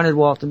 but I wanted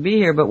Walt to be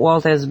here, but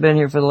Walt hasn't been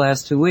here for the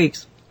last 2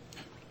 weeks.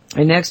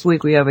 And next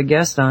week we have a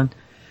guest on.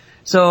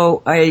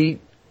 So I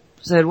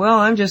said, well,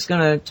 I'm just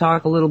going to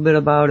talk a little bit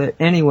about it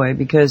anyway,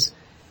 because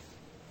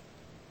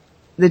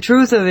the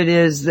truth of it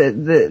is that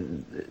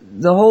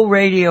the whole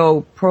radio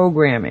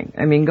programming,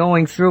 I mean,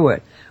 going through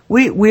it,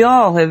 we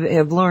all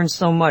have learned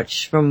so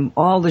much from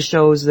all the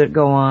shows that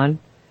go on,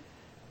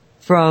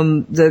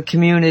 from the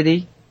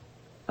community.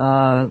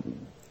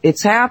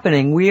 It's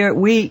happening.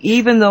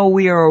 Even though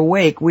we are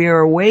awake, we are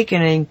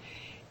awakening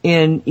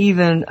in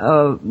even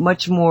a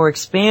much more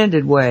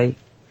expanded way.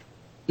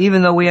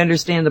 Even though we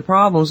understand the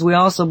problems, we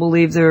also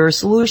believe there are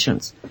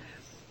solutions.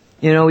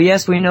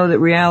 Yes, we know that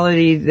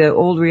reality, the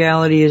old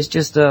reality, is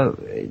just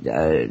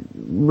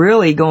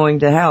really going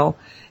to hell,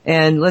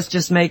 and let's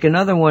just make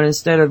another one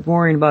instead of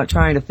worrying about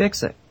trying to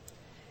fix it.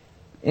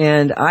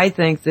 And I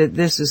think that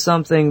this is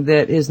something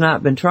that has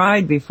not been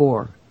tried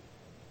before,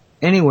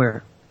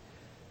 anywhere.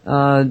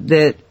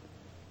 That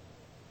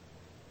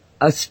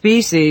a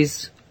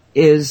species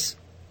is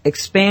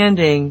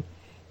expanding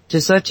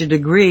to such a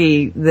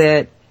degree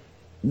that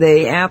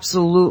they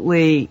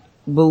absolutely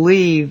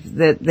believe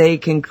that they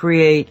can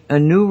create a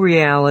new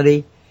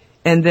reality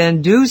and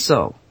then do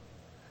so.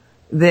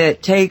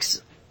 That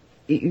takes,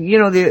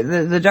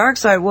 the dark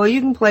side, well,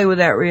 you can play with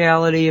that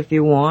reality if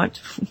you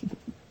want.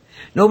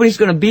 Nobody's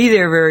going to be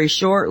there very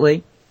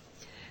shortly.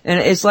 And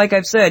it's like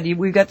I've said,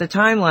 we've got the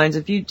timelines.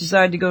 If you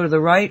decide to go to the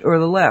right or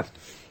the left,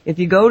 if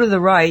you go to the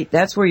right,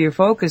 that's where your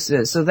focus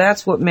is. So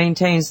that's what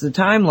maintains the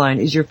timeline,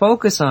 is your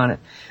focus on it.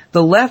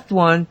 The left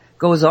one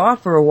goes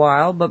off for a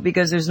while, but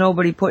because there's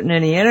nobody putting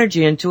any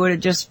energy into it, it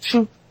just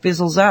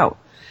fizzles out.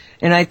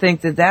 And I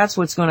think that that's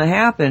what's going to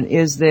happen,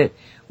 is that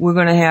we're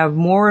going to have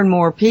more and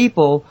more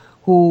people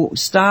who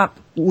stop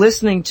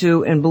listening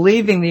to and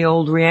believing the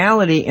old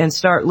reality and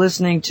start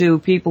listening to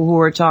people who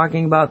are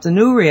talking about the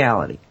new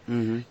reality.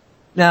 Mm-hmm.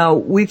 Now,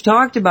 we've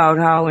talked about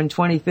how in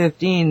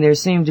 2015 there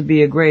seemed to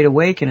be a great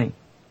awakening,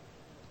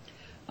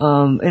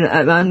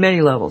 on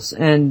many levels.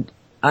 And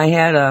I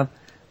have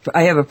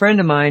a friend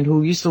of mine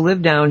who used to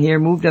live down here,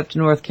 moved up to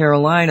North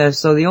Carolina,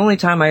 so the only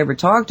time I ever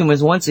talked to him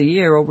was once a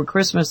year over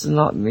Christmas and,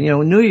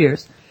 New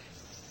Year's.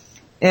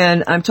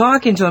 And I'm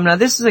talking to him. Now,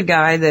 this is a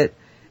guy that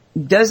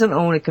doesn't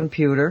own a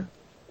computer,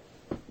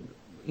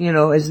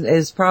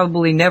 has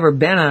probably never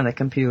been on a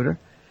computer.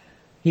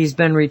 He's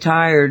been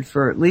retired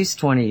for at least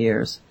 20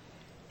 years.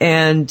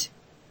 And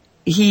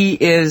he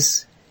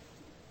is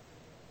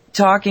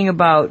talking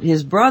about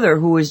his brother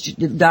who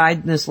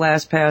died in this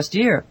past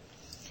year.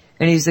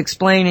 And he's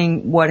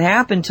explaining what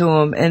happened to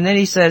him. And then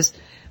he says,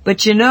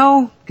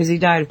 because he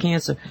died of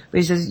cancer, but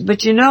he says,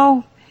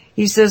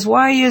 he says,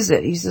 why is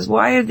it? He says,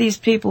 why are these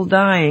people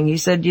dying? He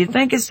said, do you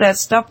think it's that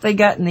stuff they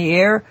got in the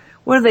air?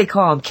 What do they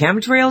call them?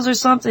 Chemtrails or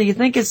something? You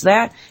think it's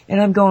that?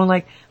 And I'm going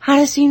like, how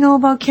does he know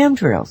about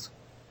chemtrails?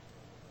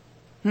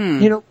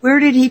 Where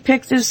did he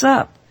pick this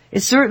up?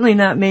 It's certainly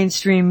not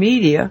mainstream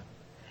media,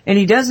 and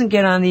he doesn't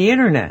get on the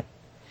internet.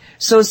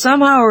 So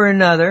somehow or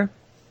another,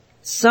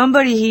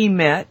 somebody he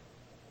met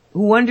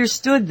who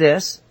understood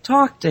this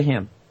talked to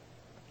him.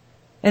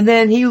 And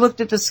then he looked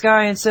at the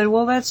sky and said,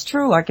 well, that's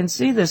true. I can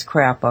see this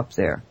crap up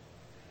there.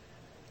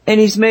 And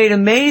he's made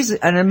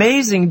an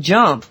amazing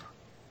jump.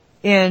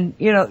 And,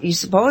 he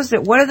supposed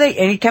that, what are they,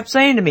 and he kept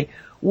saying to me,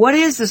 what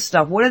is this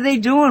stuff? What are they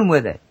doing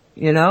with it?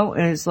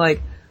 And it's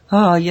like,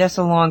 oh, yes,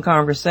 a long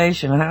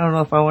conversation. I don't know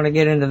if I want to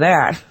get into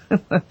that.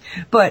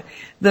 But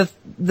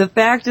the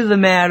fact of the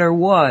matter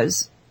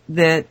was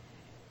that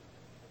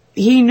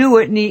he knew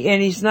it, and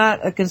he's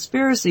not a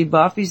conspiracy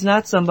buff. He's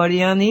not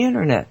somebody on the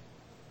internet.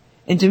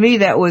 And to me,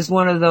 that was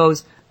one of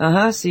those,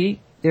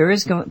 see, there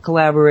is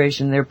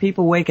collaboration. There are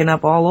people waking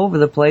up all over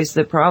the place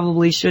that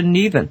probably shouldn't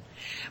even.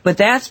 But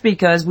that's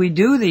because we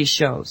do these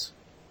shows.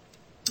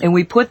 And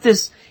we put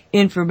this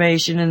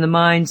information in the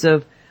minds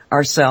of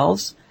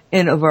ourselves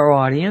and of our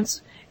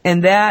audience,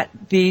 and that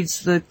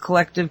feeds the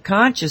collective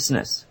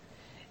consciousness.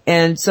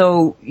 And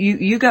so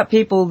you got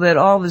people that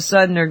all of a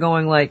sudden are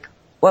going like,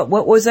 what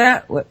was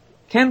that? What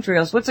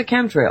chemtrails? What's a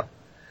chemtrail?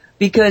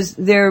 Because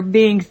they're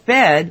being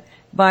fed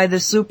by the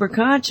super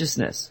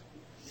consciousness.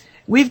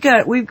 We've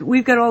got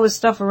all this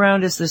stuff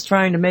around us that's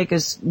trying to make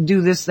us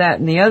do this, that,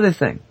 and the other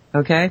thing.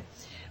 Okay?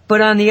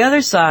 But on the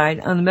other side,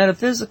 on the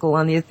metaphysical,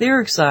 on the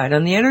etheric side,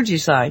 on the energy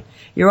side,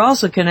 you're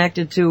also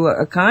connected to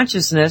a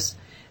consciousness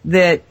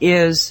that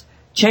is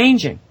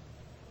changing.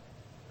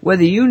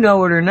 Whether you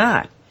know it or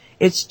not,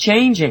 it's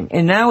changing.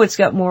 And now it's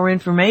got more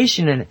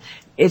information in it.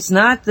 It's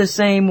not the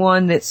same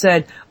one that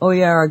said, oh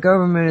yeah, our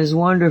government is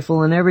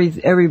wonderful and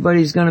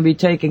everybody's going to be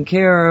taken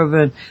care of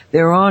and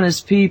they're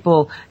honest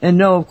people, and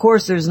no, of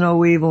course there's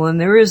no evil and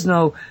there is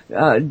no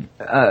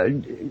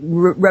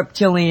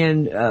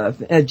reptilian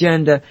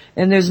agenda,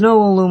 and there's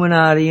no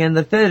Illuminati, and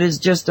the Fed is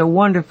just a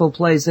wonderful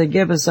place. They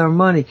give us our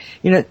money.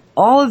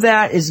 All of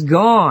that is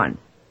gone.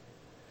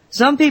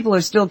 Some people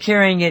are still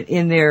carrying it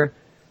in their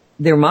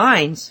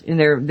minds, in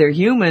their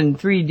human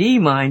 3D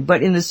mind,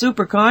 but in the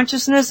super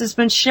consciousness, it's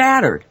been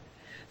shattered.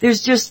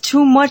 There's just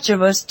too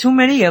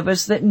many of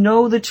us that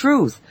know the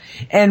truth.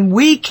 And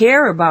we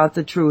care about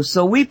the truth,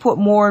 so we put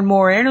more and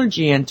more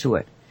energy into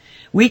it.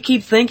 We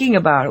keep thinking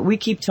about it. We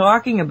keep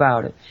talking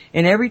about it.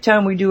 And every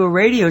time we do a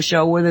radio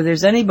show, whether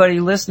there's anybody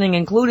listening,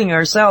 including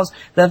ourselves,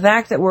 the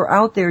fact that we're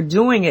out there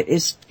doing it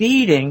is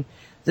feeding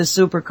the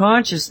super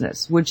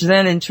consciousness, which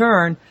then in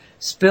turn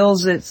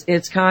spills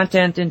its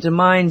content into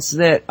minds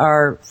that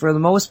are, for the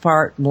most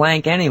part,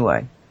 blank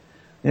anyway.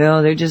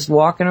 They're just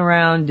walking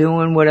around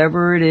doing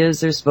whatever it is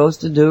they're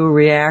supposed to do,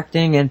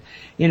 reacting, and,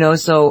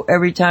 so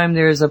every time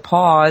there's a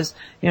pause,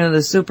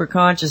 the super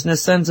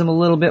consciousness sends them a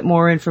little bit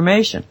more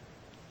information.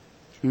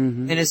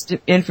 Mm-hmm. And it's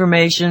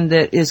information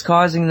that is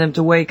causing them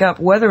to wake up,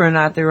 whether or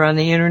not they're on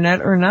the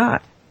internet or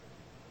not.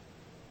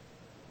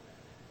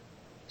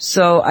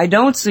 So I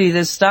don't see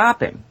this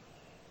stopping.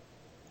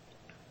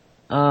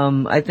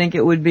 I think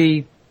it would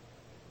be,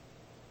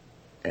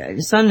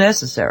 it's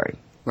unnecessary.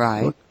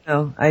 Right.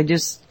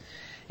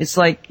 It's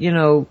like,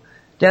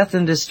 death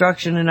and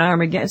destruction and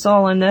Armageddon. It's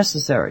all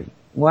unnecessary.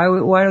 Why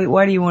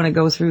do you want to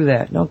go through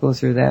that? Don't go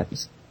through that.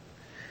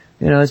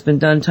 It's been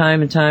done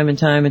time and time and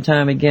time and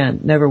time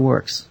again. Never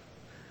works.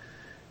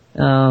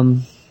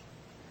 I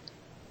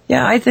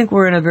think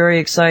we're in a very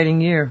exciting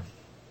year.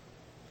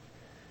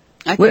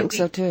 I think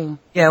so too.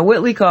 Yeah,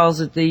 Whitley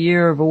calls it the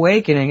year of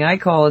awakening. I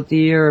call it the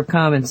year of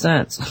common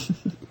sense.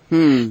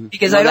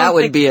 Because that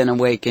would be an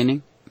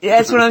awakening.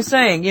 That's what I'm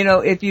saying. You know,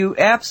 if you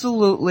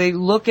absolutely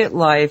look at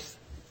life,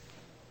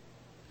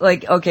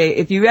 like, okay,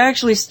 if you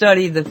actually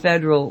study the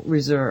Federal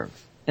Reserve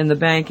and the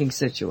banking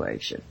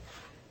situation,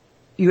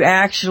 you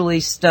actually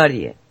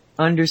study it,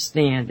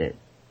 understand it.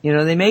 You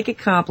know, they make it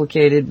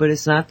complicated, but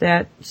it's not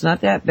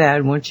that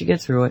bad once you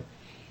get through it.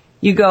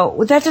 You go,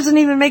 well, that doesn't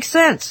even make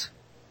sense.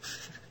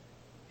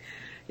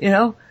 You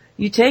know,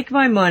 you take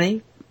my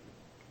money,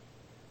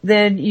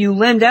 then you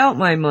lend out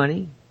my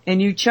money,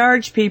 and you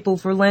charge people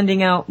for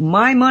lending out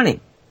my money.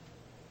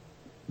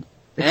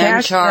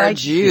 And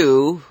charge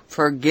you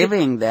for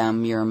giving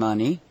them your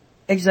money.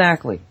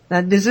 Exactly.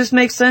 Now, does this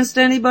make sense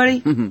to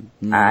anybody?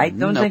 I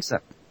don't think so.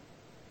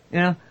 You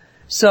know?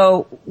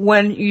 So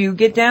when you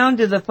get down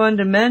to the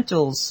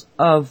fundamentals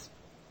of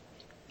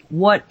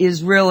what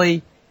is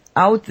really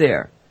out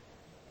there,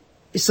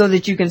 so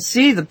that you can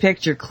see the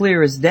picture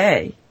clear as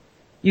day,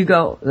 you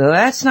go, well,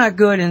 that's not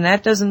good and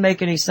that doesn't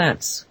make any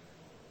sense.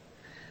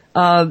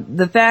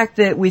 The fact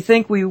that we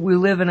think we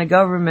live in a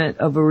government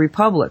of a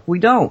republic, we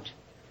don't.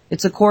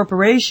 It's a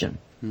corporation.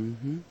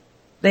 Mm-hmm.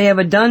 They have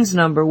a DUNS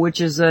number,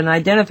 which is an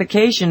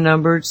identification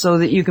number so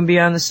that you can be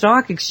on the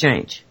stock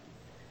exchange.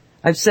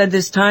 I've said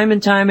this time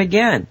and time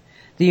again.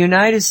 The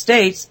United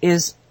States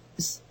is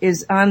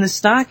on the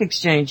stock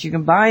exchange. You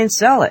can buy and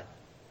sell it.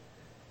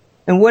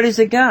 And what has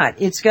it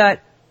got? It's got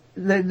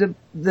the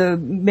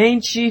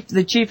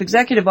chief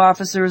executive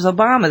officer is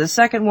Obama. The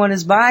second one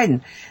is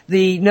Biden.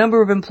 The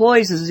number of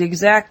employees is the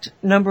exact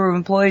number of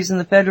employees in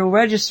the Federal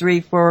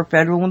Registry for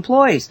federal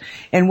employees.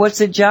 And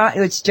what's its job?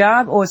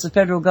 Oh, it's the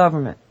federal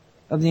government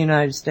of the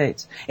United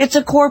States. It's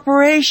a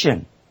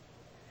corporation.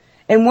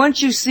 And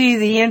once you see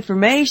the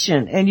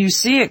information and you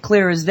see it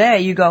clear as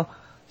day, you go,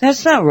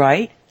 that's not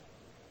right.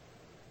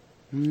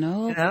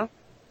 No. You know?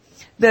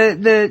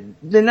 The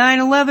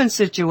 9/11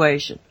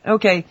 situation.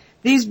 Okay.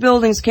 These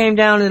buildings came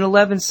down in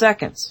 11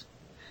 seconds.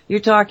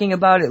 You're talking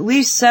about at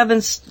least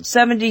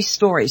 70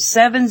 stories,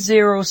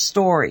 70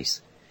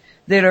 stories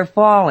that are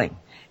falling.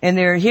 And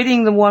they're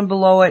hitting the one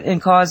below it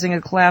and causing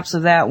a collapse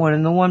of that one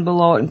and the one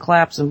below it and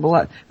collapse and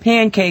below.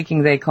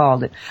 Pancaking, they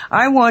called it.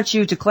 I want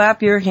you to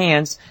clap your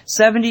hands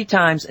 70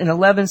 times in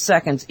 11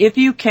 seconds. If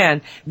you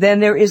can, then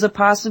there is a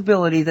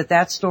possibility that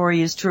that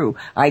story is true.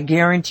 I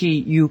guarantee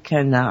you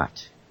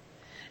cannot.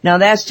 Now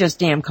that's just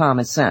damn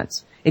common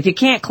sense. If you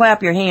can't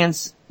clap your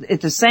hands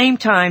at the same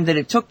time that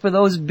it took for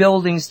those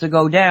buildings to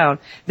go down,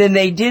 then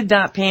they did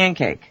not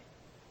pancake.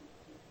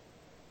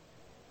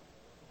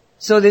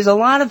 So there's a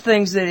lot of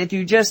things that if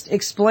you just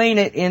explain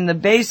it in the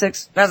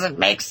basics, does it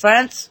make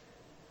sense?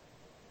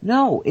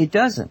 No, it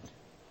doesn't.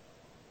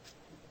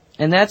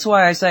 And that's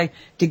why I say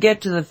to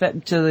get to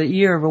the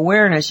year of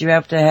awareness, you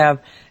have to have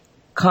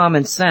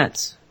common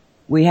sense.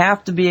 We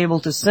have to be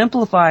able to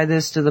simplify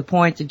this to the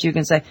point that you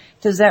can say,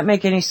 does that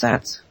make any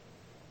sense?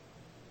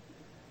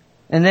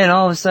 And then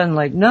all of a sudden,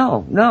 like,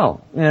 no,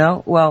 you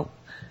know, well,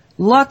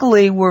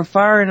 luckily we're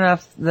far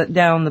enough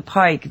down the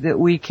pike that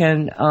we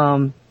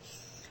can,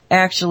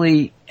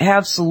 actually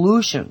have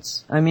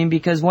solutions. I mean,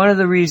 because one of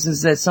the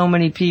reasons that so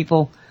many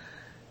people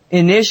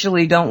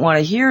initially don't want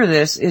to hear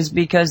this is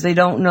because they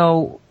don't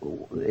know,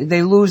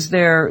 they lose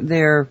their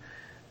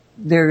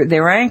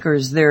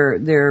anchors,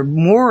 their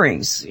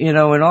moorings, you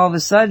know, and all of a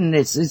sudden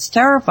it's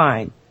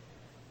terrifying.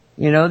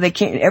 You know, they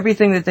can't,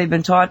 everything that they've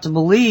been taught to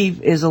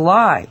believe is a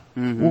lie.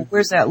 Mm-hmm. Well,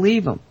 where's that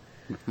leave them?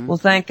 Mm-hmm. Well,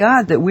 thank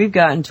God that we've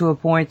gotten to a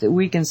point that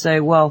we can say,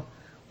 well,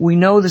 we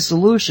know the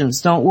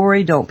solutions. Don't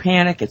worry. Don't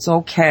panic. It's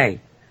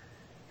okay.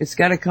 It's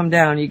got to come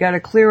down. You got to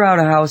clear out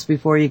a house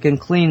before you can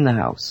clean the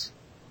house.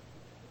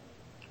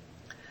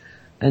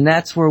 And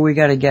that's where we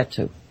got to get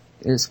to,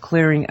 is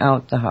clearing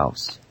out the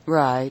house.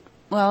 Right.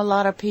 Well, a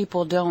lot of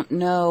people don't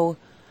know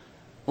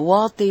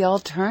what the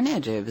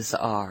alternatives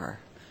are.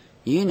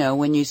 You know,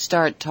 when you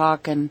start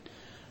talking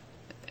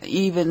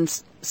even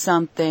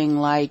something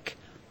like,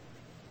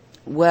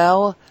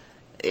 well,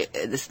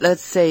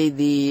 let's say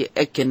the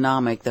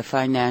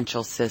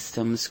financial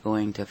system's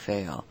going to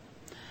fail.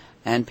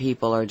 And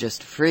people are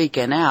just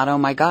freaking out. Oh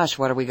my gosh,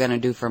 what are we going to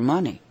do for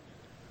money?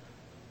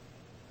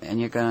 And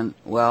you're going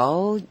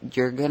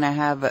to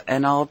have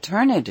an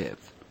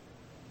alternative.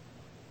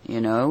 You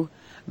know?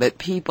 But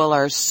people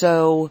are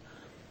so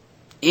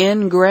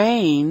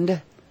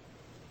ingrained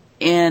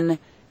in,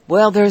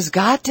 well, there's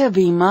got to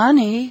be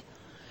money.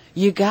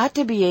 You got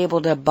to be able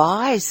to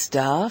buy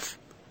stuff.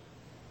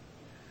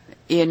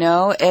 You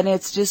know, and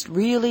it's just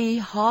really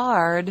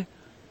hard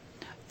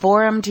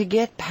for them to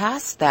get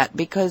past that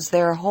because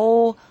their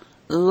whole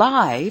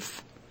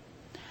life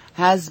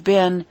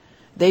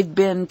they've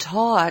been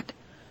taught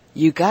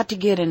you got to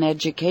get an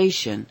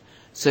education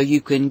so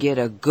you can get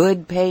a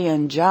good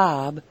paying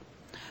job,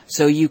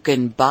 so you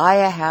can buy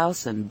a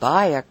house and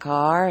buy a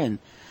car and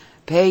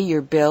pay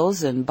your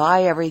bills and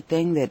buy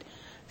everything that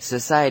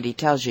society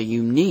tells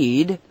you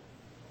need,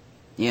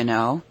 you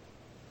know,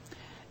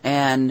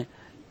 and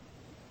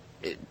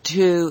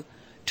to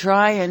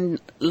try and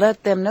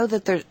let them know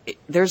that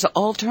there's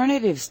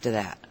alternatives to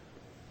that.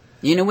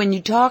 You know, when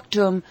you talk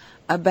to them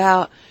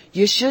about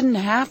you shouldn't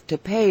have to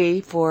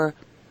pay for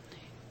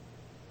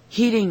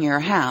heating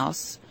your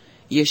house.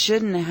 You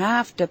shouldn't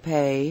have to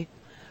pay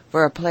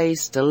for a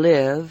place to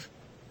live.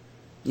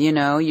 You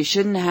know, you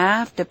shouldn't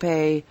have to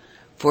pay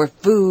for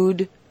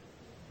food.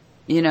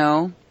 You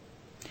know,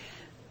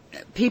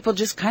 people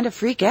just kind of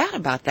freak out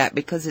about that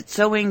because it's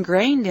so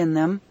ingrained in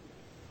them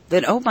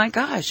that, oh my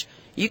gosh,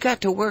 you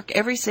got to work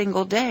every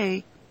single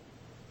day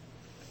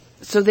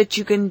so that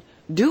you can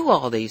do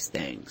all these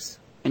things.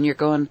 And you're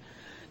going,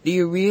 do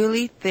you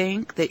really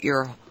think that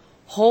your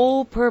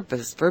whole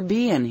purpose for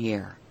being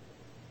here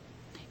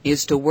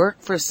is to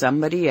work for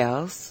somebody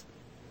else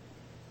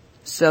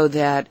so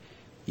that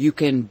you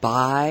can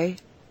buy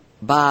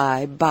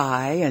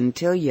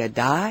until you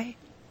die?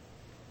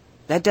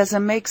 That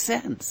doesn't make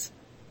sense.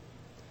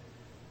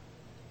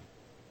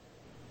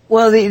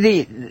 Well,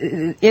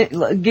 using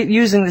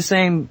the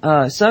same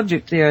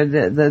subject there,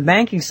 the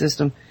banking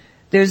system,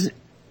 there's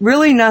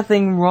really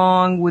nothing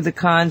wrong with the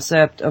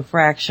concept of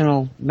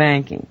fractional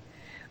banking,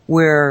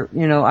 where,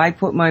 you know, I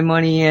put my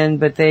money in,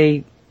 but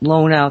they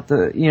loan out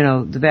the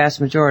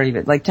vast majority of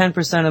it. Like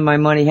 10% of my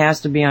money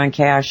has to be on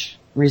cash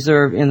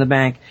reserve in the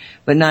bank,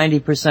 but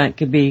 90%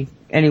 could be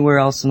anywhere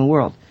else in the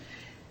world.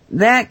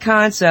 That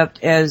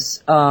concept,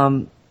 as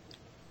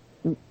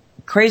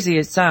crazy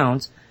as it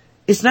sounds,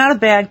 it's not a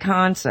bad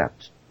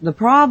concept. The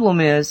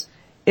problem is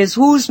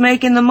who's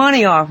making the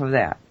money off of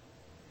that?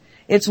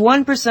 It's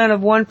 1% of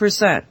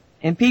 1%,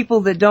 and people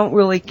that don't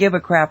really give a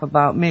crap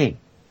about me.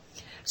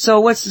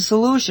 So what's the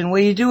solution?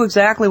 Well, you do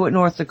exactly what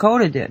North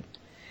Dakota did.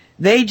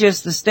 The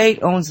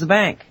state owns the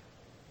bank.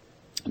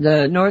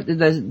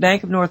 The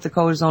Bank of North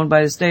Dakota is owned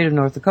by the state of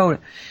North Dakota.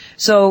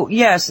 So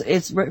yes,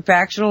 it's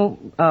fractional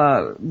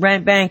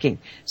rent banking.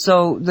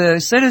 So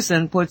the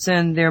citizen puts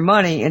in their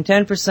money, and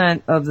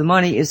 10% of the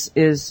money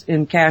is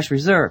in cash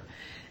reserve.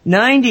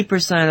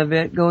 90% of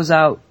it goes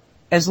out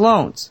as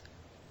loans.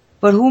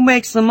 But who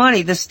makes the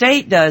money? The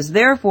state does.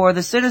 Therefore,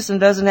 the citizen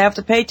doesn't have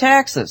to pay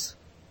taxes.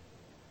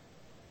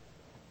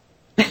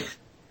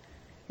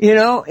 You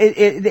know,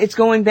 it's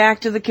going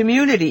back to the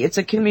community. It's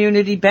a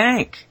community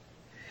bank.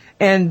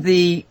 And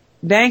the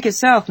bank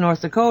itself,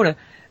 North Dakota,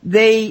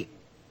 they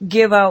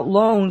give out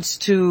loans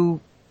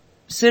to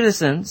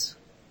citizens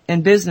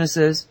and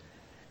businesses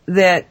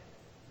that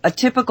a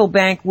typical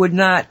bank would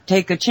not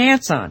take a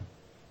chance on.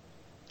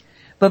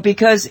 But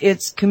because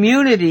it's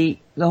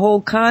community, the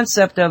whole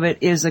concept of it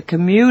is a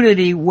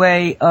community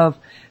way of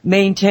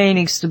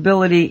maintaining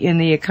stability in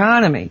the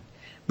economy.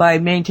 By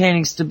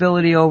maintaining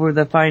stability over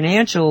the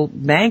financial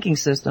banking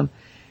system,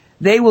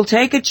 they will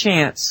take a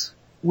chance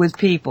with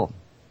people.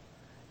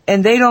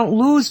 And they don't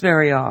lose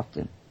very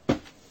often.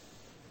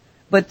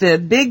 But the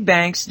big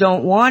banks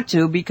don't want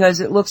to because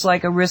it looks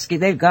like a risky,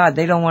 they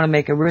don't want to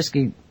make a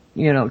risky,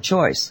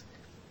 choice.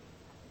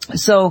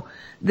 So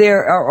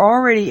there are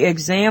already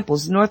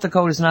examples. North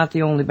Dakota is not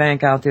the only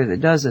bank out there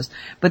that does this,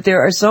 but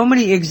there are so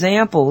many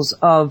examples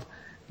of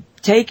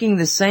taking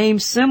the same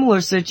similar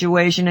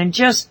situation and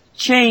just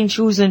change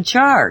who's in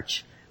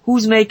charge,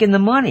 who's making the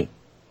money.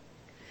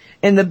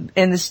 And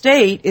the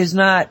state is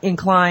not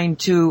inclined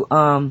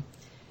to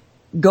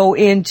go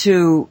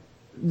into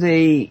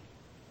the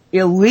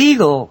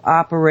illegal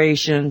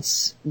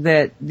operations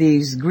that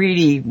these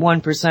greedy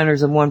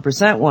 1%ers of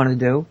 1% want to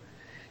do,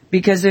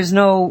 because there's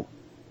no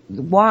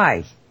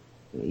why.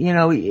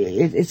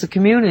 It's a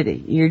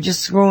community. You're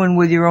just screwing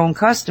with your own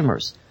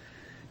customers.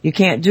 You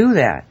can't do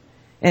that.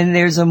 And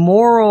there's a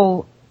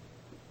moral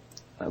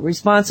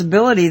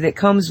responsibility that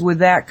comes with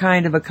that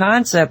kind of a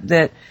concept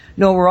that,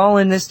 no, we're all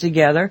in this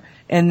together,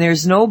 and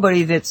there's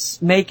nobody that's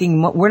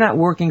we're not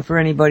working for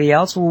anybody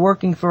else, we're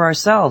working for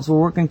ourselves, we're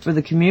working for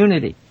the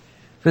community,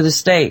 for the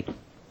state,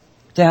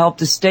 to help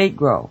the state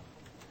grow.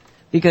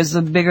 Because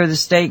the bigger the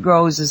state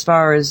grows as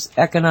far as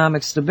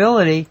economic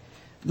stability,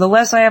 the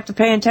less I have to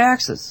pay in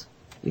taxes,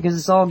 because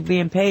it's all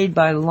being paid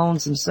by the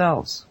loans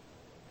themselves.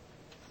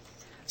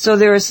 So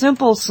there are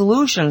simple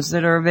solutions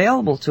that are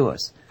available to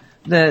us.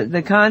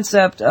 The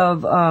concept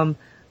of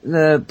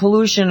the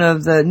pollution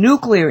of the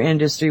nuclear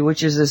industry,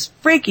 which is as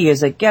freaky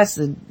as it gets.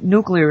 The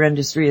nuclear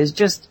industry is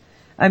just,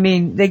 I don't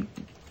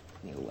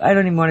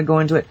even want to go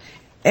into it.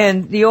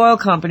 And the oil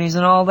companies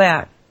and all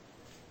that.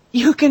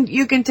 You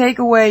can take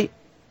away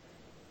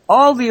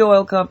all the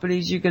oil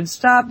companies, you can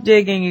stop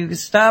digging, you can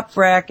stop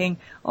fracking.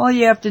 All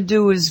you have to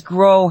do is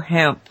grow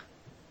hemp.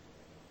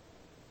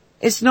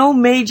 It's no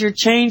major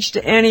change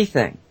to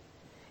anything.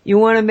 You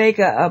want to make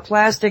a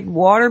plastic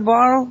water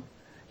bottle?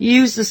 You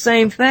use the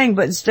same thing,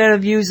 but instead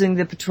of using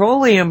the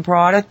petroleum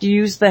product, you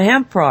use the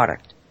hemp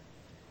product.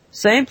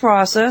 Same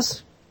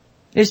process.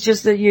 It's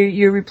just that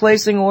you're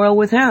replacing oil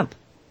with hemp.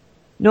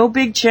 No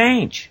big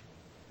change.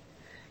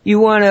 You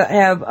want to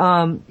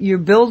have your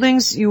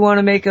buildings, you want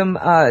to make them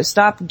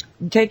stop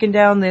taking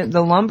down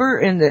the lumber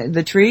and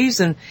the trees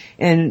and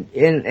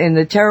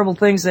the terrible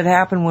things that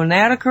happen when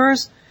that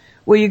occurs.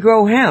 Well, you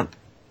grow hemp.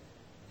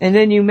 And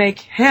then you make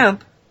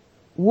hemp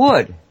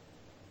wood.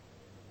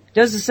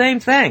 Does the same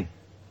thing.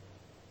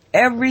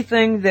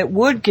 Everything that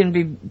wood can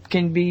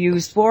be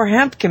used for,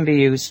 hemp can be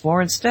used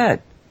for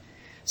instead.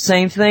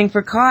 Same thing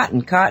for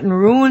cotton. Cotton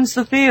ruins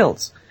the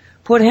fields.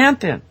 Put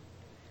hemp in.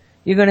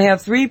 You're going to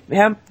have 3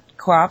 hemp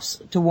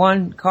crops to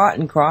 1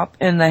 cotton crop,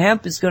 and the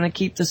hemp is going to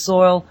keep the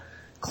soil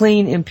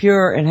clean and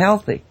pure and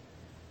healthy.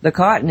 The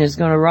cotton is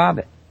going to rob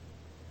it.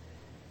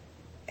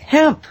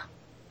 Hemp.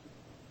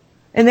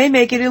 And they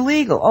make it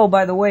illegal. Oh,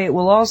 by the way, it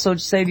will also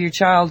save your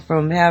child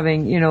from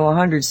having,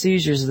 100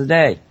 seizures a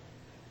day.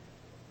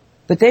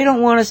 But they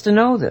don't want us to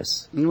know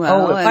this.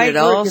 Well, and it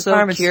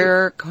also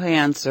cure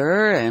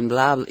cancer and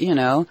blah, blah,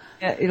 Yeah,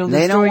 it'll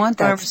they don't want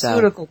the that stuff.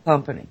 pharmaceutical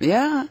company.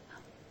 Yeah.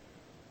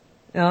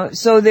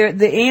 So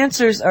the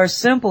answers are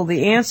simple.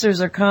 The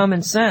answers are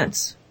common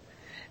sense.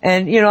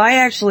 And, I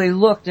actually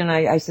looked and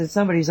I said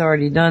somebody's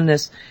already done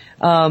this.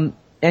 And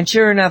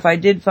sure enough, I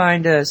did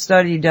find a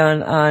study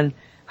done on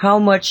how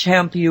much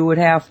hemp you would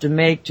have to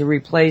make to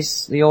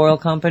replace the oil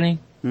company.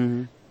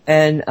 Mm-hmm.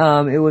 And,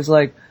 it was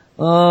like,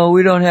 oh,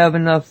 we don't have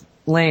enough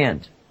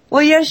land.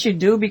 Well, yes, you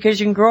do, because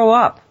you can grow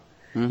up.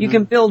 Mm-hmm. You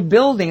can build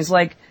buildings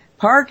like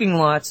parking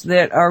lots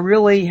that are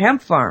really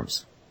hemp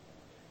farms.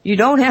 You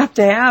don't have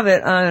to have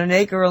it on an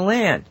acre of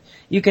land.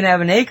 You can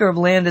have an acre of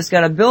land that's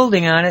got a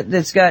building on it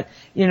that's got,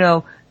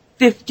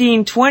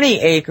 15, 20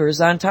 acres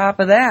on top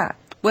of that.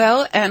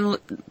 Well, and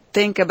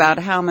think about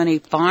how many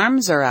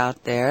farms are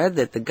out there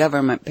that the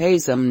government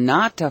pays them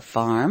not to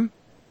farm,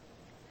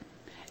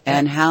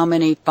 and how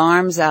many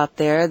farms out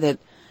there that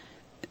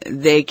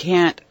they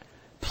can't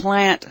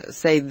plant,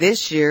 say,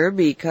 this year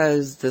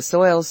because the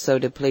soil's so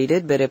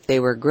depleted, but if they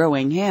were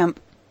growing hemp,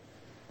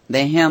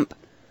 the hemp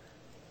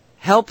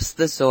helps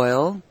the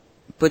soil,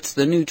 puts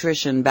the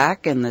nutrition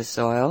back in the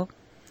soil,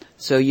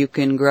 so you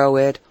can grow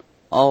it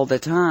all the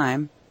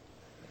time,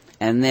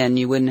 and then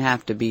you wouldn't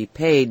have to be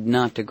paid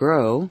not to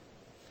grow,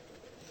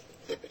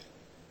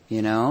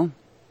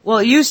 Well,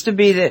 it used to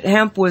be that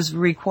hemp was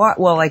required,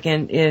 well, like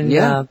in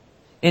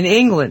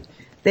England,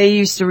 they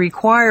used to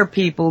require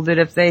people that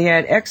if they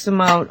had X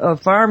amount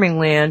of farming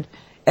land,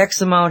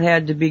 X amount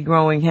had to be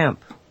growing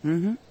hemp.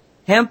 Mm-hmm.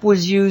 Hemp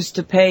was used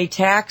to pay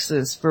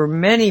taxes for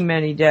many,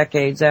 many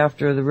decades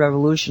after the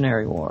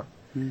Revolutionary War,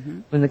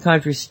 when the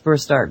country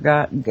first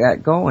got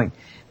going,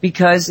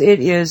 because it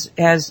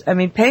has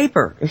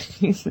paper.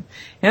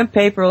 Hemp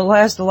paper will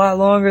last a lot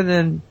longer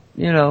than,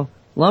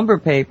 lumber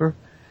paper.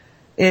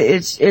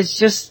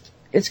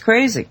 It's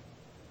crazy.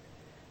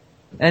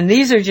 And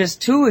these are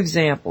just 2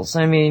 examples.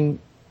 The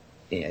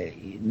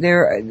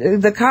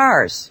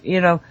cars,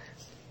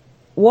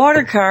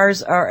 water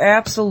cars are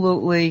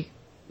absolutely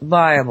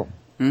viable.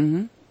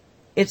 Mm-hmm.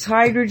 It's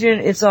hydrogen,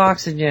 it's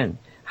oxygen.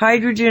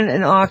 Hydrogen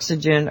and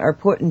oxygen are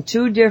put in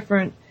 2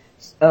 different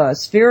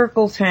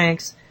spherical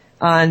tanks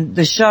on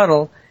the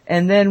shuttle,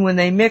 and then when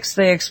they mix,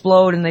 they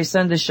explode and they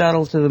send the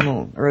shuttle to the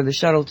moon, or the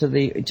shuttle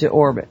to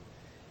orbit.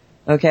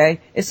 Okay?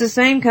 It's the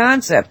same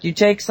concept. You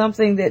take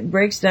something that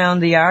breaks down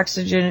the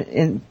oxygen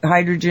and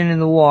hydrogen in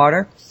the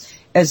water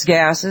as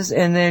gases,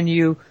 and then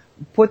you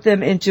put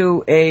them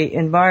into a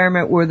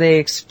environment where they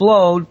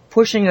explode,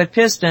 pushing a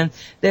piston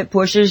that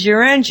pushes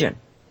your engine.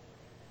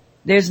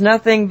 There's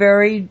nothing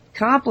very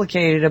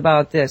complicated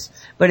about this,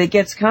 but it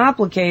gets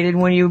complicated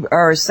when you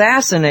are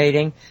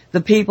assassinating the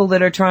people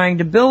that are trying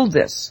to build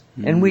this.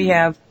 Mm-hmm. And we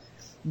have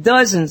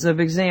dozens of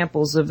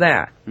examples of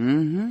that.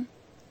 Mm-hmm.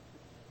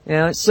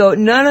 So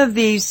none of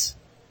these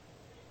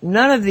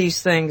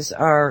things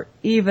are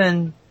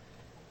even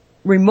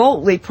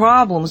remotely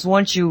problems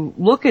once you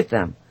look at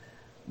them.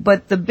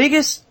 But the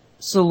biggest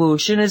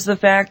solution is the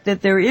fact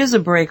that there is a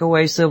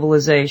breakaway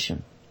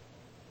civilization.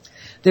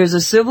 There's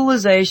a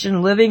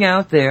civilization living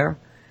out there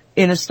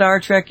in a Star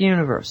Trek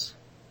universe.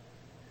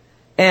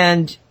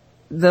 And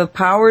the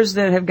powers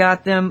that have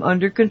got them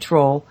under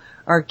control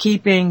are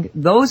keeping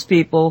those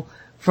people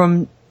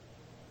from,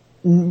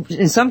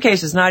 in some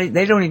cases,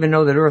 they don't even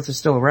know that Earth is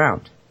still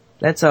around.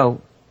 That's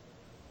how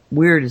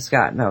weird it's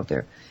gotten out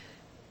there.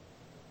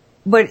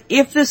 But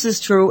if this is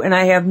true, and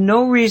I have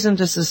no reason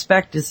to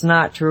suspect it's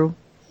not true,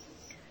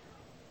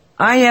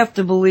 I have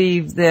to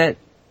believe that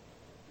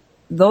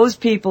those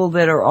people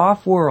that are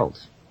off-world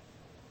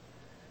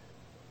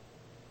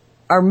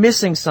are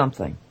missing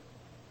something.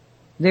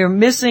 They're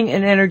missing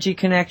an energy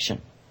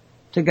connection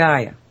to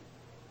Gaia.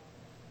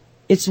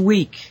 It's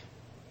weak.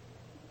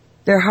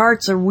 Their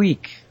hearts are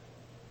weak.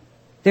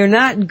 They're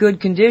not in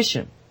good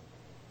condition.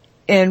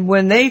 And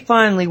when they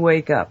finally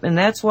wake up, and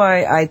that's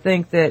why I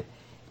think that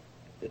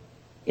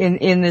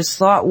in this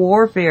thought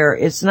warfare,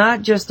 it's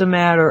not just a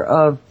matter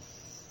of,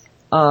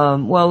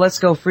 let's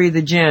go free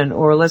the jinn,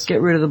 or let's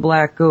get rid of the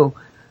black goo.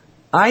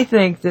 I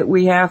think that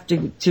we have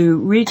to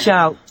reach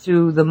out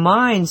to the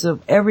minds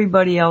of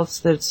everybody else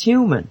that's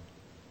human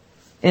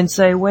and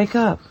say, wake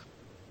up.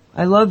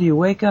 I love you.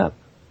 Wake up.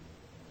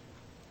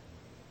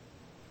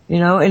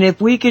 And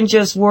if we can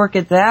just work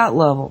at that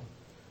level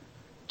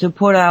to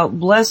put out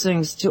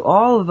blessings to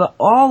all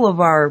of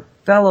our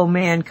fellow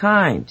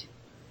mankind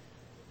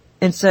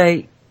and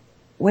say,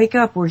 wake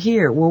up, we're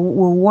here.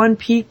 We're one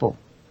people.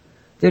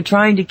 They're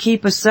trying to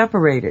keep us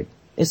separated.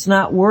 It's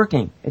not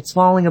working. It's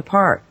falling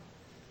apart.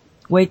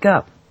 Wake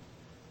up.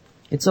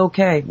 It's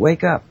okay.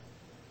 Wake up.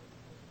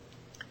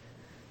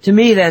 to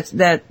me,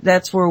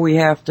 that's where we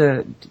have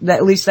to,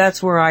 at least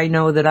that's where I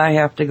know that I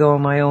have to go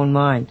in my own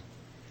mind,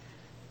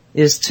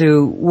 is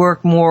to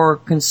work more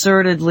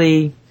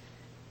concertedly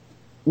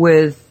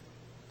with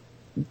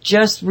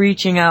just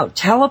reaching out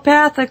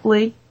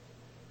telepathically,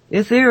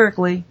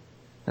 etherically,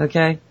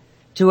 okay,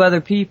 to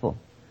other people.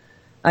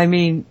 I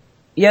mean,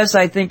 yes,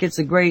 I think it's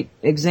a great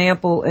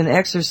example and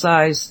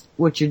exercise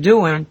what you're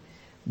doing,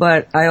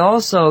 but I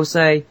also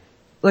say,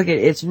 look,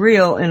 it's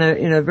real in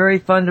a very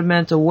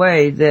fundamental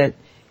way that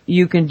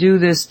you can do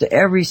this to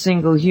every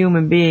single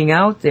human being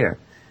out there.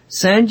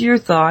 Send your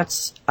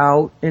thoughts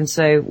out and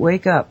say,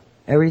 wake up.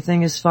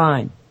 Everything is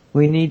fine.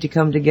 We need to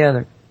come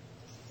together.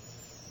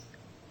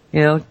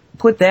 You know,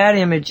 put that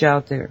image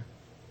out there.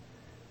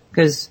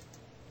 Because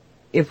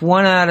if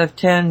 1 out of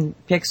 10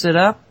 picks it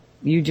up,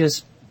 you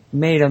just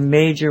made a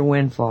major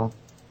windfall.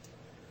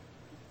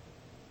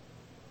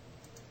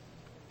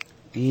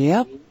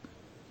 Yep.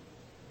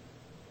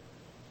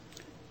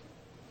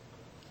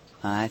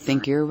 I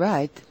think you're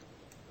right.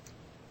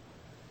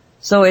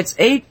 So it's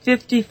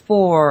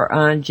 8:54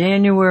 on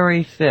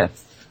January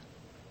 5th.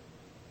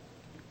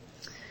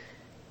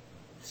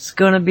 It's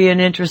going to be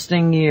an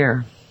interesting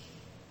year.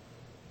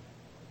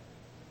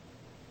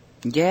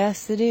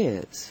 Yes, it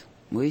is.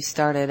 We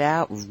started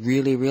out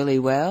really, really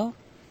well,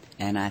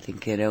 and I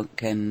think it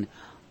can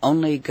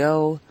only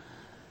go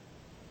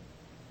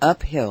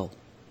uphill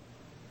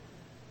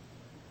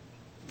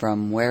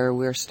from where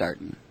we're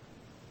starting.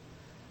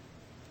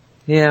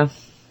 Yeah.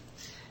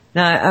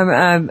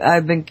 Now,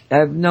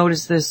 I've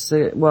noticed this,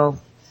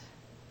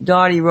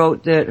 Dottie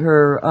wrote that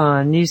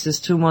her, niece's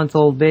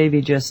 2-month-old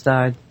baby just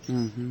died.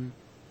 Mm-hmm.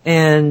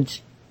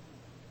 And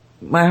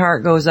my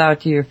heart goes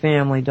out to your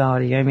family,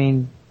 Dottie. I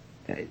mean,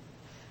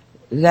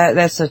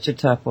 that's such a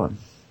tough one.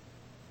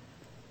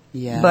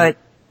 Yeah. But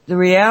the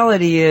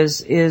reality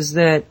is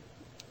that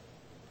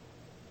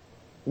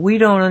we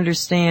don't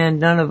understand,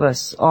 none of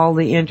us, all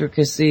the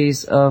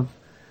intricacies of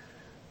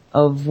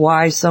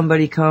why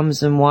somebody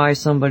comes and why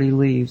somebody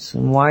leaves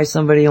and why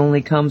somebody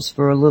only comes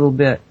for a little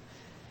bit.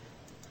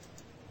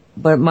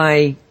 But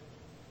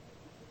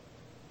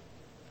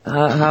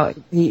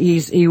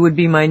he would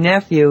be my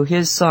nephew,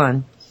 his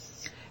son,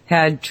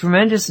 had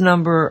tremendous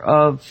number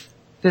of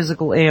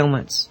physical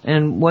ailments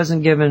and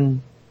wasn't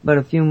given but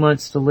a few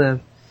months to live.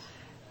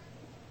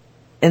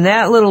 And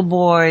that little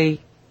boy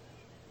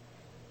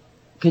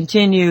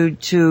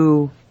continued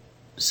to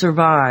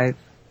survive.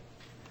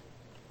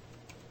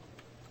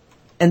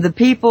 And the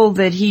people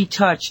that he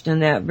touched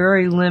in that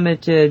very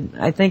limited,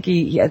 I think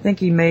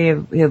he may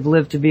have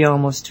lived to be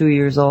almost 2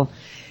 years old.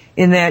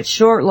 In that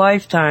short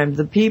lifetime,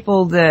 the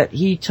people that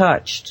he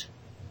touched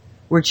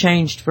were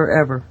changed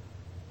forever.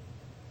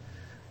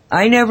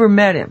 I never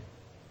met him.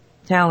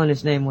 Talon,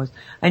 his name was.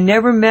 I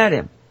never met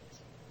him.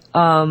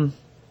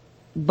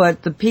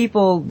 But the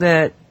people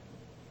that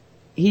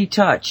he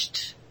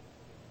touched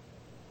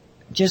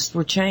just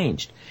were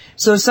changed.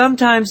 So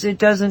sometimes it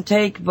doesn't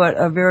take but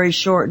a very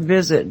short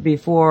visit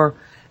before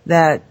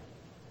that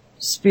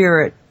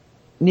spirit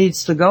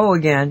needs to go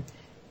again,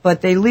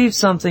 but they leave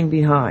something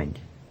behind.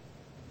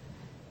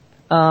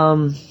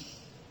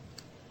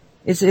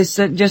 It's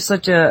just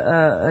such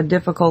a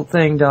difficult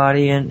thing,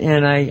 Dottie,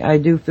 and I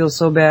do feel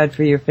so bad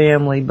for your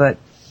family, but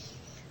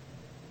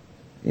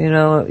you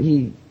know,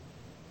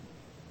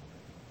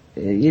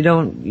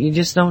 you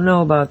just don't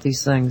know about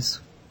these things.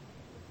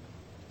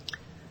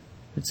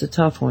 It's a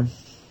tough one.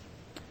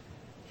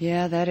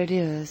 Yeah, that it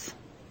is.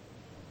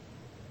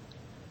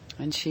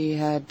 And she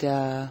had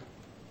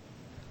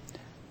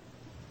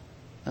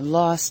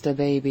lost a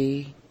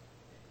baby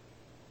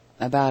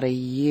about a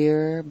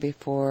year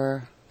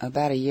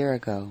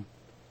ago,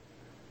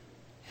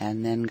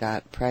 and then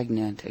got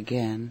pregnant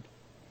again,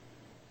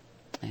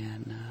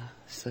 and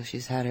so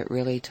she's had it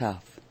really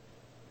tough.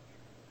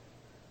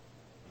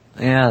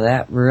 Yeah,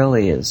 that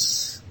really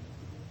is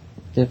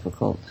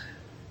difficult.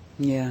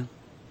 Yeah.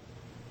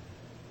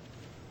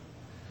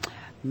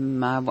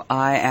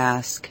 I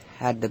asked,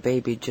 had the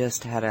baby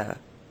just had a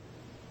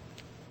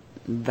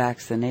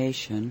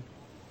vaccination,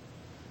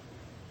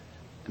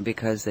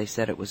 because they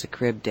said it was a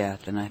crib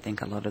death, and I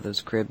think a lot of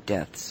those crib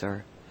deaths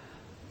are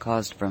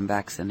caused from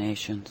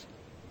vaccinations.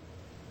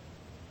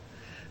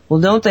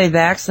 Well, don't they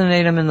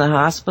vaccinate them in the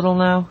hospital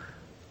now?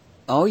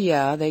 Oh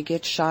yeah, they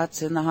get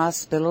shots in the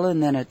hospital,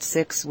 and then it's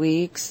 6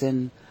 weeks,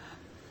 and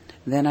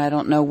then I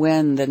don't know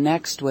when the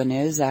next one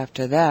is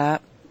after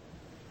that.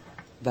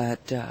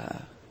 But,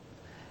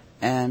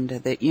 and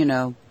that, you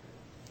know,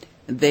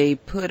 they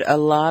put a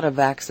lot of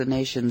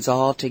vaccinations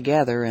all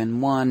together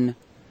in one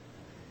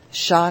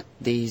shot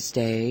these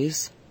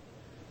days,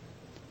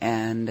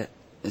 and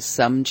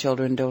some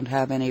children don't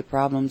have any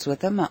problems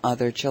with them,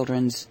 other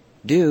children's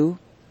do.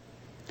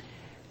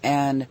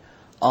 And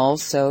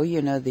also,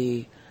 you know,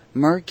 the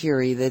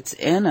mercury that's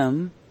in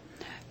them,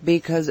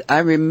 because I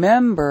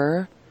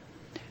remember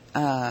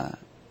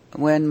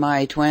when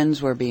my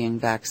twins were being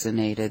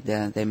vaccinated,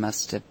 they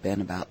must have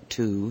been about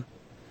 2,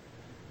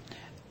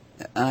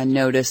 I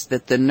noticed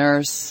that the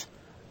nurse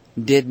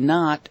did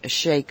not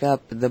shake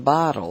up the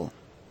bottle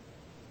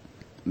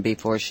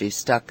before she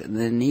stuck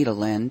the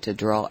needle in to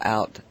draw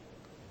out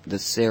the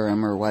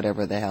serum or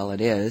whatever the hell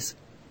it is.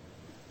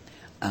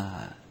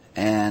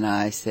 And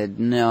I said,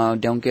 no,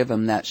 don't give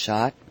him that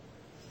shot.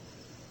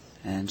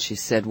 And she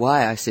said,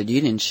 why? I said,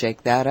 you didn't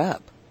shake that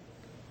up.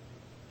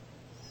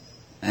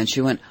 And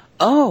she went,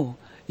 oh,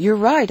 you're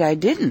right, I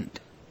didn't.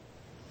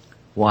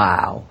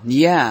 Wow.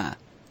 Yeah.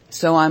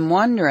 So I'm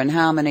wondering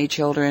how many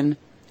children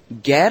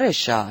get a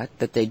shot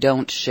that they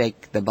don't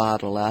shake the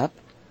bottle up.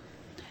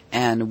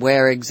 And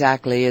where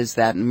exactly is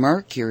that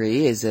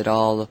mercury? Is it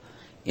all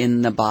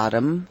in the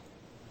bottom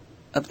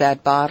of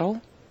that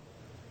bottle?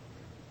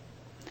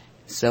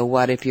 So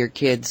what if your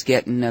kid's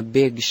getting a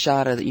big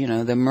shot of,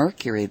 the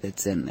mercury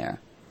that's in there?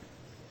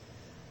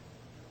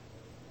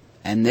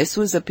 And this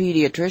was a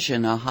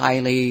pediatrician, a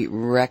highly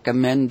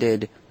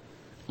recommended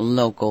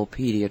local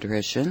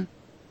pediatrician.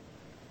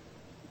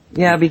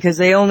 Yeah, because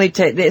they only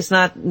take, it's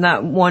not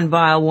one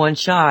vial, one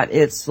shot.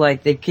 It's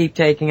like they keep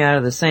taking out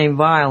of the same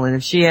vial, and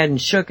if she hadn't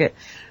shook it,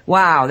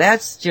 wow,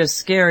 that's just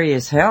scary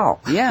as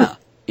hell. Yeah,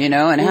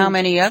 and how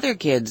many other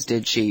kids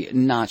did she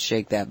not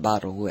shake that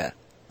bottle with?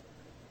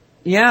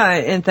 Yeah,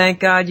 and thank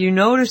God you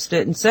noticed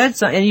it and said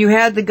something, and you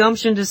had the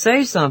gumption to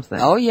say something.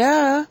 Oh,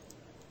 yeah.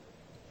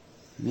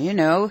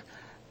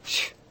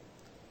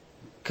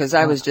 Because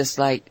I was just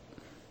like,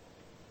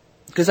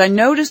 because I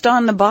noticed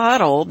on the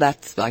bottle,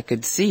 I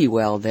could see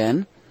well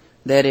then,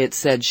 that it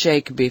said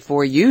shake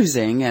before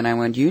using, and I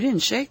went, you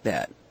didn't shake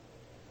that.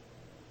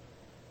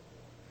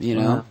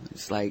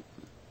 It's like,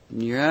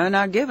 you're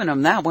not giving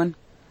them that one.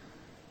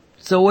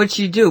 So what'd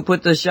she do?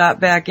 Put the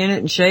shot back in it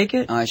and shake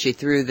it? She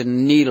threw the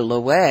needle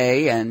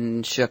away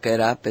and shook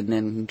it up and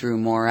then drew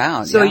more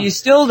out. So you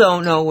still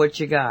don't know what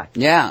you got?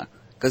 Yeah,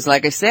 because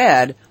like I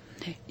said,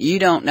 you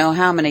don't know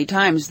how many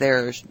times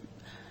they're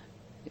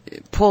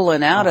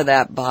pulling out of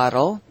that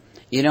bottle.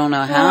 You don't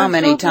know how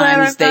many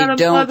times they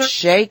don't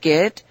shake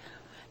it.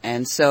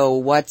 And so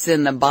what's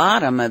in the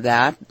bottom of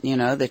that,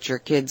 that your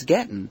kid's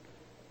getting?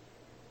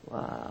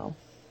 Wow.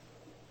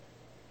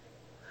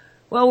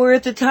 Well, we're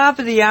at the top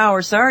of the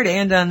hour. Sorry to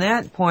end on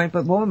that point,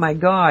 but boy, my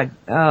God.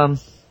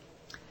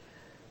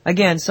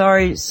 Again,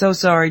 so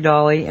sorry,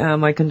 Dolly.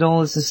 My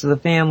condolences to the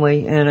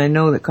family, and I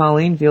know that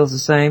Colleen feels the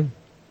same.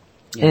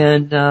 Yeah.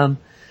 And,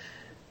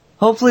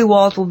 hopefully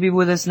Walt will be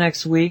with us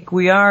next week.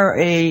 We are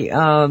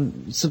a,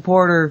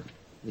 supporter.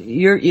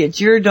 It's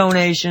your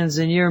donations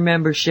and your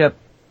membership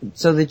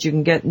so that you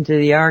can get into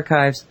the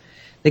archives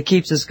that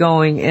keeps us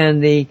going.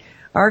 And the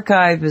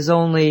archive is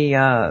only,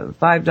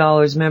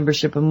 $5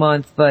 membership a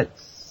month, but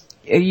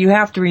you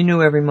have to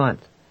renew every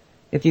month.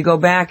 If you go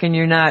back and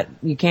you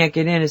can't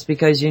get in, it's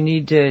because you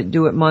need to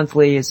do it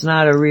monthly. It's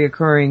not a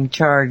reoccurring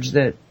charge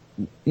that,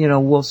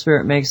 Wolf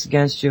Spirit makes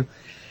against you.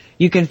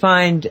 You can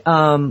find,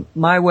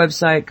 my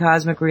website,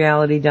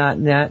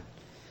 cosmicreality.net.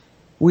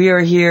 We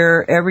are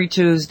here every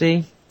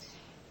Tuesday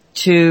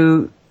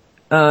tomorrow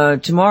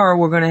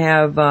we're going to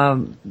have,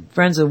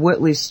 Friends of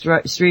Whitley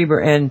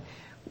Strieber, and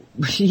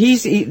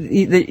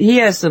he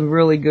has some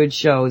really good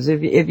shows. If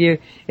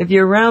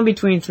you're around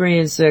between 3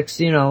 and 6,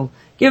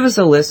 give us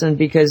a listen,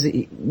 because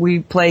we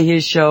play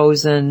his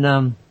shows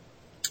and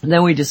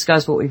then we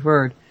discuss what we've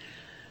heard.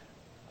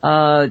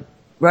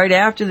 Right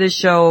after this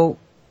show,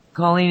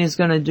 Colleen is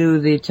going to do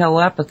the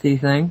telepathy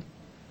thing,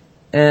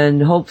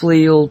 and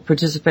hopefully you'll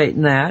participate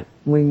in that.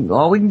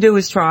 All we can do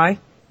is try,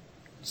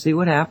 see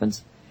what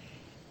happens.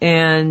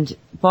 And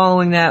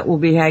following that will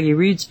be Haggie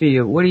Reads for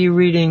You. What are you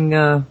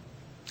reading?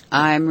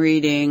 I'm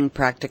reading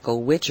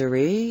Practical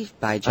Witchery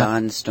by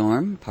John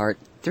Storm, Part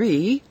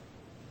 3.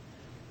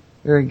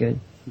 Very good.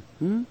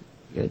 Mm-hmm.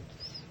 Good.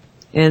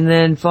 And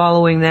then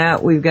following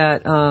that, we've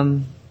got,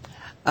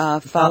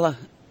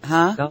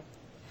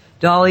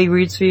 Dolly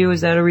Reads for You.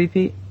 Is that a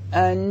repeat?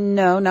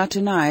 No, not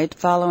tonight.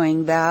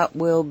 Following that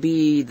will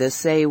be the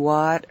Say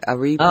What, a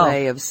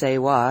replay of Say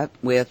What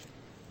with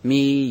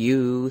me,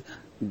 you,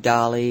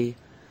 Dolly,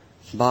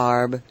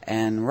 Barb,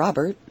 and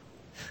Robert.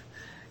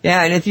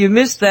 Yeah, and if you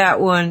missed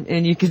that one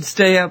and you can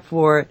stay up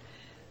for it,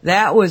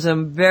 that was a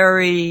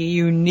very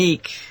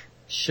unique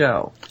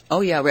show.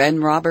 Oh yeah,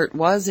 and Robert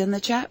was in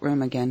the chat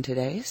room again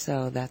today,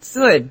 so that's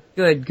good.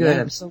 Yeah.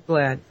 I'm so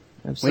glad.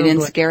 We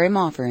didn't scare him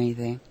off or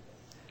anything.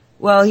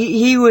 Well,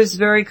 he was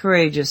very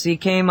courageous. He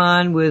came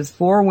on with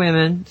 4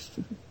 women,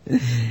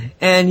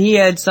 and he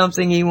had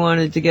something he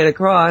wanted to get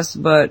across,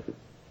 but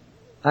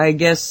I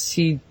guess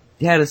he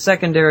had a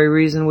secondary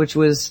reason, which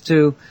was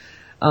to,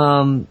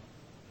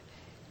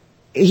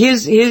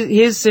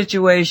 his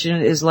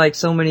situation is like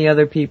so many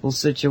other people's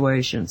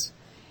situations.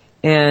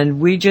 And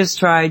we just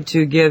tried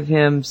to give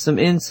him some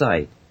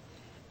insight.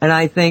 And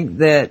I think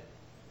that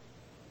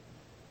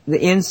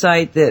the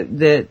insight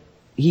that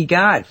he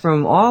got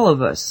from all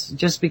of us,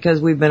 just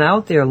because we've been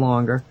out there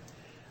longer,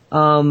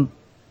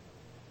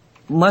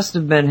 must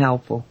have been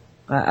helpful.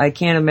 I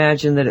can't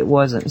imagine that it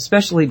wasn't,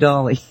 especially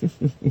Dolly.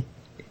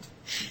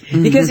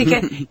 Because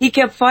he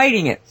kept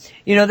fighting it.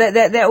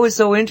 That was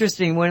so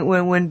interesting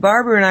when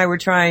Barbara and I were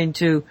trying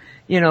to,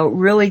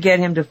 really get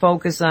him to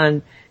focus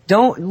on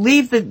Don't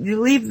leave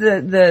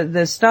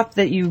the stuff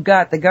that you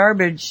got, the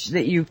garbage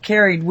that you've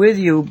carried with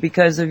you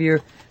because of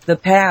the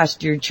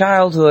past, your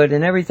childhood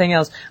and everything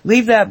else.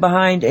 Leave that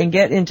behind and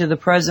get into the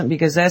present,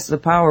 because that's the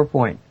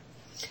PowerPoint.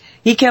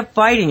 He kept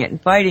fighting it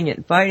and fighting it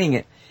and fighting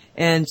it.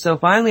 And so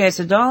finally I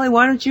said, Dolly,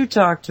 why don't you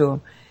talk to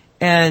him?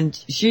 And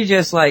she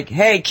just like,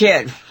 hey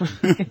kid,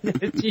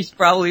 she's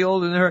probably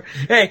older than her.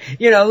 Hey,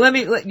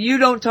 you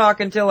don't talk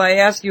until I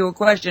ask you a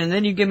question and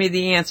then you give me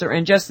the answer.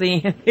 And just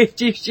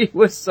she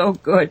was so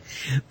good,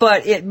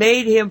 but it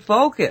made him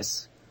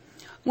focus.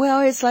 Well,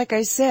 it's like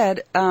I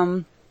said,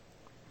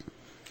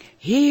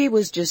 he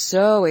was just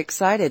so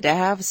excited to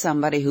have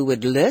somebody who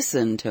would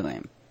listen to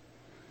him.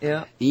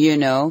 Yeah.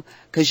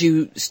 'Cause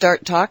you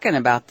start talking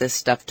about this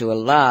stuff to a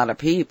lot of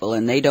people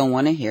and they don't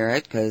want to hear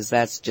it 'cause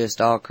that's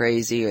just all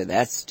crazy or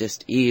that's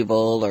just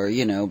evil or,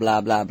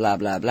 blah, blah, blah,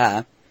 blah,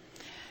 blah.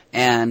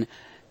 And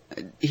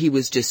he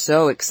was just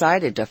so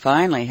excited to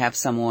finally have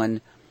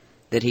someone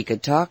that he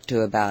could talk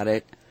to about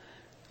it.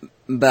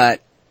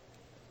 But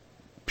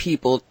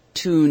people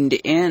tuned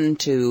in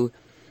to,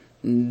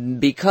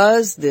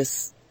 because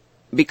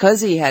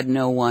he had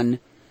no one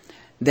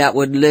that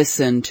would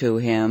listen to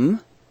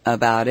him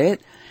about it,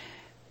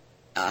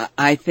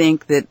 I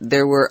think that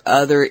there were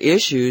other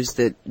issues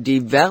that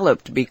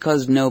developed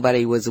because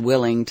nobody was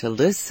willing to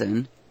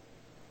listen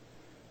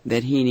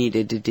that he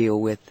needed to deal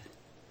with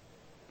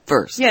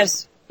first.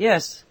 Yes.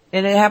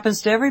 And it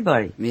happens to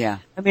everybody. Yeah.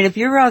 I mean, if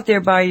you're out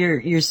there by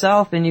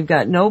yourself and you've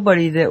got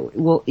nobody that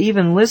will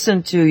even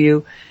listen to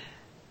you,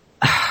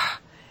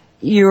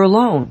 you're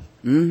alone.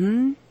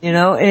 Mm-hmm. And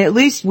at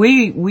least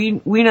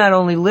we not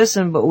only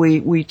listen, but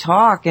we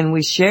talk and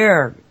we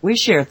share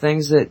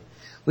things that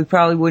we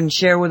probably wouldn't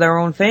share with our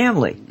own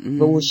family,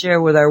 but we'll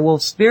share with our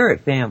wolf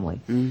spirit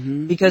family,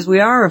 because we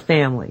are a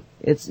family.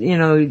 It's,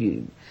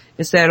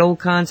 it's that old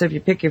concept,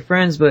 you pick your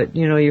friends, but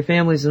your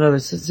family's another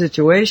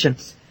situation.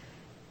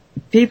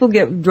 People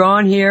get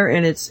drawn here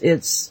and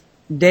it's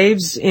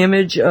Dave's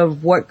image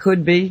of what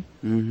could be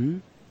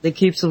that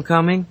keeps them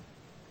coming.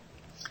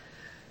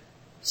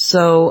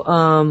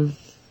 So,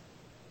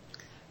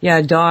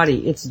 yeah,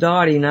 Dottie. It's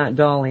Dottie, not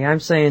Dolly.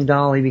 I'm saying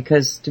Dolly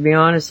because, to be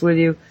honest with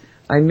you,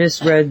 I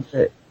misread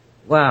that.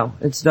 Wow,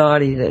 it's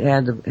Dottie that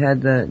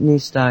had the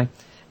niece die.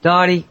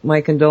 Dottie,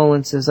 my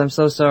condolences. I'm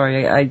so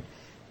sorry.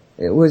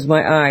 It was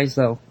my eyes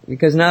though,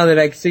 because now that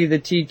I see the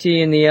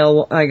TT and the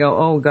L, I go,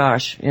 oh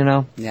gosh,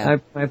 Yeah.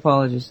 My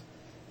apologies.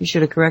 You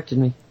should have corrected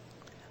me.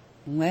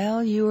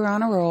 Well, you were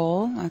on a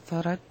roll. I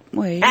thought I'd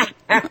wait.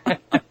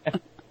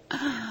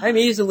 I'm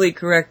easily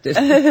corrected.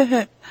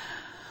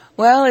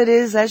 Well, it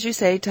is, as you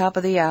say, top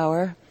of the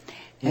hour.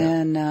 Yeah.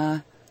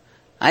 And,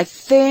 I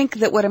think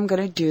that what I'm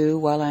going to do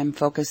while I'm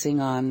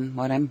focusing on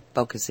what I'm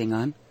focusing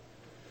on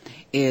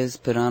is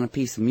put on a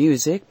piece of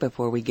music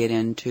before we get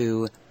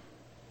into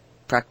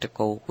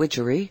practical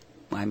witchery.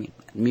 I mean,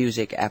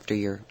 music after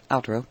your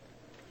outro.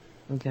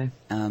 Okay.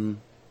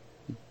 I'm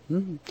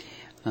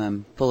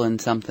pulling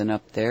something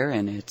up there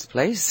in its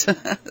place.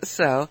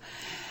 So,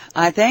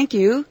 I thank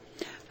you.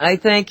 I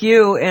thank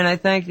you, and I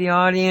thank the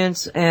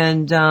audience,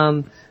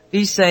 and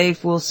be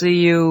safe. We'll see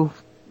you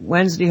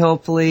Wednesday,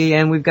 hopefully,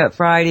 and we've got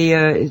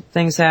Friday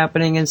things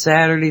happening and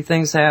Saturday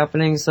things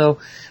happening, so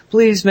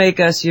please make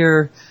us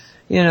your,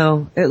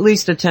 at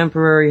least a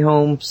temporary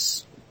home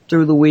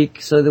through the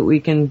week so that we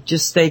can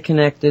just stay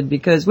connected,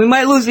 because we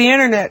might lose the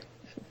internet.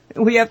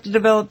 We have to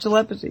develop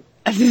telepathy.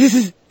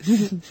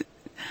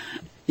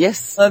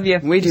 Yes. Love you.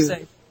 We do.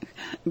 Safe.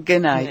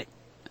 Good night.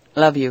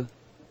 Love you.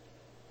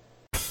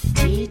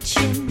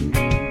 Teaching,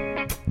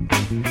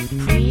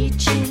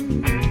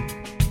 preaching,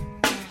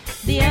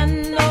 the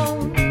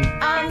unknown,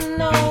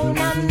 unknown,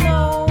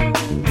 unknown.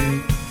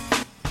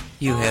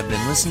 You have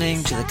been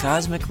listening to the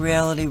Cosmic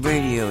Reality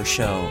Radio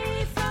Show,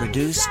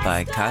 produced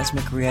by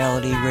Cosmic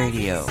Reality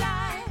Radio.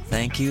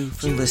 Thank you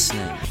for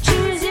listening.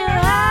 Choose your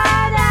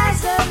heart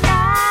as a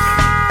master.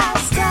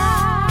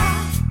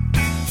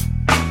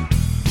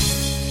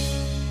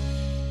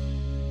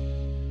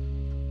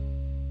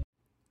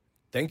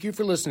 Thank you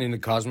for listening to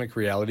Cosmic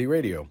Reality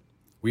Radio.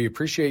 We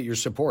appreciate your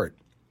support.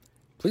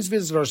 Please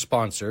visit our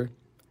sponsor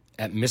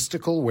at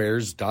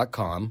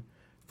mysticalwares.com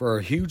for our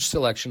huge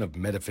selection of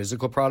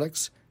metaphysical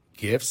products,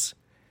 gifts,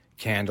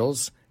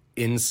 candles,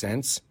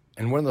 incense,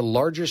 and one of the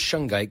largest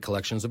shungite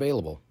collections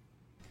available.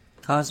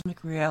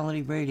 Cosmic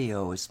Reality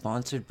Radio is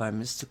sponsored by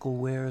Mystical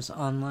Wares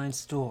online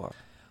store,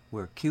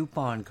 where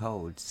coupon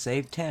code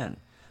SAVE10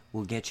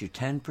 will get you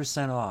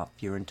 10% off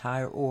your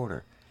entire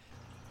order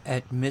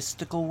at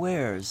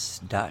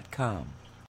mysticalwares.com.